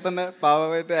ഇങ്ങനെയൊക്കെ തന്നെ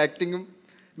പാവമായിട്ട് ആക്ടിങ്ങും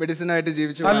മെഡിസിനായിട്ട്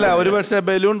ജീവിച്ചു. അല്ല, ഒരുപക്ഷെ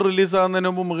ബലൂൺ റിലീസ് ആകുന്നതിന്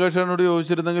മുമ്പ് മുകേഷനോട്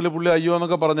ചോദിച്ചിരുന്നെങ്കിൽ പുള്ളി അയ്യോ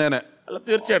എന്നൊക്കെ പറഞ്ഞേനെ. അല്ല,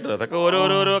 തീർച്ചയായിട്ടും അതൊക്കെ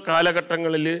ഓരോരോ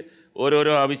കാലഘട്ടങ്ങളിൽ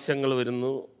ഓരോരോ ആവശ്യങ്ങൾ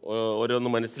വരുന്നു, ഓരോന്ന്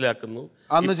മനസ്സിലാക്കുന്നു.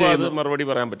 അന്ന് മറുപടി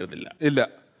പറയാൻ പറ്റത്തില്ല. ഇല്ല.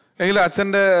 എങ്കിലും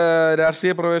അച്ഛൻ്റെ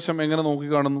രാഷ്ട്രീയ പ്രവേശം എങ്ങനെ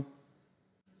നോക്കിക്കാണുന്നു?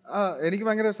 എനിക്ക്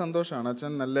ഭയങ്കര സന്തോഷമാണ്.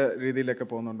 അച്ഛൻ നല്ല രീതിയിലൊക്കെ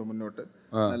പോകുന്നുണ്ട് മുന്നോട്ട്,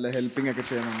 നല്ല ഹെൽപ്പിംഗ് ഒക്കെ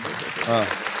ചെയ്യുന്നുണ്ട്.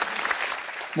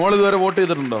 മോൾ ഇതുവരെ വോട്ട്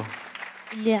ചെയ്തിട്ടുണ്ടോ?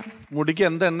 ഇല്ല. മുടിക്ക്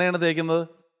എന്ത് എണ്ണയാണ് തേക്കുന്നത്?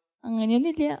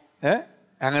 അങ്ങനെയൊന്നുമില്ല.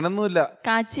 അങ്ങനൊന്നുമില്ല.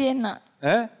 കാച്ചി എണ്ണ.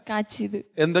 കാച്ചിയത്.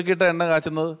 എന്തൊക്കെ ഇട്ട എണ്ണ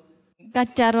കാച്ചുന്നത്?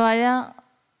 കറ്റാർവാഴ,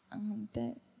 അങ്ങനത്തെ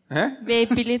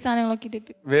വേപ്പില് സാധനങ്ങളൊക്കെ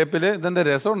ഇട്ടിട്ട്. വേപ്പില് ഇതെന്താ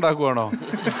രസം ഉണ്ടാക്കുവാണോ?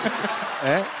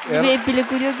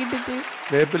 വേപ്പിലക്കുരു ഒക്കെ ഇട്ടിട്ട്.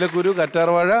 വേപ്പിലക്കുരു,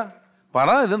 കറ്റാർവാഴ. പറ,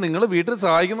 ഇത് നിങ്ങൾ വീട്ടിൽ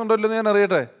സഹായിക്കുന്നുണ്ടല്ലോ എന്ന് ഞാൻ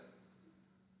അറിയട്ടെ.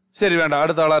 ശരി, വേണ്ട.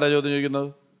 അടുത്ത ആളാരാ ചോദ്യം ചോദിക്കുന്നത്?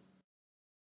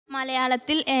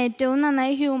 മലയാളത്തിൽ ഏറ്റവും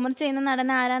നന്നായി ഹ്യൂമർ ചെയ്യുന്ന നടൻ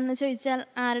ആരാണെന്ന് ചോദിച്ചാൽ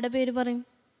ആരുടെ പേര് പറയും?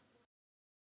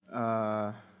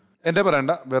 എന്റെ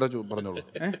പറയണ്ട, വേറെ പറഞ്ഞോളൂ.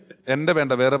 എന്റെ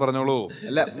വേണ്ട, വേറെ പറഞ്ഞോളൂ.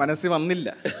 അല്ല, മനസ്സിൽ വന്നില്ല.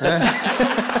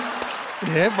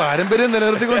 പാരമ്പര്യം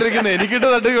നിലനിർത്തിക്കൊണ്ടിരിക്കുന്നത്, എനിക്കിട്ട്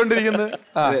തട്ടിക്കൊണ്ടിരിക്കുന്നത്.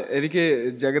 എനിക്ക്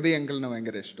ജഗതി അങ്കിളിനെ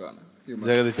ഭയങ്കര ഇഷ്ടമാണ്.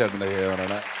 ജഗതി ചേട്ടൻ്റെ.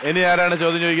 ഇനി ആരാണ്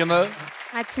ചോദ്യം ചോദിക്കുന്നത്?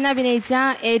 അച്ഛൻ അഭിനയിച്ച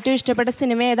ഏറ്റവും ഇഷ്ടപ്പെട്ട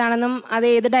സിനിമ ഏതാണെന്നും അത്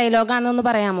ഏത് ഡയലോഗാണെന്നൊന്ന്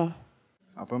പറയാമോ?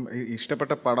 അപ്പം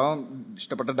ഇഷ്ടപ്പെട്ട പടവും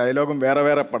ഇഷ്ടപ്പെട്ട ഡയലോഗും വേറെ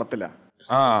വേറെ പടത്തിലാണ്.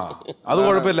 അത്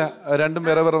കുഴപ്പമില്ല, രണ്ടും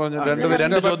വേറെ വേറെ പറഞ്ഞു.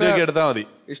 രണ്ട് ചോദ്യമൊക്കെ എടുത്താൽ മതി.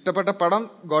 ഇഷ്ടപ്പെട്ട പടം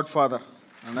ഗോഡ്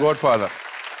ഫാദർ.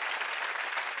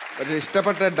 പക്ഷെ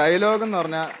ഇഷ്ടപ്പെട്ട ഡയലോഗ് എന്ന്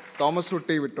പറഞ്ഞാൽ തോമസ്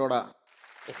കുട്ടി വിട്ടോടാ.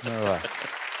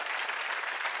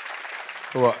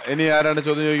 ഇനി ആരാണ്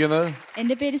ചോദ്യം ചോദിക്കുന്നത്?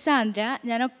 എന്റെ പേര് സാന്ദ്ര,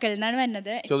 ഞാൻ ഒക്കൽ നിന്നാണ്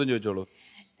വരുന്നത്. ചോദ്യം ചോദിച്ചോളൂ.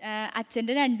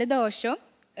 അച്ഛന്റെ 2 ദോഷവും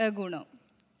ഗുണവും.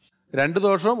 2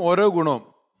 ദോഷവും ഓരോ ഗുണവും?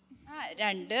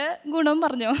 2 ഗുണവും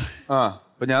പറഞ്ഞു.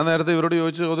 അപ്പൊ ഞാൻ നേരത്തെ ഇവരോട്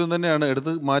ചോദിച്ച ചോദ്യം തന്നെയാണ്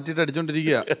എടുത്ത് മാറ്റിയിട്ട്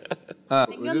അടിച്ചോണ്ടിരിക്കുക.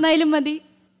 ഒന്നായാലും മതി.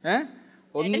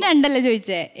 2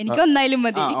 ചോദിച്ചേ, എനിക്ക് ഒന്നായാലും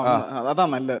മതി. അതാ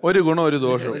നല്ല. ഒരു ഗുണം ഒരു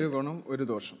ദോഷം. ഒരു ഗുണം ഒരു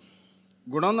ദോഷം.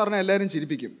 ഗുണം എന്ന് പറഞ്ഞാൽ എല്ലാരും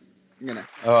ചിരിപ്പിക്കും ഇങ്ങനെ.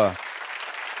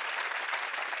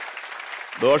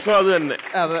 ദോഷം അത് തന്നെ.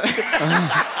 അതെ.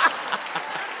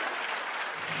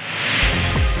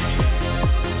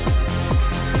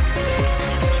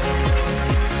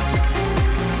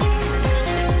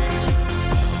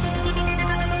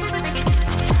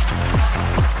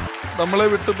 നമ്മളെ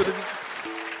വിട്ടു പിരിഞ്ഞു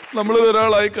നമ്മൾ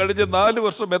ഒരാളായി കഴിഞ്ഞ 4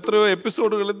 വർഷം എത്രയോ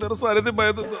എപ്പിസോഡുകളിൽ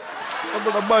നിറസാന്നിധ്യമായത്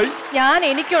നമ്മുടെ അമ്മായി.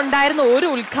 എനിക്കുണ്ടായിരുന്ന ഒരു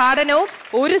ഉദ്ഘാടനവും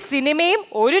ഒരു സിനിമയും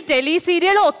ഒരു ടെലി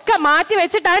സീരിയലും ഒക്കെ മാറ്റി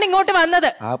വെച്ചിട്ടാണ് ഇങ്ങോട്ട് വന്നത്.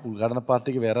 ആ ഉദ്ഘാടന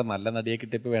പാർട്ടിക്ക് വേറെ നല്ല നടിയെ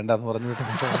കിട്ടിയപ്പോ വേണ്ടെന്ന് പറഞ്ഞു വിട്ടു.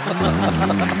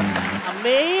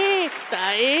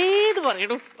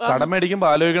 കടം മേടിക്കുമ്പോ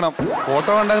ആലോചിക്കണം.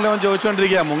 ഫോട്ടോ ഉണ്ടെങ്കിലും അവൻ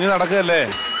ചോദിച്ചോണ്ടിരിക്കുക, മുങ്ങി നടക്കല്ലേ.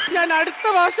 ഞാൻ അടുത്ത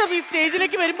വർഷം ഈ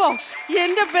സ്റ്റേജിലേക്ക് വരുമ്പോ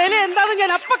എന്റെ വില എന്താന്ന്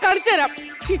ഞാൻ അപ്പ കാണിച്ചു തരാം.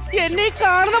 എന്നെ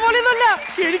കാണുന്ന പോലെയൊന്നുമല്ല,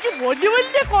 എനിക്ക് വലിയ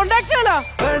വലിയ കോണ്ടാക്റ്റുകളാ.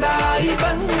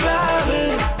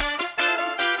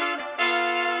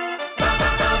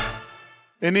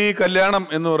 ഇനി കല്യാണം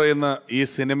എന്ന് പറയുന്ന ഈ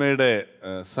സിനിമയുടെ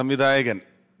സംവിധായകൻ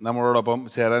നമ്മളോടൊപ്പം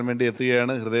ചേരാൻ വേണ്ടി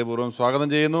എത്തുകയാണ്. ഹൃദയപൂർവ്വം സ്വാഗതം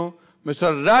ചെയ്യുന്നു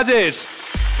മിസ്റ്റർ രാജേഷ്.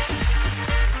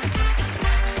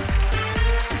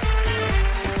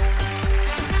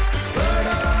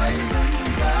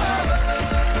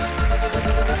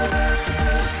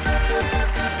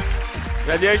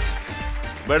 രാജേഷ്,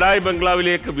 ബഡായി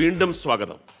ബംഗ്ലാവിലേക്ക് വീണ്ടും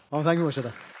സ്വാഗതം.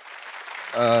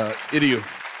 ഇരിക്കൂ.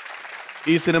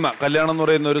 ഈ സിനിമ കല്യാണം എന്ന്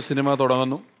പറയുന്ന ഒരു സിനിമ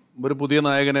തുടങ്ങുന്നു. ഒരു പുതിയ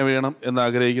നായകനെ വേണം എന്ന്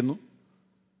ആഗ്രഹിക്കുന്നു.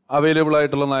 അവൈലബിൾ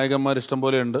ആയിട്ടുള്ള നായകന്മാർ ഇഷ്ടം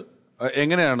പോലെ ഉണ്ട്.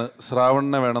 എങ്ങനെയാണ്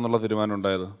ശ്രാവണിനെ വേണം എന്നുള്ള തീരുമാനം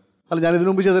ഉണ്ടായത്? അല്ല, ഞാൻ ഇതിനു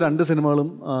മുമ്പ് ചെയ്ത 2 സിനിമകളും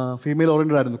ഫീമെയിൽ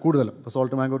ഓറിയൻറ്റഡ് ആയിരുന്നു കൂടുതലും. ഇപ്പോൾ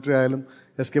സോൾട്ട് മാംഗോട്രി ആയാലും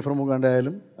എസ്കേ ഫ്രം ഉഗാണ്ട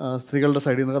ആയാലും സ്ത്രീകളുടെ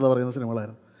സൈഡിൽ നിന്ന് കഥ പറയുന്ന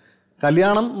സിനിമകളായിരുന്നു.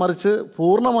 കല്യാണം മറിച്ച്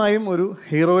പൂർണ്ണമായും ഒരു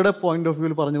ഹീറോയുടെ പോയിന്റ് ഓഫ്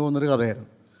വ്യൂവിൽ പറഞ്ഞു പോകുന്നൊരു കഥയായിരുന്നു.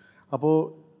 അപ്പോൾ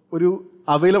ഒരു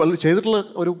അവൈലബിൾ ചെയ്തിട്ടുള്ള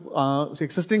ഒരു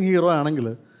എക്സിസ്റ്റിംഗ് ഹീറോ ആണെങ്കിൽ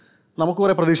നമുക്ക്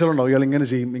കുറേ പ്രതീക്ഷകളുണ്ടാവും. ഇയാൾ ഇങ്ങനെ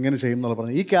ചെയ്യും എന്നുള്ള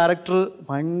പറഞ്ഞു. ഈ ക്യാരക്ടർ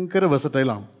ഭയങ്കര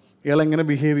വെസറ്റൈലാണ്. ഇയാൾ എങ്ങനെ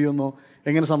ബിഹേവ് ചെയ്യുന്നോ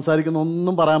എങ്ങനെ സംസാരിക്കുന്നോ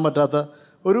ഒന്നും പറയാൻ പറ്റാത്ത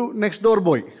ഒരു നെക്സ്റ്റ് ഡോർ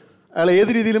ബോയ്. അയാൾ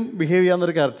ഏത് രീതിയിലും ബിഹേവ്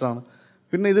ചെയ്യാവുന്നൊരു ക്യാരക്ടറാണ്.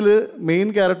 പിന്നെ ഇതിൽ മെയിൻ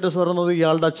ക്യാരക്ടേഴ്സ് പറയുന്നത്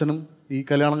ഇയാളുടെ അച്ഛനും ഈ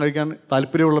കല്യാണം കഴിക്കാൻ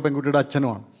താല്പര്യമുള്ള പെൺകുട്ടിയുടെ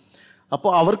അച്ഛനുമാണ്.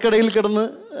 അപ്പോൾ അവർക്കിടയിൽ കിടന്ന്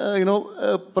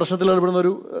പ്രശ്നത്തിൽ ഏർപ്പെടുന്ന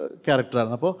ഒരു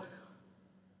ക്യാരക്ടറാണ്. അപ്പോൾ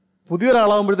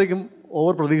പുതിയൊരാളാകുമ്പോഴത്തേക്കും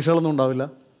ഓവർ പ്രതീക്ഷകളൊന്നും ഉണ്ടാവില്ല.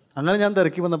 അങ്ങനെ ഞാൻ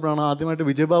തിരക്കി വന്നപ്പോഴാണ് ആദ്യമായിട്ട്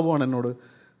വിജയബാബുവാണ് എന്നോട്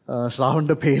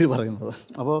ശ്രാവണിൻ്റെ പേര് പറയുന്നത്.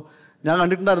 അപ്പോൾ ഞാൻ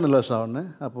കണ്ടിട്ടുണ്ടായിരുന്നില്ല ശ്രാവണിനെ.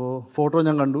 അപ്പോൾ ഫോട്ടോ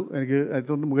ഞാൻ കണ്ടു. എനിക്ക്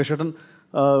അതുകൊണ്ട് മുകേഷ് ഏട്ടൻ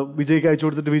വിജയ്ക്ക് അയച്ചു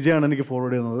കൊടുത്തിട്ട് വിജയാണ് എനിക്ക്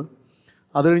ഫോർവേഡ് ചെയ്യുന്നത്.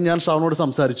 അത് കഴിഞ്ഞ് ഞാൻ ശ്രാവണോട്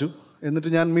സംസാരിച്ചു. എന്നിട്ട്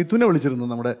ഞാൻ മിഥുനെ വിളിച്ചിരുന്നു,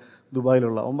 നമ്മുടെ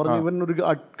ദുബായിലുള്ള. അവൻ പറഞ്ഞു ഇവൻ ഒരു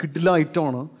കിട്ടില്ല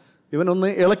ഐറ്റമാണ്, ഇവനൊന്ന്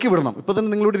ഇളക്കി വിടണം. ഇപ്പം തന്നെ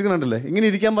നിങ്ങളിവിടെ ഇരിക്കുന്നുണ്ടല്ലേ, ഇങ്ങനെ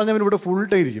ഇരിക്കാൻ പറഞ്ഞാൽ ഇവൻ ഇവിടെ ഫുൾ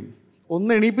ടൈം ഇരിക്കും.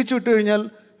 ഒന്ന് എണീപ്പിച്ച് വിട്ട് കഴിഞ്ഞാൽ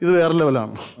ഇത് വേറെ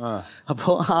ലെവലാണ്.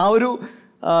 അപ്പോൾ ആ ഒരു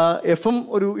FM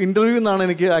ഒരു ഇൻ്റർവ്യൂ എന്നാണ്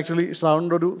എനിക്ക് ആക്ച്വലി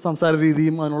ശ്രാവണിൻ്റെ ഒരു സംസാര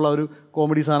രീതിയും അതിനുള്ള ഒരു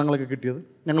കോമഡി സാധനങ്ങളൊക്കെ കിട്ടിയത്.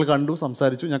 ഞങ്ങൾ കണ്ടു,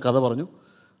 സംസാരിച്ചു, ഞാൻ കഥ പറഞ്ഞു.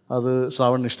 അത്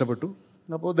ശ്രാവണിന് ഇഷ്ടപ്പെട്ടു.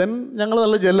 അപ്പോൾ ദെൻ ഞങ്ങൾ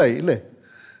നല്ല ജെല്ലായി ഇല്ലേ.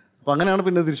 അപ്പോൾ അങ്ങനെയാണ്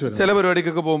പിന്നെ തിരിച്ചു വരുന്നത്. ചില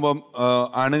പരിപാടിക്കൊക്കെ പോകുമ്പം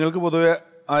ആണുങ്ങൾക്ക് പൊതുവെ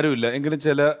ആരുമില്ല എങ്കിലും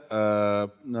ചില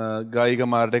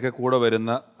ഗായികമാരുടെയൊക്കെ കൂടെ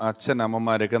വരുന്ന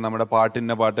അച്ഛനമ്മമാരൊക്കെ നമ്മുടെ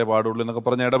പാട്ടിൻ്റെ പാട്ടേ പാടുള്ളൂ എന്നൊക്കെ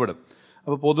പറഞ്ഞ് ഇടപെടും.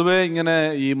 അപ്പോൾ പൊതുവേ ഇങ്ങനെ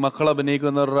ഈ മക്കൾ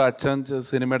അഭിനയിക്കുന്നവരുടെ അച്ഛൻ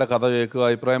സിനിമയുടെ കഥ കേൾക്കുക,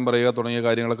 അഭിപ്രായം പറയുക തുടങ്ങിയ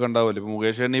കാര്യങ്ങളൊക്കെ ഉണ്ടാവില്ല. ഇപ്പോൾ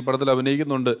മുകേഷ് ഈ പടത്തിൽ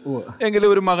അഭിനയിക്കുന്നുണ്ട് എങ്കിലും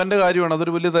ഒരു മകൻ്റെ കാര്യമാണ്,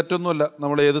 അതൊരു വലിയ തെറ്റൊന്നുമല്ല.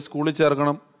 നമ്മൾ ഏത് സ്കൂളിൽ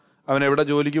ചേർക്കണം, അവൻ എവിടെ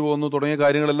ജോലിക്ക് പോകുന്നു തുടങ്ങിയ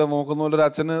കാര്യങ്ങളെല്ലാം നോക്കുന്ന പോലെ ഒരു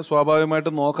അച്ഛന്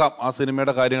സ്വാഭാവികമായിട്ട് നോക്കാം ആ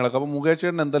സിനിമയുടെ കാര്യങ്ങളൊക്കെ. അപ്പോൾ മുകേഷ്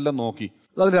ഏട്ടൻ എന്തെല്ലാം നോക്കി?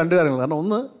 അത് 2 കാര്യങ്ങൾ. കാരണം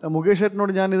ഒന്ന്, മുകേഷ്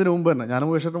ഏട്ടനോട് ഞാൻ ഇതിനു മുമ്പ് തന്നെ, ഞാനും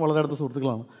മുകേഷ് ഏട്ടൻ വളരെ അടുത്ത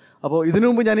സുഹൃത്തുക്കളാണ്. അപ്പോൾ ഇതിനു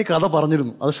മുമ്പ് ഞാൻ ഈ കഥ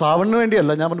പറഞ്ഞിരുന്നു. അത് ശ്രാവണിന്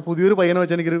വേണ്ടിയല്ല, ഞാൻ പറഞ്ഞു പുതിയൊരു പയ്യനെ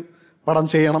വെച്ച് എനിക്കൊരു പടം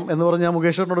ചെയ്യണം എന്ന് പറഞ്ഞ് ഞാൻ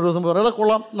മുകേഷ് ഏട്ടനോട് ഒരു ദിവസം പറഞ്ഞു,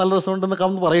 കൊള്ളാം, നല്ല രസമുണ്ടെന്നൊക്കെ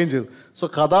അവന്ന് പറയുകയും ചെയ്തു. സോ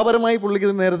കഥാപരമായി പുള്ളിക്ക്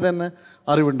ഇത് നേരത്തെ തന്നെ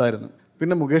അറിവുണ്ടായിരുന്നു.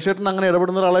 പിന്നെ മുകേഷ് ഏട്ടൻ അങ്ങനെ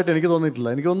ഇടപെടുന്ന ഒരാളായിട്ട് എനിക്ക് തോന്നിയിട്ടില്ല.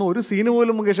 എനിക്ക് തോന്നുന്നു ഒരു സീന്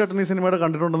പോലും മുകേഷ് ഏട്ടൻ ഈ സിനിമയുടെ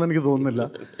കണ്ടിട്ടുണ്ടെന്ന് എനിക്ക് തോന്നുന്നില്ല.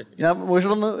 ഞാൻ മുകേഷ്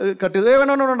ഏട്ടൻ കട്ട് ചെയ്ത്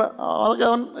വേണ്ട അതൊക്കെ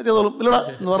അവൻ ചെയ്തോളും ഇല്ലടാ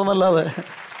എന്ന് പറഞ്ഞല്ലാതെ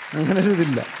അങ്ങനെ ഒരു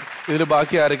ഇതില്ല. ഇതിൽ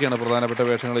ബാക്കി ആരൊക്കെയാണ് പ്രധാനപ്പെട്ട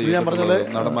വേഷങ്ങൾ? ഞാൻ പറഞ്ഞത്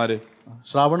നടന്മാര്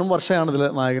ശ്രാവണും വർഷയാണ് ഇതിൽ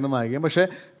നായകനും നായികയും. പക്ഷേ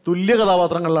തുല്യ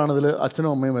കഥാപാത്രങ്ങളിലാണ് ഇതിൽ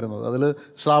അച്ഛനും അമ്മയും വരുന്നത്. അതിൽ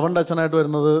ശ്രാവണിൻ്റെ അച്ഛനായിട്ട്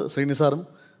വരുന്നത് ശ്രീനിസാറും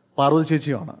പാർവതി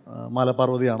ചേച്ചിയുമാണ്,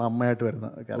 മാലപാർവതിയാണ് അമ്മയായിട്ട് വരുന്ന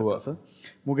ക്യാരക്ടേഴ്സ്.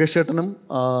 മുകേഷ് ചേട്ടനും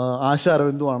ആശ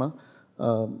അരവിന്ദുമാണ്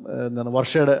എന്താണ്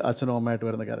വർഷയുടെ അച്ഛനും അമ്മയായിട്ട്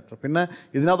വരുന്ന ക്യാരക്ടർ. പിന്നെ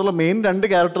ഇതിനകത്തുള്ള മെയിൻ 2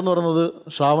 ക്യാരക്ടർ എന്ന് പറയുന്നത്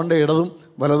ശ്രാവണിൻ്റെ ഇടതും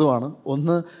വലതുമാണ്.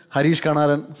 ഒന്ന് ഹരീഷ്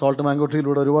കണാരൻ, സോൾട്ട് മാംഗോ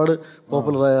ട്രീയിലൂടെ ഒരുപാട്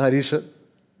പോപ്പുലറായ ഹരീഷ്,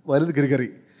 വലുത് ഗിരിഗറി.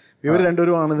 ഇവർ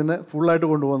രണ്ടുപേരുമാണ് ഇതിനെ ഫുള്ളായിട്ട്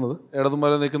കൊണ്ടുപോകുന്നത്. ഇടതും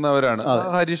വരെ നിൽക്കുന്നവരാണ്.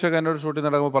 ഹരീഷൊക്കെ എന്നോട് ഷൂട്ടിംഗ്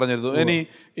നടക്കുമ്പോൾ പറഞ്ഞിരുന്നു. ഇനി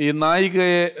ഈ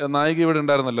നായിക ഇവിടെ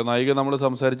ഉണ്ടായിരുന്നല്ലോ, നായിക നമ്മൾ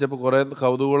സംസാരിച്ചപ്പോൾ കുറേ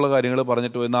കൗതുകമുള്ള കാര്യങ്ങൾ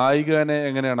പറഞ്ഞിട്ട് പോയി. നായികനെ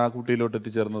എങ്ങനെയാണ് ആ കുട്ടിയിലോട്ട്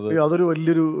എത്തിച്ചേർന്നത്? അതൊരു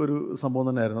വലിയൊരു സംഭവം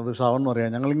തന്നെയായിരുന്നു. അത് ഷാവൺ എന്ന്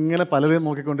പറയാം. ഞങ്ങൾ ഇങ്ങനെ പലരെയും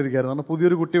നോക്കിക്കൊണ്ടിരിക്കുകയായിരുന്നു. കാരണം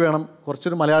പുതിയൊരു കുട്ടി വേണം,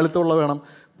 കുറച്ചൊരു മലയാളിത്തമുള്ള വേണം,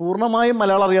 പൂർണ്ണമായും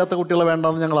മലയാളം അറിയാത്ത കുട്ടികളെ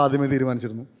വേണ്ടെന്ന് ഞങ്ങൾ ആദ്യമേ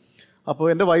തീരുമാനിച്ചിരുന്നു.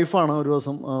 അപ്പോൾ എൻ്റെ വൈഫാണ് ഒരു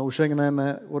ദിവസം ഉഷ ഇങ്ങനെ തന്നെ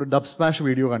ഒരു ഡബ് സ്മാഷ്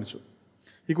വീഡിയോ കാണിച്ചു.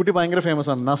 ഈ കുട്ടി ഭയങ്കര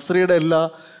ഫേമസ് ആണ്. നസ്രിയുടെ എല്ലാ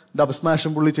ഡബ്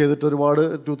സ്മാഷും പുള്ളി ചെയ്തിട്ട് ഒരുപാട്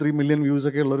 2-3 മില്യൺ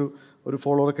വ്യൂസൊക്കെ ഉള്ളൊരു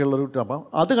ഫോളോവറൊക്കെ ഉള്ളൊരു. അപ്പം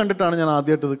അത് കണ്ടിട്ടാണ് ഞാൻ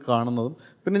ആദ്യമായിട്ട് ഇത് കാണുന്നതും.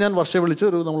 പിന്നെ ഞാൻ വർഷയെ വിളിച്ച്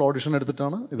നമ്മൾ ഓഡിഷൻ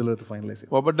എടുത്തിട്ടാണ് ഇതിലൊരു ഫൈനലൈസ്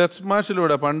ചെയ്തത്. അപ്പോൾ ഡബ്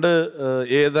സ്മാഷിലൂടെ പണ്ട്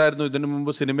ഏതായിരുന്നു? ഇതിനു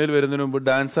മുമ്പ് സിനിമയിൽ വരുന്നതിന് മുമ്പ്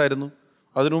ഡാൻസ് ആയിരുന്നു,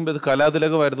 അതിനു മുമ്പ് ഇത്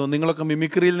കലാതിലകമായിരുന്നു, നിങ്ങളൊക്കെ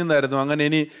മിമിക്രിയിൽ നിന്നായിരുന്നു. അങ്ങനെ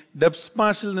ഇനി ഡബ്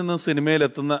സ്മാഷിൽ നിന്ന്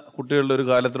സിനിമയിലെത്തുന്ന കുട്ടികളുടെ ഒരു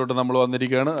കാലത്തിലോട്ട് നമ്മൾ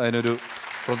വന്നിരിക്കുകയാണ്. അതിനൊരു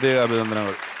പ്രത്യേക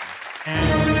അഭിനന്ദനങ്ങൾ.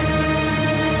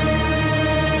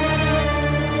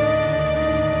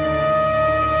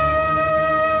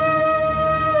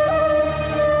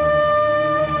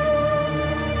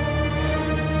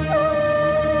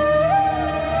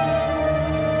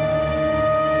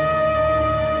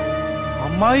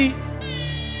 അമ്മായി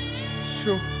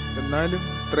എന്നാലും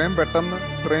ഇത്രയും പെട്ടെന്ന്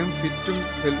ഇത്രയും ഫിറ്റും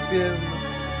ഹെൽത്തി ആയിരുന്നു.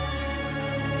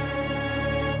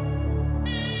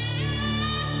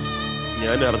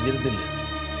 ഞാനും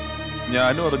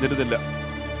അറിഞ്ഞിരുന്നില്ല.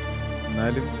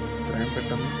 എന്നാലും ഇത്രയും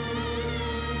പെട്ടെന്ന്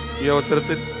ഈ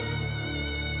അവസരത്തിൽ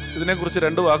ഇതിനെക്കുറിച്ച്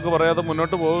 2 വാക്ക് പറയാതെ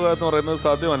മുന്നോട്ട് പോവുക എന്ന് പറയുന്നത്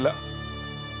സാധ്യമല്ല.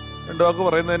 2 വാക്ക്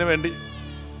പറയുന്നതിന് വേണ്ടി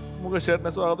മുകേഷ്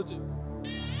ചേട്ടനെ സ്വാഗതം ചെയ്യും.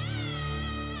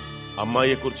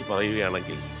 അമ്മായിയെക്കുറിച്ച്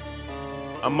പറയുകയാണെങ്കിൽ,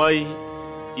 അമ്മായി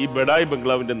ഈ ബഡായി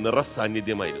ബംഗ്ലാവിന്റെ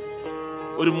നിറസാന്നിധ്യമായിരുന്നു,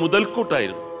 ഒരു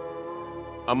മുതൽക്കൂട്ടായിരുന്നു.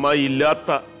 അമ്മായി ഇല്ലാത്ത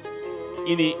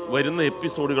ഇനി വരുന്ന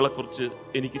എപ്പിസോഡുകളെ കുറിച്ച്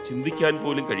എനിക്ക് ചിന്തിക്കാൻ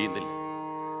പോലും കഴിയുന്നില്ല.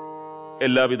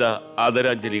 എല്ലാവിധ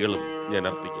ആദരാഞ്ജലികളും ഞാൻ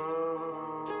അർപ്പിക്കുന്നു.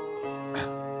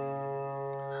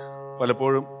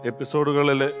 പലപ്പോഴും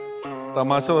എപ്പിസോഡുകളിൽ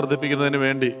തമാശ വർദ്ധിപ്പിക്കുന്നതിന്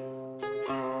വേണ്ടി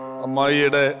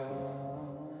അമ്മായിയുടെ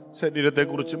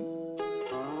ശരീരത്തെക്കുറിച്ചും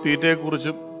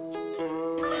തീറ്റയെക്കുറിച്ചും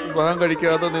വിവാഹം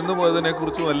കഴിക്കാതെ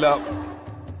നിന്നുപോയതിനെക്കുറിച്ചും എല്ലാം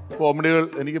കോമഡികൾ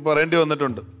എനിക്ക് പറയേണ്ടി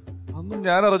വന്നിട്ടുണ്ട്. അതൊന്നും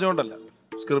ഞാൻ അറിഞ്ഞുകൊണ്ടല്ല,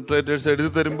 സ്ക്രിപ്റ്റ് റൈറ്റേഴ്സ് എഴുതി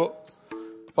തരുമ്പോൾ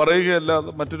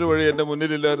പറയുകയല്ലാതെ മറ്റൊരു വഴി എൻ്റെ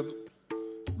മുന്നിലില്ലായിരുന്നു.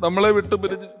 നമ്മളെ വിട്ടു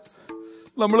പിരിഞ്ഞ്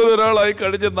നമ്മളിൽ ഒരാളായി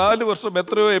കഴിഞ്ഞ 4 വർഷം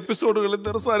എത്രയോ എപ്പിസോഡുകളിൽ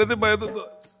നിറസാന്നിധ്യമായത്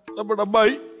നമ്മുടെ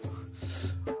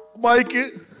അമ്മായിക്ക്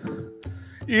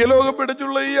ഈ ലോകം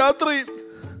പിടിച്ചുള്ള ഈ യാത്രയിൽ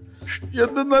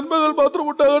എന്ത് നന്മകൾ മാത്രം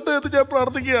ഉണ്ടാകട്ടെ എന്ന് ഞാൻ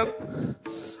പ്രാർത്ഥിക്കുകയാണ്.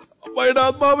 അമ്മായിയുടെ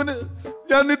ആത്മാവിന്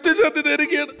ഞാൻ നിത്യശാന്തി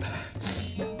നേരുകയാണ്.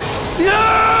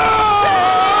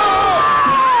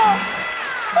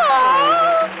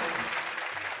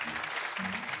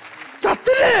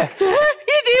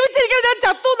 ഈ ജീവിച്ചിരിക്കാൻ ഞാൻ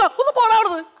ചത്തു. ഒന്ന്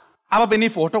പോടാവുന്നത്. അപ്പൊ പിന്നെ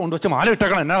ഈ ഫോട്ടോ കൊണ്ടുവച്ച മാല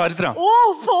ഇട്ടേക്കണം. എന്നാ കാര്യത്തിനാ? ഓ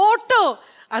ഫോട്ടോ.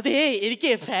 അതെ, എനിക്ക്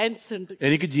ഫാൻസ് ഉണ്ട്.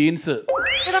 എനിക്ക് ജീൻസ്.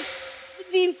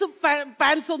 ജീൻസും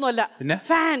പാൻസും ഒന്നും അല്ല, പിന്നെ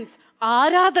ഫാൻസ്,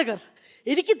 ആരാധകർ.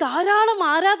 എനിക്ക് ധാരാളം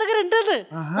ആരാധകരുണ്ടെന്ന്.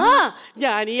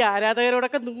 ഞാൻ ഈ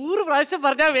ആരാധകരോടൊക്കെ 100 പ്രാവശ്യം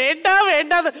പറഞ്ഞാ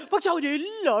വേണ്ടാന്ന്. പക്ഷെ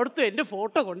അവരെല്ലായിടത്തും എന്റെ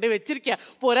ഫോട്ടോ കൊണ്ട് വെച്ചിരിക്കുക.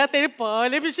 പോരാത്തതിന്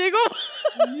പാലഭിഷേകം.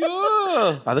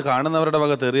 അത് കാണുന്നവരുടെ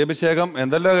വക തെറിയഭിഷേകം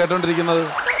എന്തെല്ലോ കേട്ടോണ്ടിരിക്കുന്നത്.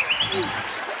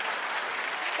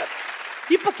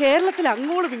 ഇപ്പൊ കേരളത്തിൽ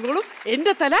അങ്ങോളം ഇങ്ങോളും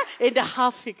എന്റെ തല എന്റെ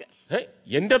ഹാഫ് ഫിഗർ.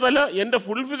 എന്റെ തല എന്റെ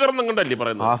ഫുൾ ഫിഗർ എന്നല്ലേ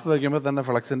പറയുന്നത്? ഹാഫ് വെക്കുമ്പോ തന്നെ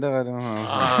ഫ്ലക്സിന്റെ കാര്യം.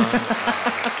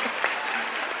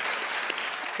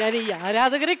 ഞാൻ ഈ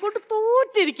ആരാധകരെ കൊണ്ട്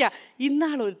തോറ്റിരിക്ക.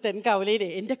 ഇന്നാളൊരുത്തൻ കവലയിലെ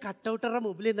എന്റെ കട്ടൗട്ടറുടെ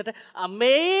മുമ്പിൽ നിന്നിട്ട്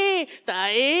അമ്മേ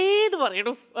തായേന്ന്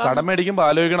പറയണു. കടം മേടിക്കുമ്പോ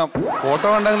ആലോചിക്കണം. ഫോട്ടോ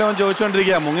കണ്ടെങ്കിലും അവൻ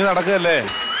ചോദിച്ചോണ്ടിരിക്കുക, മുങ്ങി നടക്കല്ലേ.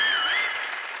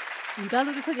 ഇതാണ്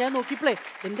ഒരു ദിവസം ഞാൻ നോക്കിയപ്പോഴേ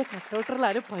എന്റെ കട്ടൗട്ടറിൽ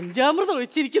ആരും പഞ്ചാമൃതം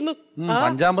ഒഴിച്ചിരിക്കുന്നു.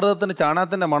 പഞ്ചാമൃതത്തിന്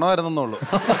ചാണകത്തിന്റെ മണമായിരുന്നുള്ളൂ.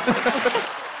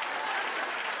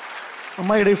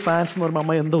 അമ്മായിയുടെ ഫാൻസ് എന്ന് പറയുമ്പോൾ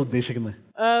അമ്മ എന്താ ഉദ്ദേശിക്കുന്നത്?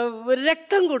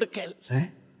 രക്തം കൊടുക്കൽ.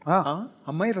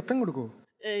 അമ്മായി രക്തം കൊടുക്കൂ?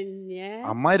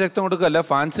 അമ്മായി രക്തം കൊടുക്കല്ല,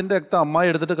 ഫാൻസിന്റെ രക്തം അമ്മായി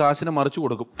എടുത്തിട്ട് കാശിന് മറിച്ചു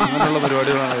കൊടുക്കും. അങ്ങനെയുള്ള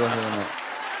പരിപാടികളാണ്.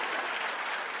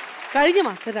 കഴിഞ്ഞ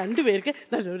മാസം 2 പേർക്ക്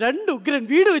 2 ഉഗ്രൻ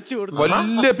വീട് വെച്ചു കൊടുത്തു.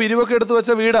 വലിയ പിരിവൊക്കെ എടുത്തു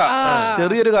വെച്ച വീടാ.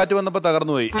 ചെറിയൊരു കാറ്റ് വന്നപ്പോ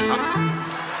തകർന്നു പോയി.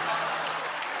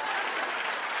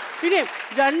 പിന്നെ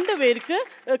 2 പേർക്ക്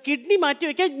കിഡ്നി മാറ്റി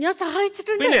വെക്കാൻ ഞാൻ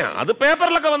സഹായിച്ചിട്ടുണ്ട്. പിന്നെ അത്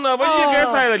പേപ്പറിലൊക്കെ വന്ന വലിയ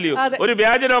കേസായതല്ലയോ? ഒരു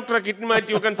വ്യാജ ഡോക്ടറെ കിഡ്നി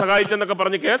മാറ്റി വെക്കാൻ സഹായിച്ചെന്നൊക്കെ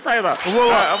പറഞ്ഞ് കേസായതാ.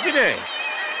 പിന്നെ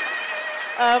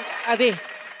അതെ,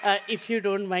 ഇഫ് യു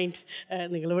ഡോണ്ട് മൈൻഡ്,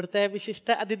 നിങ്ങൾ ഇവിടുത്തെ വിശിഷ്ട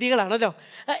അതിഥികളാണല്ലോ,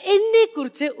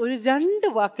 എന്നെക്കുറിച്ച് ഒരു 2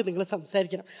 വാക്ക് നിങ്ങൾ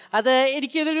സംസാരിക്കണം. അത്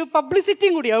എനിക്കിതൊരു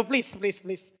പബ്ലിസിറ്റിയും കൂടിയാവും. Please please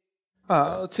please.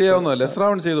 ചെയ്യാവുന്നതല്ലേ?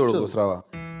 ശ്രാവൺ ചെയ്തു കൊടുക്കൂ. ശ്രാവ,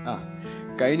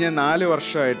 കഴിഞ്ഞ 4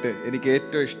 വർഷമായിട്ട് എനിക്ക്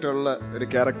ഏറ്റവും ഇഷ്ടമുള്ള ഒരു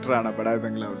ക്യാരക്ടറാണ് ബഡായി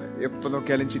ബംഗ്ലാവിൽ. എപ്പോൾ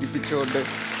നോക്കിയാലും ചിരിപ്പിച്ചുകൊണ്ട്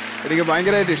എനിക്ക്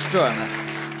ഭയങ്കരമായിട്ട് ഇഷ്ടമാണ്.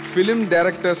 ഫിലിം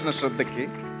ഡയറക്ടേഴ്സിന്റെ ശ്രദ്ധയ്ക്ക്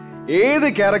ഏത്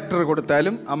ക്യാരക്ടർ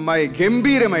കൊടുത്താലും അമ്മായി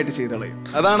ഗംഭീരമായിട്ട് ചെയ്തളയും.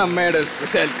 അതാണ് അമ്മയുടെ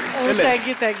സ്പെഷ്യാലിറ്റി.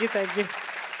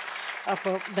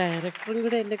 അപ്പോൾ ഡയറക്ടറും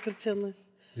കൂടെ എന്നെ കുറിച്ചൊന്ന്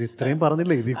ഇത്രയും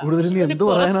പറഞ്ഞില്ലേ, ഇതിൽ കൂടുതൽ ഇനി എന്ത്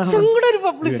പറയാനാണ്?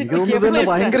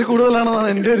 ഭയങ്കര കൂടുതലാണെന്നാണ്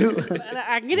എൻ്റെ ഒരു.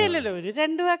 അങ്ങനെയല്ലല്ലോ, ഒരു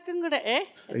 2 വാക്കും കൂടെ.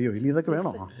 അയ്യോ, ഇനി ഇതൊക്കെ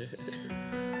വേണോ?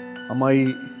 അമ്മായി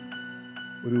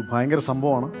ഒരു ഭയങ്കര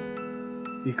സംഭവമാണ്.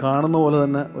 ഈ കാണുന്ന പോലെ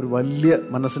തന്നെ ഒരു വലിയ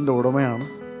മനസ്സിൻ്റെ ഉടമയാണ്.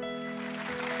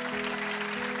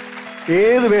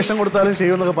 ഏത് വേഷം കൊടുത്താലും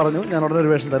ചെയ്യുമെന്നൊക്കെ പറഞ്ഞു. ഞാൻ ഉടനെ ഒരു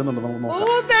വേഷം തരുന്നുണ്ട്, നമുക്ക് നോക്കാം.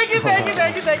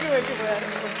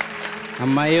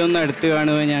 അമ്മായി ഒന്ന് അടുത്ത്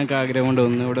കാണുമ്പോൾ ഞങ്ങൾക്ക് ആഗ്രഹമുണ്ട്,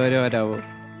 ഒന്ന് ഇവിടെ വരെ വരാവോ?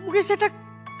 മുകേഷ് ചേട്ടാ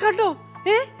കണ്ടോ,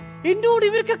 എന്നോട്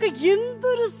ഇവർക്കൊക്കെ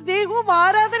എന്തൊരു സ്നേഹവും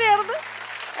ആരാധനയാണെന്ന്.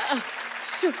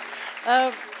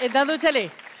 എന്താന്ന് വെച്ചാലേ,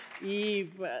 ഈ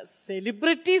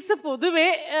സെലിബ്രിറ്റീസ് പൊതുവെ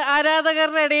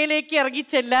ആരാധകരുടെ ഇടയിലേക്ക് ഇറങ്ങി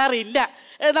ചെല്ലാറില്ല.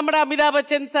 നമ്മുടെ അമിതാഭ്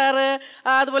ബച്ചൻ സാറ്,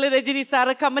 അതുപോലെ രജനി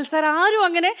സാറ്, കമൽ സാർ, ആരും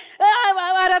അങ്ങനെ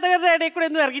ആരാധകരുടെ ഇടയിൽ കൂടെ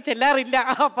ഒന്നും ഇറങ്ങി ചെല്ലാറില്ല.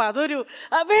 അപ്പം അതൊരു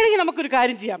വേണമെങ്കിൽ നമുക്കൊരു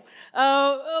കാര്യം ചെയ്യാം.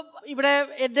 ഇവിടെ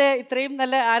എൻ്റെ ഇത്രയും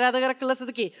നല്ല ആരാധകരൊക്കെയുള്ള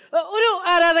സ്ഥിതിക്ക് ഒരു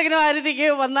ആരാധകനോ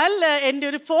ആരാധികയോ വന്നാൽ എൻ്റെ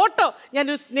ഒരു ഫോട്ടോ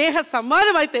ഞാനൊരു സ്നേഹ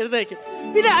സമ്മാനമായി തരുന്നതായിരിക്കും.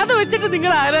 പിന്നെ അത് വെച്ചിട്ട്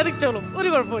നിങ്ങൾ ആരാധിച്ചോളും, ഒരു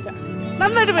കുഴപ്പമില്ല.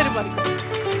 നന്നായിട്ട് വരും പറയും.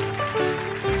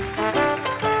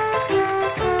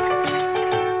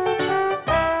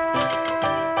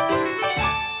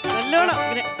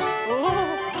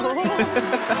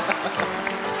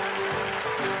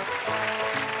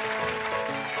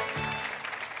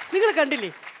 നിങ്ങൾ കണ്ടില്ലേ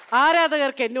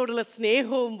ആരാധകർക്ക് എന്നോടുള്ള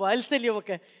സ്നേഹവും വാത്സല്യവും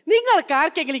ഒക്കെ? നിങ്ങൾക്ക്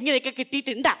ആർക്കെങ്കിലും ഇങ്ങനെയൊക്കെ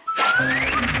കിട്ടിയിട്ടുണ്ടാ?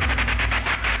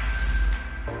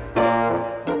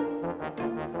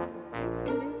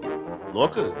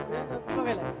 നോക്ക്,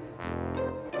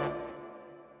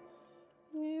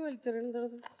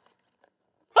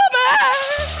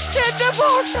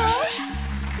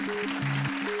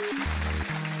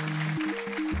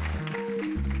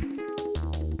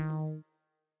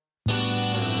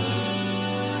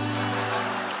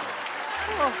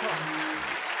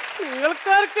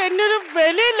 നിങ്ങൾക്കാർക്ക് എന്നൊരു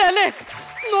വിലയില്ല അല്ലേ?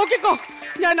 നോക്കിക്കോ,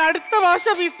 ഞാൻ അടുത്ത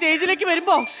വർഷം ഈ സ്റ്റേജിലേക്ക്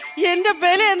വരുമ്പോ എന്റെ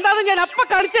വില എന്താന്ന് ഞാൻ അപ്പ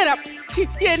കാണിച്ചു തരാം.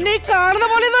 എന്നെ കാണുന്ന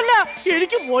പോലെയൊന്നുമല്ല,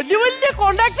 എനിക്ക് വലിയ വലിയ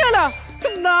കോണ്ടാക്റ്റുകളാ.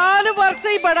 4 വർഷം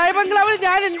ഈ ബഡായി ബംഗ്ലാവിൽ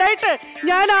ഞാൻ ഉണ്ടായിട്ട്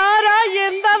ഞാൻ ആരാ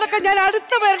എന്താന്നൊക്കെ ഞാൻ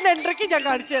അടുത്ത പേരുടെ എൻട്രിക്ക് ഞാൻ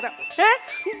കാണിച്ചു തരാം.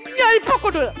 ഞാൻ ഇപ്പൊ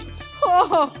കൊണ്ടുവരാം.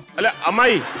 അല്ല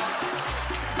അമ്മായി,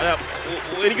 അല്ല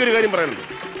എനിക്കൊരു കാര്യം പറയാനുണ്ട്.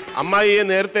 അമ്മായിയെ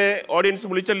നേരത്തെ ഓഡിയൻസ്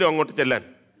വിളിച്ചല്ലോ അങ്ങോട്ട് ചെല്ലാൻ.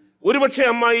 ഒരുപക്ഷെ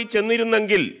അമ്മായി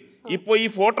ചെന്നിരുന്നെങ്കിൽ ഇപ്പൊ ഈ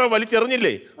ഫോട്ടോ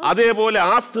വലിച്ചെറിഞ്ഞില്ലേ, അതേപോലെ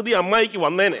ആ സ്ഥിതി അമ്മായിക്ക്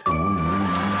വന്നേനെ.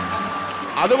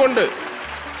 അതുകൊണ്ട്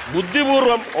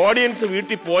ബുദ്ധിപൂർവം ഓഡിയൻസ്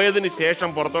വീട്ടിൽ പോയതിന് ശേഷം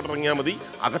പുറത്തോട്ടിറങ്ങിയാൽ മതി,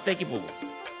 അകത്തേക്ക് പോകും.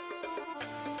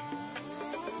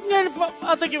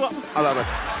 അതാണ്.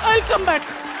 I'll come back.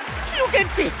 You can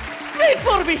see. Wait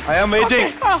for me. I am waiting.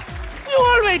 Okay. You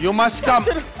all wait. You must come.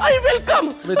 I will come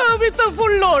with a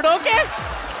full load, okay?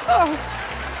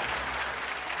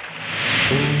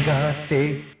 പൂങ്കാറ്റേ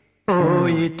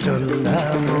പോയി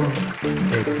ചൊല്ലാമോ,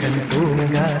 തെക്കൻ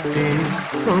പൂങ്കാറ്റേ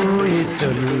പോയി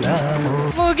ചൊല്ലാമോ.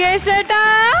 മുകേഷ് ചേട്ടാ,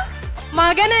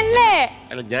 മകനല്ലേ?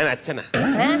 അല്ല, ഞാൻ അച്ഛനാ.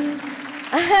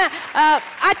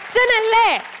 അച്ഛനല്ലേ?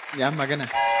 ഞാൻ മകനാ.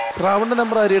 ശ്രാവണിന്റെ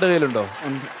നമ്പർ ആര്യയുടെ കയ്യിലുണ്ടോ?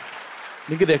 ഉണ്ട്.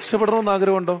 നിനക്ക് രക്ഷപ്പെടണമെന്ന്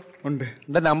ആഗ്രഹമുണ്ടോ? ഉണ്ട്.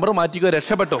 എന്റെ നമ്പർ മാറ്റിക്കോ,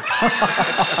 രക്ഷപ്പെട്ടോ.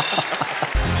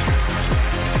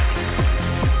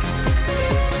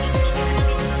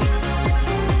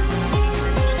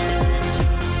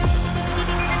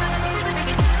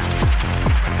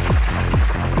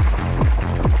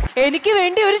 എനിക്ക്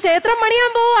വേണ്ടി ഒരു ക്ഷേത്രം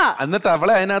പണിയാൻ പോവാ. എന്നിട്ട്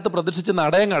അവളെ അതിനകത്ത് പ്രതീക്ഷിച്ച്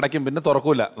നടയങ്ങ് അടയ്ക്കും, പിന്നെ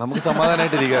തുറക്കൂല. നമുക്ക്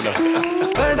സമാധാനമായിട്ട് ഇരിക്കാലോ.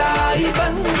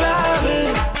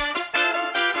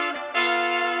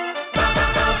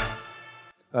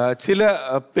 ചില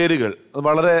പേരുകൾ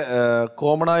വളരെ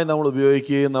കോമണായി നമ്മൾ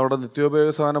ഉപയോഗിക്കുകയും നമ്മുടെ നിത്യോപയോഗ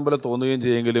സാധനം പോലെ തോന്നുകയും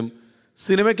ചെയ്യുമെങ്കിലും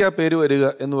സിനിമയ്ക്ക് ആ പേര് വരിക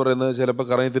എന്ന് പറയുന്നത് ചിലപ്പോൾ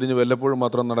കറങ്ങി തിരിഞ്ഞ് വല്ലപ്പോഴും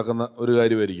മാത്രം നടക്കുന്ന ഒരു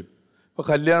കാര്യമായിരിക്കും. ഇപ്പോൾ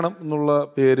കല്യാണം എന്നുള്ള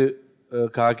പേര്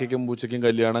കാക്കയ്ക്കും പൂച്ചയ്ക്കും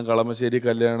കല്യാണം, കളമശ്ശേരി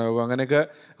കല്യാണം, അങ്ങനെയൊക്കെ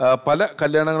പല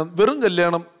കല്യാണങ്ങളും വെറും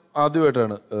കല്യാണം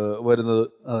ആദ്യമായിട്ടാണ് വരുന്നത്.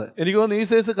 എനിക്ക് തോന്നുന്നു ഈ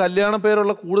സൈസ് കല്യാണ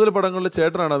പേരുള്ള കൂടുതൽ പടങ്ങളിൽ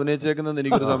ചേട്ടനാണ് അഭിനയിച്ചേക്കുന്നത്.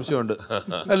 എനിക്കൊരു സംശയമുണ്ട്.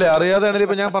 അല്ലേ? അറിയാതെയാണെങ്കിൽ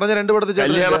ഇപ്പൊ ഞാൻ പറഞ്ഞ 2 പടത്തിൽ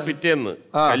കല്യാണം, പിറ്റേന്ന്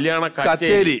കല്യാണ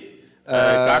കച്ചേരി,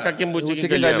 പൂച്ചയ്ക്കും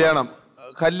കല്യാണം,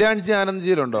 കല്യാൺജി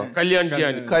ആനന്ദ്ജിയിലുണ്ടോ?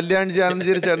 കല്യാൺജി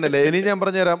ആനന്ദ്ജിയിൽ ചേട്ടനല്ലേ? ഇനി ഞാൻ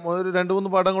പറഞ്ഞുതരാം. ഒരു 2-3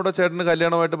 പടം കൂടെ ചേട്ടന്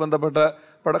കല്യാണമായിട്ട് ബന്ധപ്പെട്ട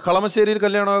പടം. കളമശ്ശേരിയിൽ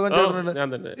കല്യാണമാകാൻ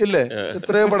ചേട്ടനുണ്ട് ഇല്ലേ?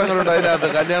 എത്രയോ പടങ്ങളുണ്ട് അതിനകത്ത്,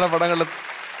 കല്യാണ പടങ്ങൾ.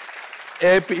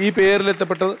 ഈ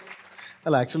പേരിലെത്തപ്പെട്ടത്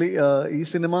അല്ല, ആക്ച്വലി ഈ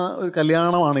സിനിമ ഒരു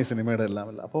കല്യാണമാണ് ഈ സിനിമയുടെ എല്ലാം.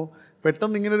 അല്ല, അപ്പോൾ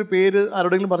പെട്ടെന്ന് ഇങ്ങനെ ഒരു പേര്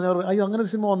ആരോടെങ്കിലും പറഞ്ഞാൽ അയ്യോ അങ്ങനെ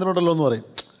ഒരു സിനിമ വന്നിട്ടുണ്ടല്ലോ എന്ന് പറയും.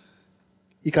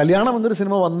 ഈ കല്യാണം എന്നൊരു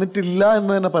സിനിമ വന്നിട്ടില്ല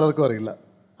എന്ന് തന്നെ പലർക്കും അറിയില്ല.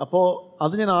 അപ്പോൾ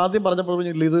അത് ഞാൻ ആദ്യം പറഞ്ഞപ്പോൾ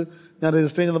പറഞ്ഞില്ല, ഇത് ഞാൻ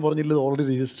രജിസ്റ്റർ ചെയ്യുന്നത് പറഞ്ഞില്ല, ഇത് ഓൾറെഡി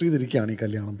രജിസ്റ്റർ ചെയ്തിരിക്കുകയാണ് ഈ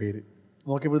കല്യാണം പേര്.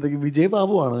 നോക്കിയപ്പോഴത്തേക്ക് വിജയ്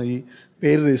ബാബുവാണ് ഈ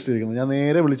പേര് രജിസ്റ്റർ ചെയ്തിരിക്കുന്നത്. ഞാൻ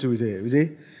നേരെ വിളിച്ചു വിജയ്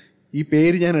ഈ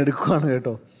പേര് ഞാൻ എടുക്കുകയാണ്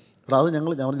കേട്ടോ. അപ്പോൾ അത് ഞാൻ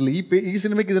പറഞ്ഞില്ല, ഈ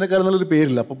സിനിമയ്ക്ക് ഇതിനേക്കാൾ നല്ലൊരു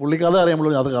പേരില്ല. അപ്പോൾ പുള്ളിക്ക് അത്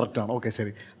അറിയാമ്പോൾ അത് കറക്റ്റാണ്, ഓക്കെ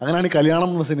ശരി. അങ്ങനെയാണ് ഈ കല്യാണം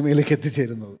എന്ന സിനിമയിലേക്ക്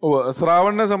എത്തിച്ചേരുന്നത്.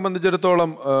 ശ്രാവണിനെ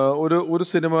സംബന്ധിച്ചിടത്തോളം ഒരു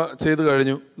സിനിമ ചെയ്തു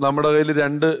കഴിഞ്ഞു. നമ്മുടെ കയ്യിൽ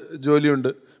 2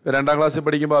 ജോലിയുണ്ട്. 2ാം ക്ലാസ്സിൽ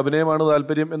പഠിക്കുമ്പോൾ അഭിനയമാണ്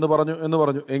താല്പര്യം എന്ന്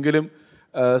പറഞ്ഞു. എങ്കിലും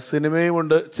സിനിമയും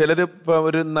ഉണ്ട്. ചിലർ ഇപ്പം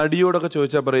ഒരു നടിയോടൊക്കെ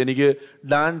ചോദിച്ചാൽ പറയും എനിക്ക്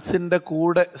ഡാൻസിൻ്റെ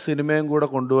കൂടെ സിനിമയും കൂടെ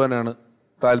കൊണ്ടുപോകാനാണ്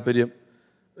താല്പര്യം,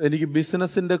 എനിക്ക്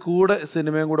ബിസിനസ്സിൻ്റെ കൂടെ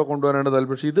സിനിമയും കൂടെ കൊണ്ടുപോകാനാണ്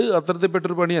താല്പര്യം. പക്ഷേ ഇത്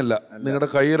അത്തരത്തിൽപ്പെട്ടൊരു പണിയല്ല. നിങ്ങളുടെ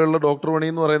കയ്യിലുള്ള ഡോക്ടർ പണി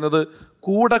എന്ന് പറയുന്നത്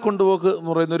കൂടെ കൊണ്ടുപോക്ക്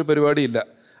എന്ന് പറയുന്ന ഒരു പരിപാടിയില്ല.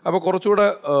 അപ്പോൾ കുറച്ചുകൂടെ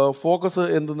ഫോക്കസ്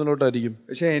എന്തെന്നിലോട്ടായിരിക്കും.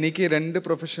 പക്ഷേ എനിക്ക് 2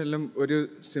 പ്രൊഫഷനിലും ഒരു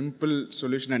സിമ്പിൾ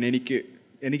സൊല്യൂഷനാണ്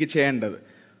എനിക്ക് ചെയ്യേണ്ടത്.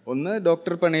 ഒന്ന്,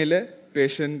 ഡോക്ടർ പണിയിൽ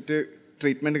പേഷ്യൻറ്റ്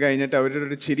ട്രീറ്റ്മെൻറ്റ് കഴിഞ്ഞിട്ട് അവരുടെ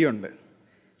ഒരു ചിരിയുണ്ട്,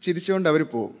 ചിരിച്ചുകൊണ്ട് അവർ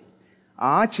പോവും.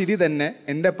 ആ ചിരി തന്നെ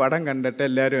എൻ്റെ പടം കണ്ടിട്ട്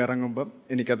എല്ലാവരും ഇറങ്ങുമ്പം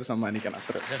എനിക്കത് സമ്മാനിക്കണം.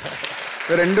 അത്ര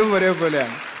 2ഉം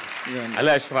ഒരേപോലെയാണ്. അല്ല,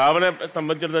 ശ്രാവണെ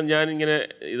സംബന്ധിച്ചിടത്തോളം ഞാനിങ്ങനെ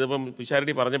ഇതിപ്പം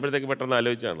പിഷാരടി പറഞ്ഞപ്പോഴത്തേക്ക് പെട്ടെന്ന്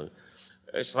ആലോചിച്ചാണ്.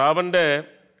 ശ്രാവൻ്റെ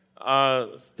ആ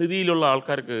സ്ഥിതിയിലുള്ള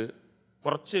ആൾക്കാർക്ക്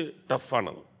കുറച്ച്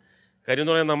ടഫാണത്. കാര്യം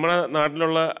എന്ന് പറഞ്ഞാൽ നമ്മുടെ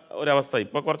നാട്ടിലുള്ള ഒരവസ്ഥ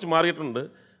ഇപ്പോൾ കുറച്ച് മാറിയിട്ടുണ്ട്.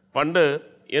 പണ്ട്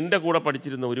എൻ്റെ കൂടെ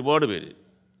പഠിച്ചിരുന്ന ഒരുപാട് പേര്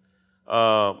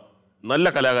നല്ല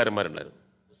കലാകാരന്മാരുണ്ടായിരുന്നു.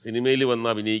 സിനിമയിൽ വന്ന്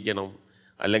അഭിനയിക്കണം,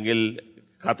 അല്ലെങ്കിൽ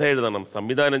കഥ എഴുതണം,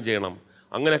 സംവിധാനം ചെയ്യണം,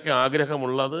 അങ്ങനെയൊക്കെ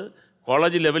ആഗ്രഹമുള്ളത്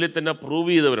കോളേജ് ലെവലിൽ തന്നെ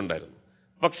പ്രൂവ് ചെയ്തവരുണ്ടായിരുന്നു.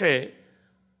 പക്ഷേ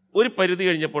ഒരു പരിധി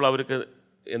കഴിഞ്ഞപ്പോൾ അവർക്ക്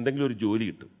എന്തെങ്കിലും ഒരു ജോലി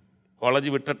കിട്ടും. കോളേജ്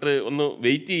വിട്ടിട്ട് ഒന്ന്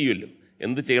വെയിറ്റ് ചെയ്യുമല്ലോ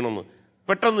എന്ത് ചെയ്യണമെന്ന്.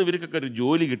 പെട്ടെന്ന് ഇവർക്കൊക്കെ ഒരു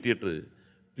ജോലി കിട്ടിയിട്ട്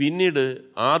പിന്നീട്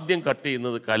ആദ്യം കട്ട്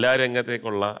ചെയ്യുന്നത്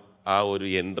കലാരംഗത്തേക്കുള്ള ആ ഒരു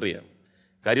എൻട്രിയാണ്.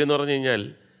 കാര്യം എന്ന് പറഞ്ഞു കഴിഞ്ഞാൽ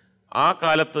ആ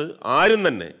കാലത്ത് ആരും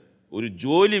തന്നെ ഒരു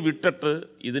ജോലി വിട്ടിട്ട്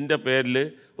ഇതിൻ്റെ പേരിൽ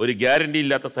ഒരു ഗ്യാരണ്ടി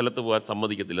ഇല്ലാത്ത സ്ഥലത്ത് പോകാൻ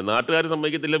സമ്മതിക്കത്തില്ല. നാട്ടുകാർ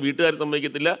സമ്മതിക്കത്തില്ല, വീട്ടുകാർ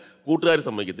സമ്മതിക്കത്തില്ല, കൂട്ടുകാർ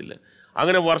സമ്മതിക്കത്തില്ല.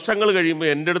 അങ്ങനെ വർഷങ്ങൾ കഴിയുമ്പോൾ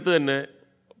എൻ്റെ അടുത്ത് തന്നെ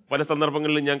പല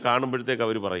സന്ദർഭങ്ങളിലും ഞാൻ കാണുമ്പോഴത്തേക്ക്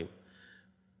അവർ പറയും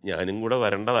ഞാനും കൂടെ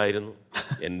വരേണ്ടതായിരുന്നു,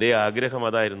 എൻ്റെ ആഗ്രഹം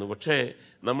അതായിരുന്നു. പക്ഷേ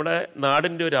നമ്മുടെ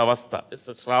നാടിൻ്റെ ഒരു അവസ്ഥ,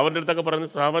 ശ്രാവൻ്റെ അടുത്തൊക്കെ പറഞ്ഞു,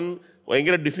 ശ്രാവൻ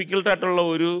ഭയങ്കര ഡിഫിക്കൽട്ടായിട്ടുള്ള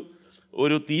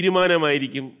ഒരു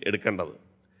തീരുമാനമായിരിക്കും എടുക്കേണ്ടത്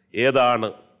ഏതാണ്.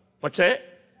 പക്ഷേ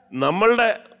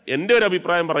എൻ്റെ ഒരു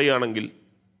അഭിപ്രായം പറയുകയാണെങ്കിൽ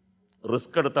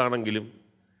റിസ്ക് എടുത്താണെങ്കിലും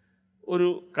ഒരു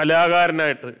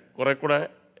കലാകാരനായിട്ട് കുറെ കൂടെ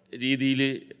രീതിയിൽ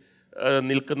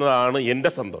നിൽക്കുന്നതാണ് എൻ്റെ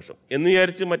സന്തോഷം എന്ന്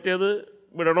വിചാരിച്ച് മറ്റേത്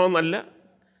വിടണമെന്നല്ല.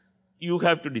 You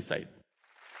have to decide.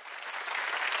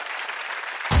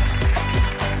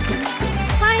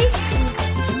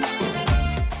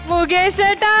 Mukesh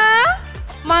ഏട്ടാ,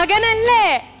 മകനല്ലേ?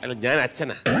 അല്ല, ഞാൻ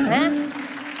അച്ഛനാ.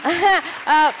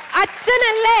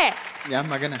 അച്ഛനല്ലേ? ഞാൻ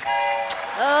മകനാ.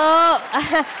 ഓ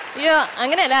അയ്യോ,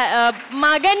 അങ്ങനെയല്ല,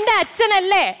 മകന്റെ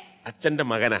അച്ഛനല്ലേ? അച്ഛന്റെ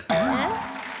മകനാ.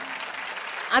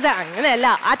 അത് അങ്ങനെയല്ല,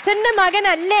 അച്ഛന്റെ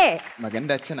മകനല്ലേ?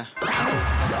 മകന്റെ അച്ഛനാ.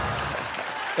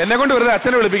 എന്നെ കൊണ്ട് വെറുതെ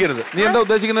അച്ഛനെ വിളിപ്പിക്കരുത്. നീ എന്താ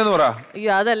ഉദ്ദേശിക്കുന്നതെന്ന് പറ.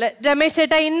 അയ്യോ അതല്ല രമേശ്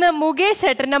ചേട്ടാ, ഇന്ന് മുകേഷ്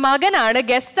ചേട്ടന്റെ മകനാണ്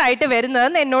ഗസ്റ്റ് ആയിട്ട്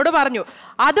വരുന്നതെന്ന് എന്നോട് പറഞ്ഞു.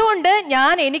 അതുകൊണ്ട്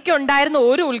ഞാൻ എനിക്കുണ്ടായിരുന്ന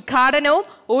ഒരു ഉദ്ഘാടനവും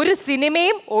ഒരു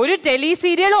സിനിമയും ഒരു ടെലി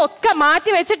സീരിയലും ഒക്കെ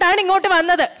മാറ്റി വെച്ചിട്ടാണ് ഇങ്ങോട്ട്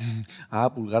വന്നത്. ആ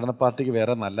ഉദ്ഘാടന പാർട്ടിക്ക്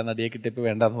വേറെ നല്ല നടിയെ കിട്ടിയപ്പോ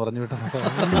വേണ്ടെന്ന് പറഞ്ഞു വിട്ടു.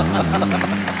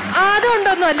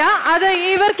 അതുകൊണ്ടൊന്നുമല്ല, അത്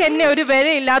ഇവർക്ക് എന്നെ ഒരു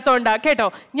വിലയില്ലാത്തോണ്ടാ കേട്ടോ.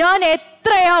 ഞാൻ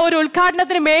എത്രയാ ഒരു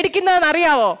ഉദ്ഘാടനത്തിന് മേടിക്കുന്നതെന്ന്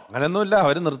അറിയാവോ? അങ്ങനെയൊന്നുമില്ല,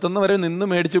 അവര് നിർത്തുന്നവരെ നിന്ന്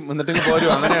മേടിച്ചു എന്നിട്ട് പോരും.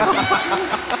 അങ്ങനെയാണ്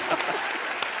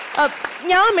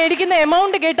ഞാൻ മേടിക്കുന്ന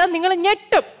എമൗണ്ട് കേട്ടാൽ നിങ്ങൾ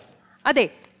ഞെട്ടും. അതെ,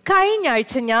 കഴിഞ്ഞ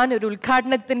ആഴ്ച ഞാൻ ഒരു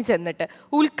ഉദ്ഘാടനത്തിന് ചെന്നിട്ട്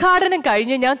ഉദ്ഘാടനം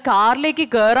കഴിഞ്ഞ് ഞാൻ കാറിലേക്ക്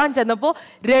കയറാൻ ചെന്നപ്പോൾ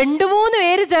 2-3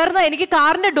 പേര് ചേർന്ന എനിക്ക്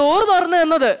കാറിന്റെ ഡോർ തുറന്നു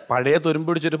തന്നത്. പഴയ തുരുമ്പ്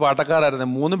പിടിച്ചൊരു പാട്ടക്കാരായിരുന്നു.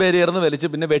 3 പേര് ചേർന്ന് വലിച്ച്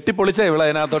പിന്നെ വെട്ടിപ്പൊളിച്ചാ ഇവിടെ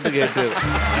അതിനകത്തോട്ട് കേട്ടത്.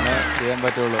 ചെയ്യാൻ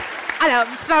പറ്റുള്ളൂ. അല്ല,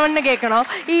 ശ്രവണിനെ കേൾക്കണോ?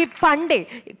 ഈ പണ്ടേ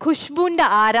ഖുഷ്ബുവിന്റെ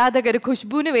ആരാധകർ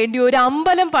ഖുഷ്ബുവിന് വേണ്ടി ഒരു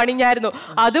അമ്പലം പണിഞ്ഞായിരുന്നു.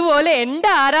 അതുപോലെ എന്റെ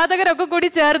ആരാധകരൊക്കെ കൂടി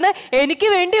ചേർന്ന് എനിക്ക്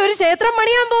വേണ്ടി ഒരു ക്ഷേത്രം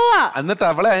പണിയാൻ പോവാ. എന്നിട്ട്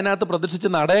അവളെ അതിനകത്ത് പ്രതീക്ഷിച്ച്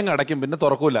നടയും അടയ്ക്കും, പിന്നെ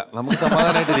തുറക്കൂല. നമുക്ക്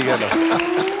സമാധാനമായിട്ടിരിക്കാലോ.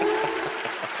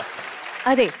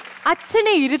 അതെ,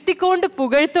 അച്ഛനെ ഇരുത്തിക്കൊണ്ട്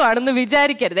പുകഴ്ത്തുവാണെന്ന്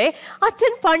വിചാരിക്കരുതേ.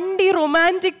 അച്ഛൻ പണ്ട് ഈ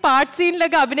റൊമാൻറ്റിക് പാർട്ട്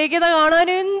സീനിലൊക്കെ അഭിനയിക്കുന്ന കാണാൻ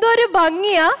എന്തൊരു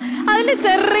ഭംഗിയാ. അതിന്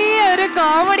ചെറിയ ഒരു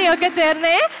കോമഡി ഒക്കെ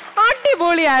ചേർന്നേ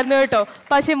അടിപൊളിയായിരുന്നു കേട്ടോ.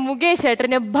 പക്ഷെ മുകേഷ്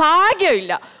ഏട്ടന്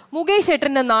ഭാഗ്യമില്ല. മുകേഷ്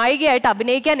ഏട്ടന്റെ നായികയായിട്ട്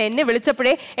അഭിനയിക്കാൻ എന്നെ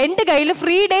വിളിച്ചപ്പോഴേ എന്റെ കയ്യിൽ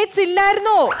ഫ്രീ ഡേറ്റ്സ്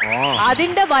ഇല്ലായിരുന്നോ.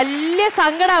 അതിന്റെ വലിയ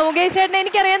സങ്കടം മുകേഷ് ഏട്ടൻ.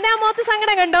 എനിക്കറിയാം, ഞാൻ മൊത്തം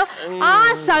സങ്കടം കണ്ടോ. ആ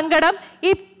സങ്കടം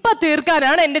ഇപ്പൊ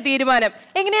തീർക്കാനാണ് എന്റെ തീരുമാനം.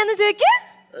 എങ്ങനെയാന്ന് ചോദിക്കാ?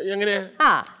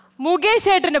 മുകേഷ്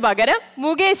ഏട്ടന് പകരം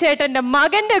മുകേഷ് ഏട്ടന്റെ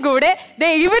മകന്റെ കൂടെ ദേ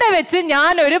ഇവിടെ വെച്ച്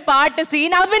ഞാൻ ഒരു പാട്ട്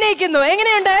സീൻ അഭിനയിക്കുന്നു.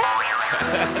 എങ്ങനെയുണ്ട്?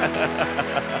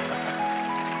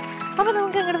 അപ്പൊ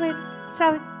നമുക്ക് അങ്ങോട്ട് പോയി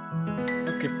ശ്രാവൺ.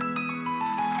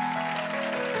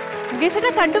 മുകേഷ്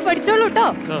ഏട്ടൻ കണ്ടു പഠിച്ചോളൂ കേട്ടോ.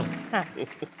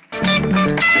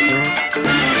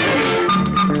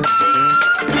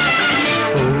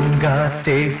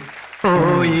 പൂങ്കാറ്റേ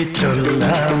പോയി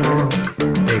ചൊല്ലാമോ,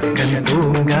 തെക്കൻ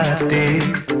പൂങ്കാറ്റേ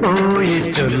പോയി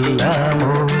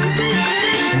ചൊല്ലാമോ,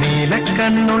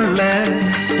 നീലക്കണ്ണുള്ള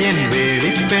എൻ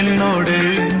വേളിപ്പെണ്ണോട്,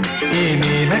 ഈ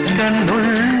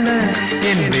നീലക്കണ്ണുള്ള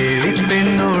എൻ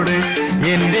വേളിപ്പെണ്ണോട്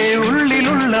എന്റെ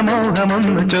ഉള്ളിലുള്ള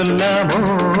മോഹമൊന്ന് ചൊല്ലാമോ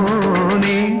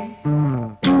നീ.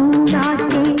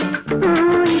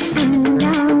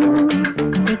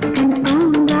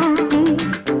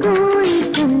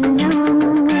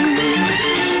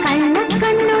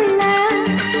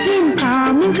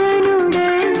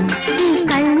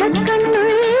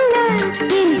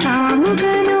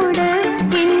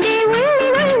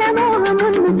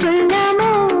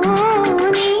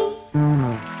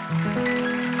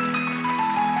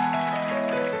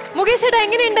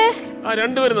 എങ്ങനെയുണ്ട്?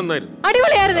 രണ്ടുപേരും നന്നായിരുന്നു,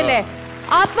 അടിപൊളിയായിരുന്നില്ലേ?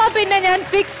 അപ്പൊ പിന്നെ ഞാൻ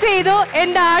ഫിക്സ് ചെയ്തു,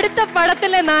 എന്റെ അടുത്ത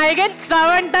പടത്തിലെ നായകൻ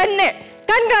ശ്രവൺ തന്നെ.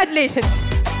 കൺഗ്രാറ്റുലേഷൻസ്.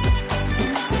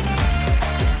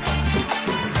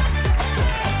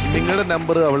 നിങ്ങളുടെ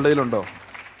നമ്പർ അവളുടെ കയ്യിലുണ്ടോ?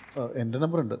 എന്റെ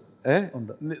നമ്പർ ഉണ്ട്.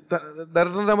 ഉണ്ട്.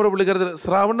 ഡയറക്ടറുടെ നമ്പർ പുള്ളിക്കാരത്തിൽ.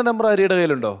 ശ്രാവണിന്റെ നമ്പർ ആര്യയുടെ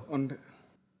കയ്യിലുണ്ടോ? ഉണ്ട്.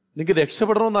 നിങ്ങൾക്ക്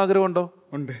രക്ഷപ്പെടണമെന്ന് ആഗ്രഹമുണ്ടോ?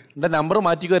 ഉണ്ട്. എന്റെ നമ്പർ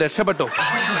മാറ്റിക്കോ, രക്ഷപ്പെട്ടോ.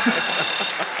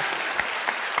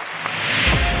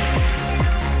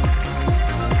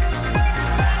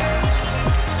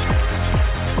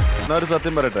 ഒരു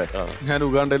സത്യം പറയട്ടെ, ഞാൻ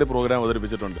ഉഗാണ്ടയിൽ പ്രോഗ്രാം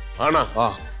അവതരിപ്പിച്ചിട്ടുണ്ട്. ആണോ?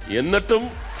 എന്നിട്ടും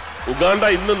ഉഗാണ്ട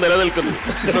ഇന്നും നിലനിൽക്കുന്നു.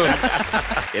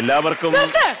 എല്ലാവർക്കും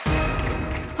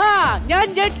ഞാൻ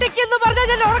ഞെട്ടിക്കുന്നു പറഞ്ഞാൽ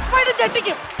ഞാൻ ഉറപ്പായിട്ടും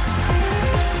ഞെട്ടിക്കും.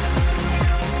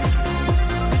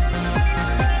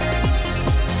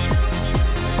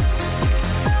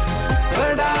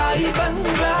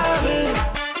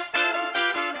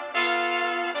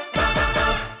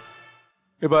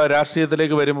 ഇപ്പൊ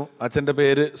രാഷ്ട്രീയത്തിലേക്ക് വരുമോ, അച്ഛന്റെ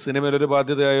പേര് സിനിമയിലൊരു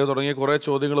ബാധ്യതയായോ തുടങ്ങിയ കുറെ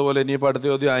ചോദ്യങ്ങൾ പോലെ ഇനിയിപ്പോ അടുത്ത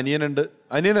ചോദ്യം അനിയനുണ്ട്.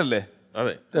 അനിയനല്ലേ?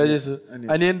 അതെ. തേജസ്,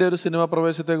 അനിയന്റെ ഒരു സിനിമാ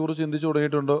പ്രവേശത്തെ കുറിച്ച് ചിന്തിച്ചു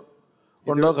തുടങ്ങിയിട്ടുണ്ടോ?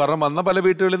 ഉണ്ടോ? കാരണം വന്ന പല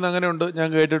വീട്ടുകളിൽ നിന്ന് അങ്ങനെ ഉണ്ട്, ഞാൻ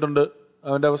കേട്ടിട്ടുണ്ട്.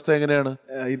 അവന്റെ അവസ്ഥ എങ്ങനെയാണ്?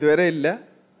 ഇതുവരെ ഇല്ല,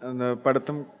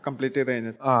 പഠിത്തം കംപ്ലീറ്റ് ചെയ്ത്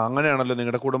കഴിഞ്ഞു. അങ്ങനെയാണല്ലോ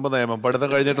നിങ്ങളുടെ കുടുംബ നിയമം,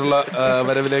 പഠിത്തം കഴിഞ്ഞിട്ടുള്ള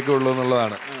വരവിലേക്ക് ഉള്ളൂ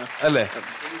എന്നുള്ളതാണ് അല്ലേ?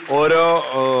 ഓരോ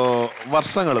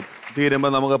വർഷങ്ങളും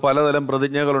തീരുമ്പോൾ നമുക്ക് പലതരം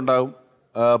പ്രതിജ്ഞകളുണ്ടാകും,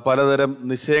 പലതരം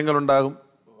നിശ്ചയങ്ങളുണ്ടാകും,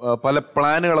 പല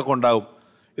പ്ലാനുകളൊക്കെ ഉണ്ടാകും.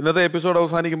 ഇന്നത്തെ എപ്പിസോഡ്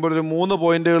അവസാനിക്കുമ്പോൾ ഒരു 3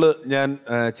 പോയിന്റുകൾ ഞാൻ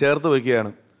ചേർത്ത്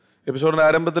വയ്ക്കുകയാണ്. എപ്പിസോഡിൻ്റെ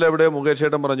ആരംഭത്തിൽ എവിടെ മുകേഷ്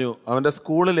ഏട്ടൻ പറഞ്ഞു അവൻ്റെ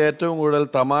സ്കൂളിൽ ഏറ്റവും കൂടുതൽ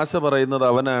തമാശ പറയുന്നത്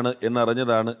അവനാണ്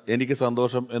എന്നറിഞ്ഞതാണ് എനിക്ക്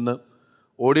സന്തോഷം എന്ന്.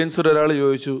 ഓഡിയൻസിൽ ഒരാൾ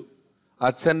ചോദിച്ചു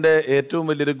അച്ഛൻ്റെ ഏറ്റവും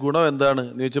വലിയൊരു ഗുണം എന്താണ്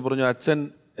എന്ന് ചോദിച്ചു. പറഞ്ഞു അച്ഛൻ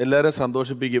എല്ലാവരെയും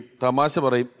സന്തോഷിപ്പിക്കും, തമാശ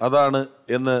പറയും, അതാണ്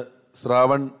എന്ന്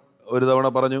ശ്രാവൺ ഒരു തവണ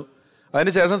പറഞ്ഞു.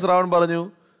 അതിനുശേഷം ശ്രാവൺ പറഞ്ഞു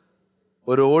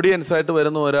ഒരു ഓഡിയൻസായിട്ട്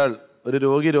വരുന്ന ഒരാൾ, ഒരു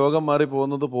രോഗി രോഗം മാറി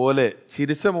പോകുന്നത് പോലെ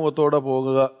ചിരിച്ച മുഖത്തോടെ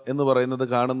പോകുക എന്ന് പറയുന്നത്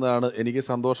കാണുന്നതാണ് എനിക്ക്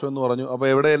സന്തോഷം എന്ന് പറഞ്ഞു. അപ്പോൾ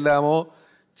എവിടെയെല്ലാമോ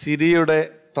ചിരിയുടെ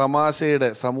തമാശയുടെ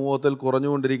സമൂഹത്തിൽ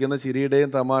കുറഞ്ഞുകൊണ്ടിരിക്കുന്ന ചിരിയുടെയും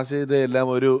തമാശയുടെയും എല്ലാം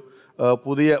ഒരു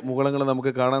പുതിയ മുകളങ്ങൾ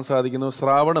നമുക്ക് കാണാൻ സാധിക്കുന്നു.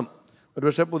 ശ്രാവണം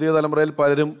ഒരുപക്ഷെ പുതിയ തലമുറയിൽ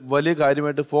പലരും വലിയ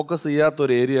കാര്യമായിട്ട് ഫോക്കസ്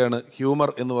ചെയ്യാത്തൊരു ഏരിയയാണ്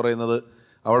ഹ്യൂമർ എന്ന് പറയുന്നത്.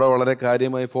 അവിടെ വളരെ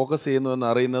കാര്യമായി ഫോക്കസ് ചെയ്യുന്നു എന്ന്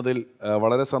അറിയുന്നതിൽ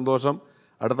വളരെ സന്തോഷം.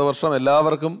 അടുത്ത വർഷം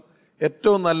എല്ലാവർക്കും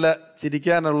ഏറ്റവും നല്ല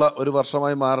ചിരിക്കാനുള്ള ഒരു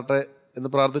വർഷമായി മാറട്ടെ എന്ന്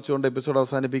പ്രാർത്ഥിച്ചുകൊണ്ട് എപ്പിസോഡ്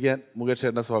അവസാനിപ്പിക്കാൻ മുകേഷ്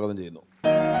ചേട്ടനെ സ്വാഗതം ചെയ്യുന്നു.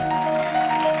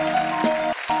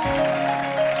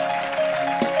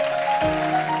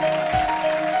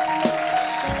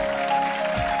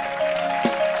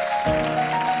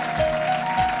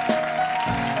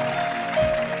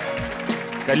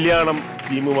 കല്യാണം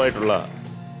ടീമുമായിട്ടുള്ള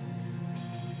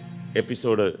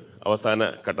എപ്പിസോഡ് അവസാന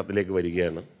ഘട്ടത്തിലേക്ക്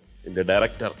വരികയാണ്. ഇതിൻ്റെ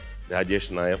ഡയറക്ടർ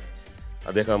രാജേഷ് നായർ,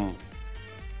 അദ്ദേഹം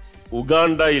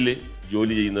ഉഗാണ്ടയിൽ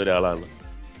ജോലി ചെയ്യുന്ന ഒരാളാണ്.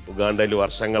 ഉഗാണ്ടയിൽ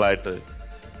വർഷങ്ങളായിട്ട്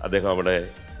അദ്ദേഹം അവിടെ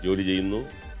ജോലി ചെയ്യുന്നു.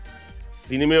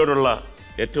 സിനിമയോടുള്ള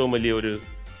ഏറ്റവും വലിയ ഒരു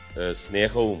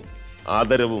സ്നേഹവും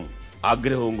ആദരവും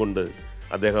ആഗ്രഹവും കൊണ്ട്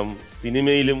അദ്ദേഹം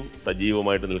സിനിമയിലും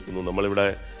സജീവമായിട്ട് നിൽക്കുന്നു. നമ്മളിവിടെ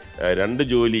 2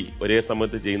 ജോലി ഒരേ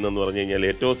സമയത്ത് ചെയ്യുന്നതെന്ന് പറഞ്ഞു കഴിഞ്ഞാൽ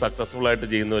ഏറ്റവും സക്സസ്ഫുള്ളായിട്ട്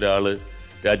ചെയ്യുന്ന ഒരാൾ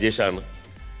രാജേഷാണ്.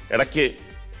 ഇടയ്ക്ക്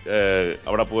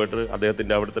അവിടെ പോയിട്ട്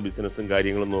അദ്ദേഹത്തിൻ്റെ അവിടുത്തെ ബിസിനസ്സും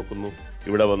കാര്യങ്ങളും നോക്കുന്നു,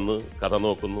 ഇവിടെ വന്ന് കഥ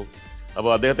നോക്കുന്നു.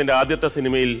 അപ്പോൾ അദ്ദേഹത്തിൻ്റെ ആദ്യത്തെ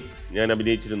സിനിമയിൽ ഞാൻ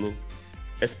അഭിനയിച്ചിരുന്നു,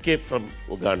 എസ്കേപ്പ് ഫ്രം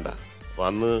ഉഗാണ്ട. അപ്പോൾ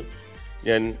അന്ന്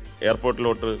ഞാൻ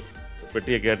എയർപോർട്ടിലോട്ട്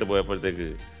പെട്ടിയൊക്കെ ആയിട്ട് പോയപ്പോഴത്തേക്ക്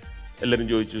എല്ലാവരും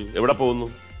ചോദിച്ചു, എവിടെ പോകുന്നു?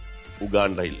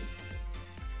 ഉഗാണ്ടയിൽ.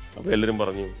 അപ്പോൾ എല്ലാവരും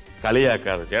പറഞ്ഞു,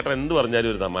 കളിയാക്കാതെ, ചേട്ടൻ എന്ത് പറഞ്ഞാലും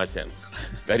ഒരു തമാശയാണ്.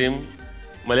 കാര്യം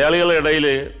മലയാളികളുടെ ഇടയിൽ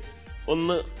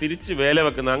ഒന്ന് തിരിച്ച് വേല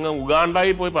വെക്കുന്ന, അങ്ങ്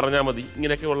ഉഗാണ്ടായി പോയി പറഞ്ഞാൽ മതി,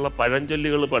 ഇങ്ങനെയൊക്കെയുള്ള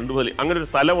പഴഞ്ചൊല്ലുകൾ പണ്ട് പോലെ, അങ്ങനെ ഒരു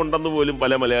സ്ഥലം ഉണ്ടെന്ന് പോലും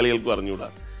പല മലയാളികൾക്കും അറിഞ്ഞുകൂടാ.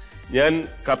 ഞാൻ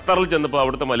ഖത്തറിൽ ചെന്നപ്പോൾ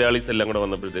അവിടുത്തെ മലയാളീസ് എല്ലാം കൂടെ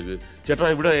വന്നപ്പോഴത്തേക്ക്, ചേട്ടാ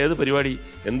ഇവിടെ ഏത് പരിപാടി,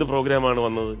 എന്ത് പ്രോഗ്രാമാണ്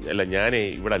വന്നത്? അല്ല, ഞാനേ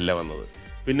ഇവിടെ അല്ല വന്നത്,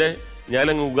 പിന്നെ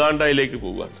ഞാനങ്ങ് ഉഗാണ്ടയിലേക്ക്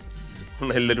പോവുകയാണ്.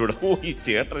 എല്ലാവരും കൂടെ, ഓ ഈ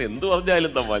ചേട്ടൻ എന്ത്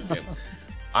പറഞ്ഞാലും തമാശയാണ്.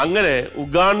 അങ്ങനെ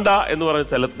ഉഗാണ്ട എന്ന് പറയുന്ന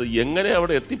സ്ഥലത്ത് എങ്ങനെ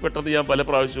അവിടെ എത്തിപ്പെട്ടത് ഞാൻ പല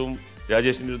പ്രാവശ്യവും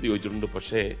രാജേഷിൻ്റെ അടുത്ത് ചോദിച്ചിട്ടുണ്ട്.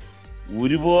 പക്ഷേ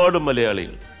ഒരുപാട്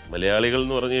മലയാളികൾ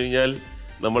എന്ന് പറഞ്ഞു കഴിഞ്ഞാൽ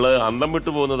നമ്മൾ അന്തം വിട്ടു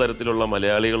പോകുന്ന തരത്തിലുള്ള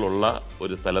മലയാളികളുള്ള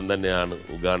ഒരു സ്ഥലം തന്നെയാണ്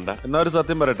ഉഗാണ്ട. എന്നാ ഒരു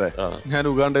സത്യം പറയട്ടെ, ഞാൻ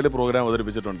ഉഗാണ്ടയിൽ പ്രോഗ്രാം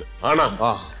അവതരിപ്പിച്ചിട്ടുണ്ട്. ആണോ?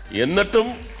 എന്നിട്ടും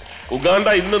ഉഗാണ്ട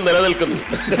ഇന്നും നിലനിൽക്കുന്നു.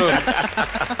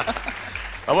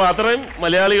 അപ്പോൾ അത്രയും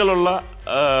മലയാളികളുള്ള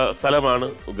സ്ഥലമാണ്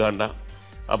ഉഗാണ്ട.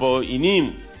 അപ്പോൾ ഇനിയും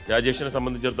രാജേഷിനെ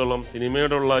സംബന്ധിച്ചിടത്തോളം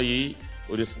സിനിമയോടുള്ള ഈ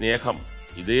ഒരു സ്നേഹം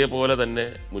ഇതേപോലെ തന്നെ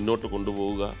മുന്നോട്ട്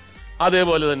കൊണ്ടുപോവുക,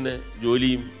 അതേപോലെ തന്നെ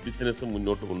ജോലിയും ബിസിനസ്സും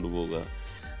മുന്നോട്ട് കൊണ്ടുപോവുക.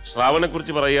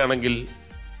 ശ്രാവനെക്കുറിച്ച് പറയുകയാണെങ്കിൽ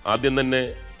ആദ്യം തന്നെ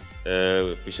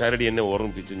പിഷാരടി എന്നെ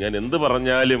ഓർമ്മിപ്പിച്ചു, ഞാൻ എന്ത്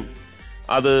പറഞ്ഞാലും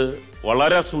അത്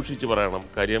വളരെ സൂക്ഷിച്ച് പറയണം.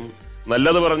 കാര്യം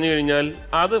നല്ലത് പറഞ്ഞു കഴിഞ്ഞാൽ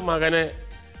അത് മകനെ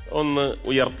ഒന്ന്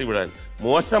ഉയർത്തിവിടാൻ,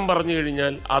 മോശം പറഞ്ഞു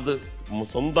കഴിഞ്ഞാൽ അത്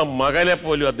സ്വന്തം മകനെ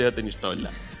പോലും അദ്ദേഹത്തിന് ഇഷ്ടമല്ല.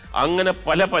 അങ്ങനെ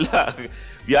പല പല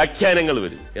വ്യാഖ്യാനങ്ങൾ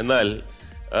വരും. എന്നാൽ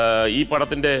ഈ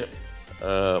പടത്തിൻ്റെ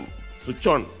സ്വിച്ച്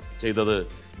ഓൺ ചെയ്തത്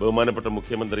ബഹുമാനപ്പെട്ട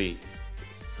മുഖ്യമന്ത്രി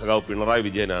സഖാവ് പിണറായി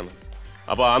വിജയനാണ്.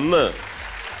 അപ്പോൾ അന്ന്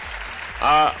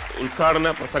ആ ഉദ്ഘാടന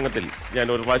പ്രസംഗത്തിൽ ഞാൻ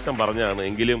ഒരു പ്രാവശ്യം പറഞ്ഞതാണ്,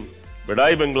 എങ്കിലും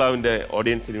ബഡായി ബംഗ്ലാവിൻ്റെ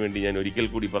ഓഡിയൻസിന് വേണ്ടി ഞാൻ ഒരിക്കൽ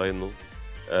കൂടി പറയുന്നു.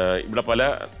 ഇവിടെ പല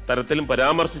തരത്തിലും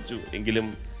പരാമർശിച്ചു, എങ്കിലും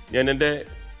ഞാൻ എൻ്റെ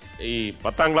ഈ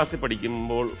 10ാം ക്ലാസ്സിൽ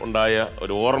പഠിക്കുമ്പോൾ ഉണ്ടായ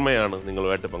ഒരു ഓർമ്മയാണ്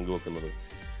നിങ്ങളുമായിട്ട് പങ്കുവെക്കുന്നത്.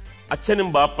 അച്ഛനും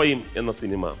ബാപ്പയും എന്ന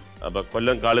സിനിമ, അപ്പോൾ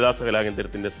കൊല്ലം കാളിദാസ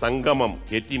കലാകേന്ദ്രത്തിൻ്റെ സംഗമം,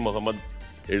 KT മുഹമ്മദ്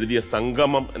എഴുതിയ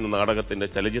സംഗമം എന്ന നാടകത്തിൻ്റെ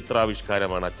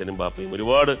ചലച്ചിത്രാവിഷ്കാരമാണ് അച്ഛനും ബാപ്പയും.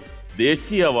 ഒരുപാട്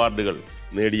ദേശീയ അവാർഡുകൾ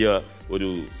നേടിയ ഒരു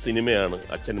സിനിമയാണ്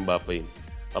അച്ഛനും ബാപ്പയും.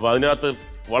 അപ്പോൾ അതിനകത്ത്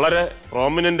വളരെ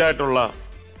പ്രോമിനൻ്റ് ആയിട്ടുള്ള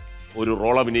ഒരു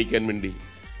റോൾ അഭിനയിക്കാൻ വേണ്ടി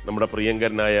നമ്മുടെ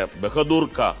പ്രിയങ്കരനായ ബഹദൂർ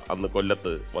ഖാ അന്ന്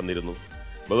കൊല്ലത്ത് വന്നിരുന്നു.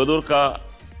 ബഹദൂർ ഖാ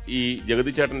ഈ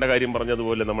ജഗതി ചേട്ടൻ്റെ കാര്യം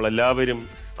പറഞ്ഞതുപോലെ നമ്മളെല്ലാവരും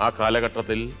ആ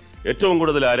കാലഘട്ടത്തിൽ ഏറ്റവും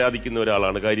കൂടുതൽ ആരാധിക്കുന്ന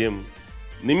ഒരാളാണ്. കാര്യം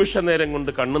നിമിഷ നേരം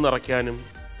കൊണ്ട് കണ്ണു നിറയ്ക്കാനും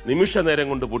നിമിഷ നേരം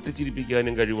കൊണ്ട്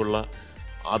പൊട്ടിച്ചിരിപ്പിക്കാനും കഴിവുള്ള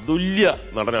അതുല്യ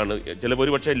നടനാണ്. ചിലപ്പോൾ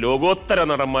ഒരുപക്ഷെ ലോകോത്തര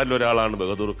നടന്മാരിൽ ഒരാളാണ്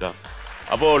ബഹദൂർ ഖാ.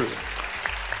 അപ്പോൾ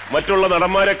മറ്റുള്ള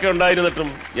നടന്മാരൊക്കെ ഉണ്ടായിരുന്നിട്ടും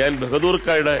ഞാൻ ബഹദൂർ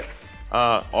ഖായുടെ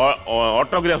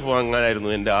ഓട്ടോഗ്രാഫ് വാങ്ങാനായിരുന്നു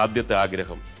എൻ്റെ ആദ്യത്തെ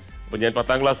ആഗ്രഹം. അപ്പോൾ ഞാൻ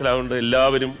 10ാം ക്ലാസ്സിലായതുകൊണ്ട്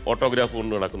എല്ലാവരും ഓട്ടോഗ്രാഫ്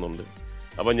കൊണ്ട് നടക്കുന്നുണ്ട്.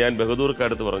 അപ്പോൾ ഞാൻ ബഹദൂർ ഖാ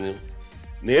അടുത്ത് പറഞ്ഞു,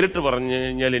 നേരിട്ട് പറഞ്ഞു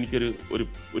കഴിഞ്ഞാൽ എനിക്കൊരു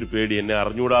ഒരു പേടി, എന്നെ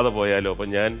അറിഞ്ഞുകൂടാതെ പോയാലോ. അപ്പം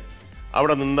ഞാൻ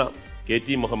അവിടെ നിന്ന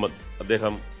KT മുഹമ്മദ്,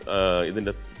 അദ്ദേഹം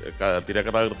ഇതിൻ്റെ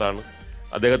തിരക്കഥാകൃത്താണ്,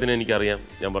 അദ്ദേഹത്തിനെ എനിക്കറിയാം.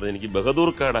 ഞാൻ പറഞ്ഞു, എനിക്ക് ബഹദൂർ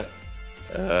ഖായുടെ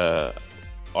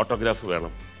ഓട്ടോഗ്രാഫ്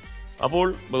വേണം. അപ്പോൾ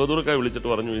ബഹദൂർ ഖാ വിളിച്ചിട്ട്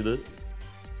പറഞ്ഞു, ഇത്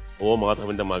O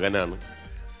മാധവൻ്റെ മകനാണ്,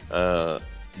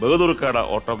 ബഹദൂർ ഖായുടെ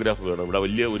ഓട്ടോഗ്രാഫ് വേണം.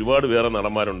 ഇവിടെ ഒരുപാട് വേറെ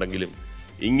നടന്മാരുണ്ടെങ്കിലും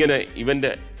ഇങ്ങനെ ഇവൻ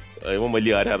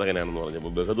വലിയ ആരാധകനാണെന്ന്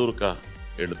പറഞ്ഞപ്പോൾ ബഹദൂർ ഖാ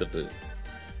എടുത്തിട്ട്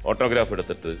ഓട്ടോഗ്രാഫ്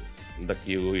എടുത്തിട്ട്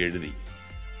എന്തൊക്കെയോ എഴുതി,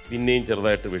 പിന്നെയും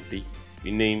ചെറുതായിട്ട് വെട്ടി,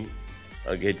 പിന്നെയും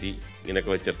കയറ്റി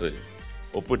ഇങ്ങനെയൊക്കെ വെച്ചിട്ട്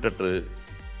ഒപ്പിട്ടിട്ട്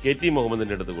KT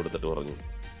മുഹമ്മദിൻ്റെ അടുത്ത് കൊടുത്തിട്ട് പറഞ്ഞു,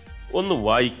 ഒന്ന്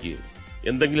വായിക്ക്,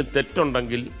 എന്തെങ്കിലും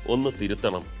തെറ്റുണ്ടെങ്കിൽ ഒന്ന്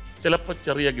തിരുത്തണം, ചിലപ്പോൾ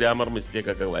ചെറിയ ഗ്രാമർ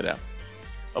മിസ്റ്റേക്കൊക്കെ വരാം.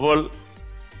 അപ്പോൾ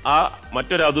ആ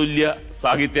മറ്റൊരു അതുല്യ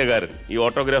സാഹിത്യകാരൻ ഈ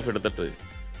ഓട്ടോഗ്രാഫ് എടുത്തിട്ട്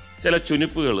ചില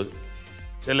ചുനിപ്പുകൾ,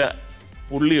 ചില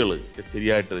പുള്ളികൾ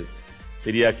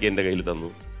ശരിയാക്കി എൻ്റെ കയ്യിൽ തന്നു.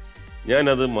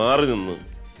 ഞാനത് മാറി നിന്ന്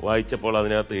വായിച്ചപ്പോൾ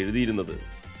അതിനകത്ത് എഴുതിയിരുന്നത്,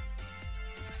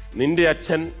 നിന്റെ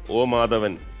അച്ഛൻ O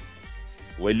മാധവൻ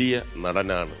വലിയ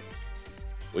നടനാണ്,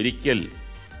 ഒരിക്കൽ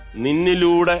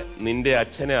നിന്നിലൂടെ നിന്റെ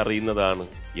അച്ഛനെ അറിയുന്നതാണ്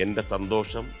എൻ്റെ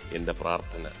സന്തോഷം, എൻ്റെ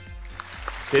പ്രാർത്ഥന.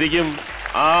 ശരിക്കും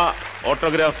ആ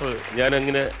ഓട്ടോഗ്രാഫ്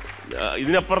ഞാനങ്ങനെ,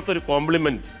 ഇതിനപ്പുറത്തൊരു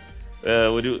കോംപ്ലിമെൻറ്റ്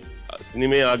ഒരു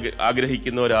സിനിമയെ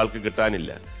ആഗ്രഹിക്കുന്ന ഒരാൾക്ക്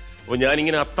കിട്ടാനില്ല. അപ്പോൾ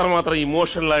ഞാനിങ്ങനെ അത്രമാത്രം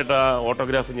ഇമോഷണലായിട്ട് ആ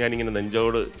ഓട്ടോഗ്രാഫ് ഞാനിങ്ങനെ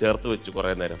നെഞ്ചോട് ചേർത്ത് വെച്ച്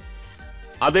കുറേ നേരം.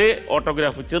 അതേ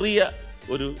ഓട്ടോഗ്രാഫ് ചെറിയ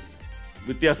ഒരു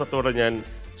വ്യത്യാസത്തോടെ ഞാൻ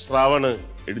ശ്രാവണ്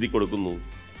എഴുതി കൊടുക്കുന്നു,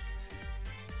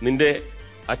 നിന്റെ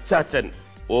അച്ചാച്ചൻ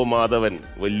O മാധവൻ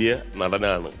വലിയ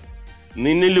നടനാണ്,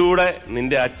 നിന്നിലൂടെ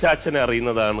നിന്റെ അച്ചാച്ചനെ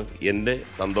അറിയുന്നതാണ് എൻ്റെ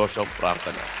സന്തോഷം,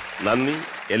 പ്രാർത്ഥന. നന്ദി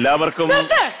എല്ലാവർക്കും.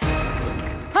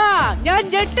 ഞാൻ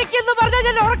ഞെട്ടിക്കും പറഞ്ഞാൽ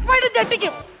ഞാൻ ഉറപ്പായിട്ടും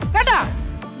ഞെട്ടിക്കും കേട്ടാ.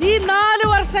 ഈ 4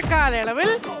 വർഷ കാലയളവിൽ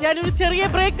ഞാനൊരു ചെറിയ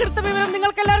ബ്രേക്ക് എടുത്ത വിവരം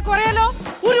നിങ്ങൾക്ക് എല്ലാവർക്കും അറിയാലോ.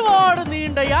 ഒരുപാട്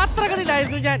നീണ്ട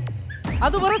യാത്രകളിലായിരുന്നു ഞാൻ.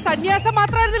 അതുപോലെ സന്യാസം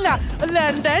മാത്രമായിരുന്നില്ല,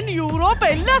 ലണ്ടൻ, യൂറോപ്പ്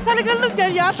എല്ലാ സ്ഥലങ്ങളിലും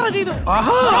ഞാൻ യാത്ര ചെയ്തു.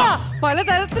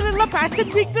 പലതരത്തിലുള്ള ഫാഷൻ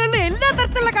വീക്കുകളിലും എല്ലാ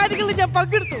തരത്തിലുള്ള കാര്യങ്ങളിലും ഞാൻ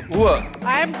പങ്കെടുത്തു.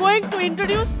 I am going to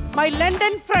introduce my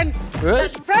London friends.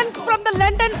 Friends from the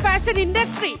London fashion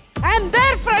industry and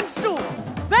their friends too.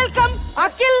 Welcome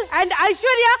Akhil and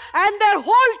Aishwarya and their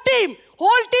whole team.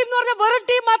 Whole team എന്ന് പറഞ്ഞാൽ വെറും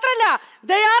ടീം മാത്രമല്ല.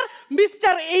 They are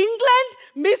Mr. England,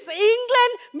 Miss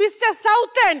England, Mr.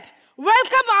 Southend.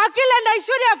 Welcome Akhil and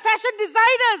Aishwarya, fashion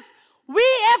designers.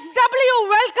 VFW,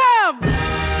 welcome.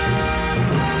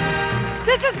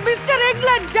 This is Mr.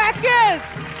 England, Jacques.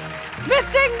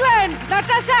 Miss England,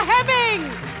 Natasha Hemming.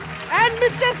 And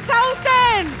Mr.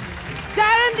 Southend,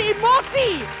 Darren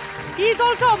Imosi. He is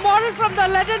also a model from the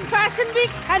London Fashion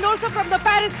Week and also from the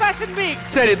Paris Fashion Week.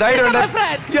 ശരി, ധൈര്യമുണ്ട്.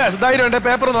 Yes, ധൈര്യമുണ്ട്.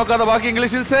 Paper നോക്കാതെ ബാക്കി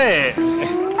ഇംഗ്ലീഷിൽ say.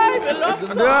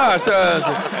 Yes.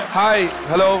 Hi,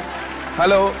 hello.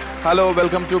 Hello, hello,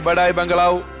 welcome to Badai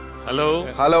Bungalow. Hello.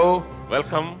 Hello.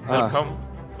 Welcome, welcome,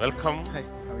 welcome. Hi,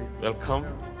 welcome.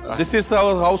 This is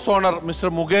our house owner, Mr.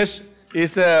 Mukesh.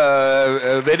 He's a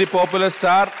very popular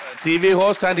star, TV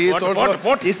host, and he is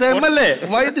he's a MLA.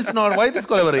 Why this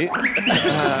collaboration?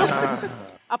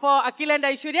 അപ്പോ Akhil and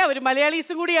Aishwarya ഒരു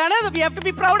മലയാളീസും കൂടിയാണ്. We have to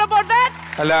be proud about that.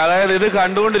 അല്ല, അതായത് ഇത്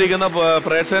കണ്ടുകൊണ്ടിരിക്കുന്ന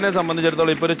പ്രേക്ഷകനെ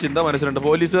സംബന്ധിച്ചിടത്തോളം ഇപ്പൊ ഒരു ചിന്ത മനസ്സിലുണ്ട്.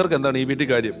 പോലീസുകാർക്ക് എന്താണ് ഈ വീട്ടിൽ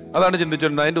കാര്യം? അതാണ്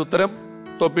ചിന്തിച്ചിട്ടുണ്ട്. അതിന്റെ ഉത്തരം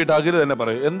തൊപ്പിയിട്ട് അഖിൽ തന്നെ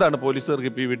പറയും. എന്താണ് പോലീസുകാർക്ക്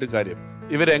ഇപ്പൊ ഈ വീട്ടിൽ കാര്യം?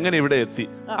 ഇവരെങ്ങനെ ഇവിടെ എത്തി?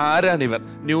 ആരാണ് ഇവർ?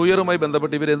 ന്യൂ ഇയറുമായി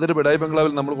ബന്ധപ്പെട്ട് ഇവർ എന്തൊരു ബഡായി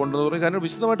ബംഗ്ലാവിൽ നമ്മൾ കൊണ്ടുവന്നു കാരണം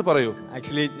വിശദമായിട്ട് പറയൂ.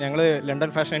 ആക്ച്വലി ഞങ്ങൾ ലണ്ടൻ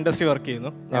ഫാഷൻ ഇൻഡസ്ട്രി വർക്ക്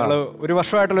ചെയ്യുന്നു. ഞങ്ങൾ ഒരു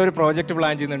വർഷമായിട്ടുള്ള ഒരു പ്രോജക്റ്റ്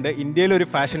പ്ലാൻ ചെയ്യുന്നുണ്ട്. ഇന്ത്യയിൽ ഒരു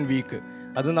ഫാഷൻ വീക്ക്.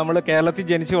 അത് നമ്മൾ കേരളത്തിൽ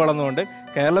ജനിച്ച് വളർന്നുകൊണ്ട്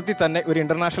കേരളത്തിൽ തന്നെ ഒരു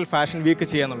ഇന്റർനാഷണൽ ഫാഷൻ വീക്ക്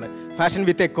ചെയ്യാന്നുള്ളത്. Fashion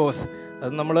with a cos.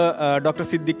 അത് നമ്മൾ ഡോക്ടർ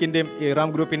സിദ്ദിഖിൻ്റെയും ഇറാം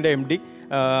ഗ്രൂപ്പിൻ്റെ MD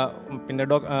പിന്നെ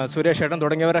സുരേഷ് ഏട്ടൻ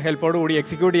തുടങ്ങിയവരുടെ ഹെൽപ്പോട് കൂടി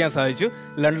എക്സിക്യൂട്ട് ചെയ്യാൻ സാധിച്ചു.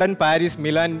 London, Paris,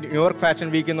 Milan, New York fashion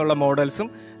week എന്നുള്ള മോഡൽസും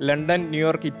London,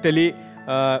 New York, Italy,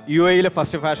 UAE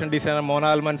first fashion designer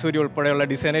മോനാൽ Mansouri ഉൾപ്പെടെയുള്ള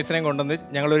ഡിസൈനേഴ്സിനെയും കൊണ്ടുവന്ന്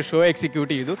ഞങ്ങളൊരു ഷോ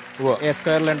എക്സിക്യൂട്ട് ചെയ്തു. എ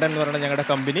സ്ക്വയർ ലണ്ടൻ എന്ന് പറയുന്ന ഞങ്ങളുടെ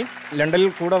കമ്പനി. ലണ്ടനിൽ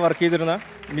കൂടെ വർക്ക് ചെയ്തിരുന്ന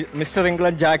മിസ്റ്റർ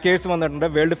ഇംഗ്ലണ്ട് ജാക്കേഴ്സ് വന്നിട്ടുണ്ട്.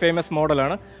 വേൾഡ് ഫേമസ്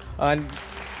മോഡലാണ്. ആൻഡ്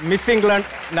മിസ് ഇംഗ്ലണ്ട്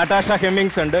നട്ടാഷ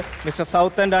ഹെമ്മിങ്സ് ഉണ്ട്. Mister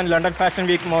south and London fashion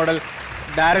week model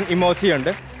Darren ഇമോസി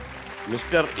ഉണ്ട്.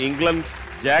 മിസ്റ്റർ ഇംഗ്ലണ്ട്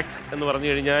ജാക്ക് എന്ന് പറഞ്ഞു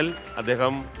കഴിഞ്ഞാൽ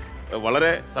അദ്ദേഹം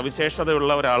വളരെ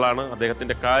സവിശേഷതയുള്ള ഒരാളാണ്.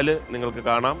 അദ്ദേഹത്തിൻ്റെ കാല് നിങ്ങൾക്ക്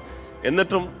കാണാം.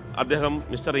 എന്നിട്ടും അദ്ദേഹം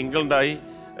മിസ്റ്റർ ഇംഗ്ലണ്ടായി.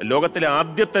 ലോകത്തിലെ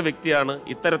ആദ്യത്തെ വ്യക്തിയാണ്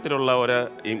ഇത്തരത്തിലുള്ള ഒരു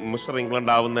മിസ്റ്റർ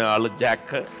ഇംഗ്ലണ്ട് ആവുന്ന ആൾ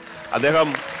ജാക്ക്. അദ്ദേഹം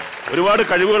ഒരുപാട്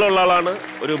കഴിവുകളുള്ള ആളാണ്.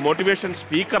 ഒരു മോട്ടിവേഷൻ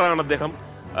സ്പീക്കറാണ് അദ്ദേഹം.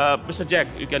 Mister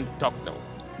Jack, you can talk now.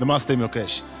 Namaste,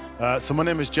 Mukesh. So my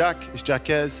name is Jack. It's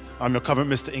Jacques. I'm your current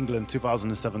Mr. England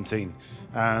 2017.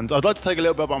 And I'd like to take a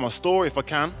little bit about my story if I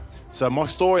can. So my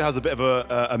story has a bit of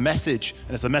a message,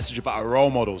 and it's a message about our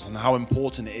role models and how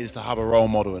important it is to have a role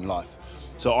model in life.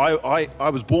 So I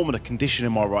was born with a condition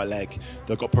in my right leg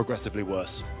that got progressively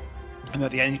worse. And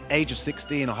at the age of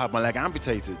 16, I had my leg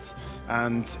amputated.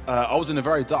 And I was in a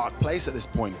very dark place at this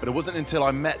point. But it wasn't until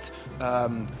I met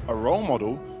a role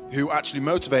model who actually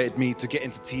motivated me to get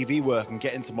into TV work and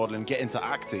get into modeling, get into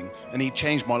acting. And he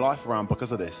changed my life around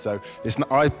because of this. So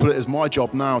I put it as my job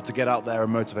now to get out there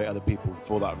and motivate other people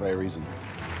for that very reason.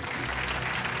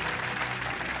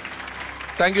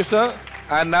 Thank you, sir.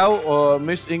 And now,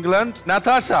 Miss England,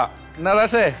 Natasha.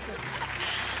 Natasha.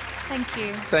 Thank you.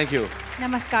 Thank you.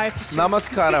 Namaskaram.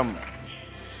 Namaskaram.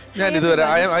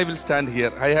 I will stand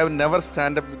here. I have never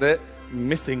stand up with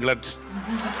Miss England.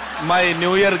 My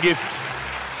New Year gift.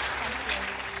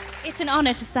 It's an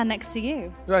honor to stand next to you.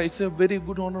 Yeah, it's a very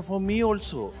good honor for me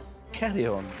also. Carry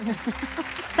on.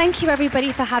 Thank you everybody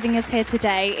for having us here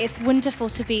today. It's wonderful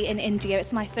to be in India.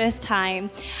 It's my first time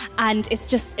and it's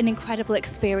just an incredible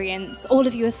experience. All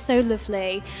of you are so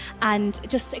lovely and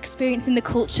just experiencing the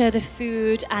culture, the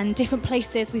food and different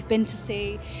places we've been to see.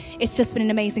 It's just been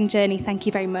an amazing journey. Thank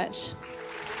you very much.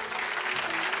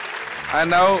 And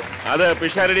now അത്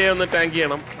പിഷാരടിയെ ഒന്ന് thank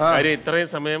ചെയ്യണം. കാര്യം ഇത്രയും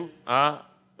സമയം ആ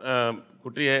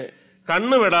കുട്ടിയെ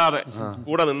കണ്ണുവിടാതെ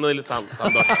കൂടെ നിന്നതിൽ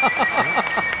സന്തോഷം.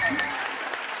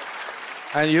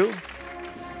 And you?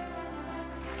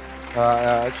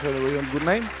 Actually, good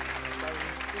name?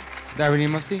 Darren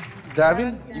Imosi.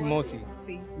 Darren Imosi.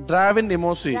 Darren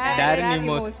Imosi. Darren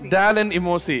Imosi. Darren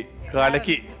Imosi.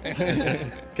 Kalaki.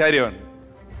 Carry on.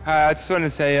 I just want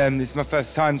to say it's my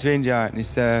first time to India and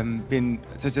it's been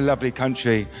such a lovely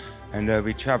country and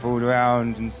we travelled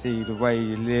around and see the way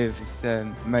you live. It's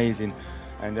amazing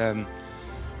and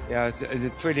yeah, it's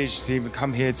a privilege to even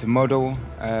come here to model.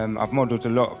 I've modelled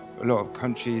a lot of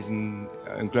countries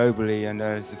and globally and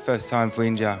it's the first time for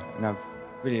India and I've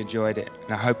really enjoyed it,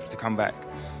 and I hope to come back.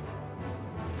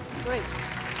 Great.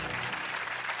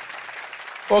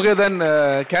 Okay, then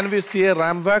can we see a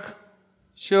ram walk?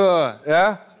 Sure.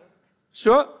 Yeah?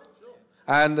 Sure?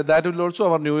 And that will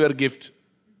also our New Year gift.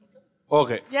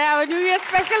 Okay. Yeah, our New Year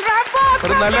special ramp walk.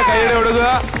 ഒരു നല്ല കൈയ്യടി കൊടുക്കുക.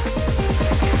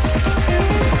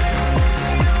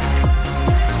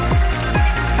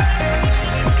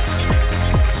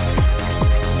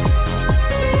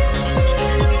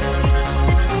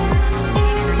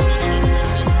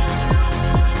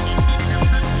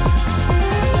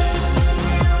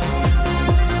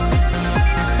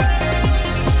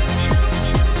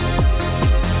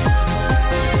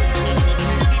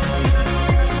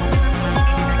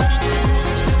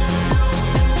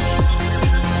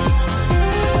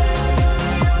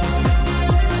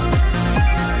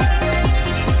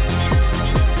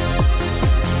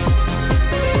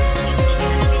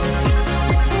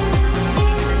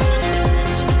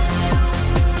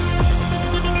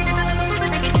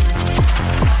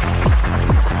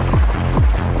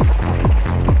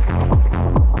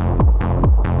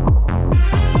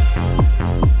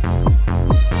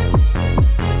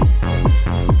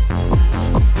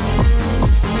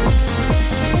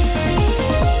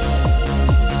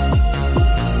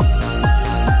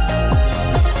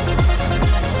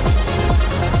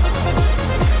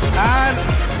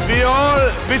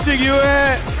 Wishing you a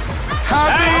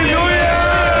happy New Year!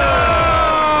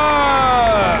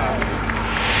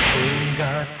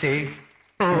 പൂങ്കാറ്റേ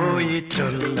പോയി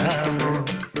ചൊല്ലാമോ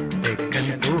തെക്കൻ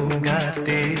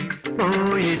പൂങ്കാറ്റേ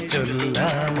പോയി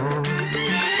ചൊല്ലാമോ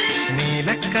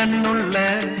നീലക്കണ്ണുള്ള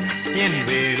N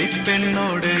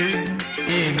വേളിപ്പെണ്ണോട്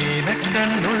ഈ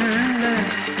നീലക്കണ്ണുള്ള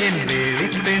N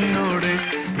വേളിപ്പെണ്ണോട്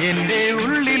എന്റെ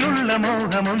ഉള്ളിലുള്ള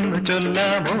മോഹമൊന്ന്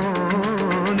ചൊല്ലാമോ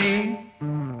നീ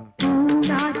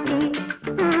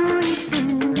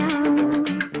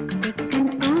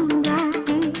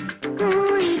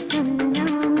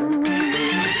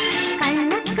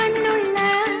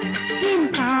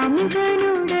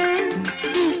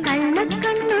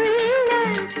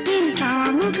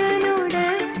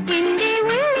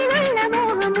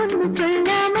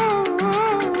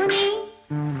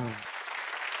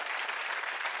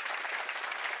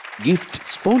Gift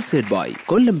sponsored by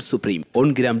Kollam Supreme,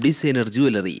 On Gram Designer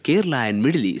Jewelry, Kerala and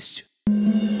Middle East.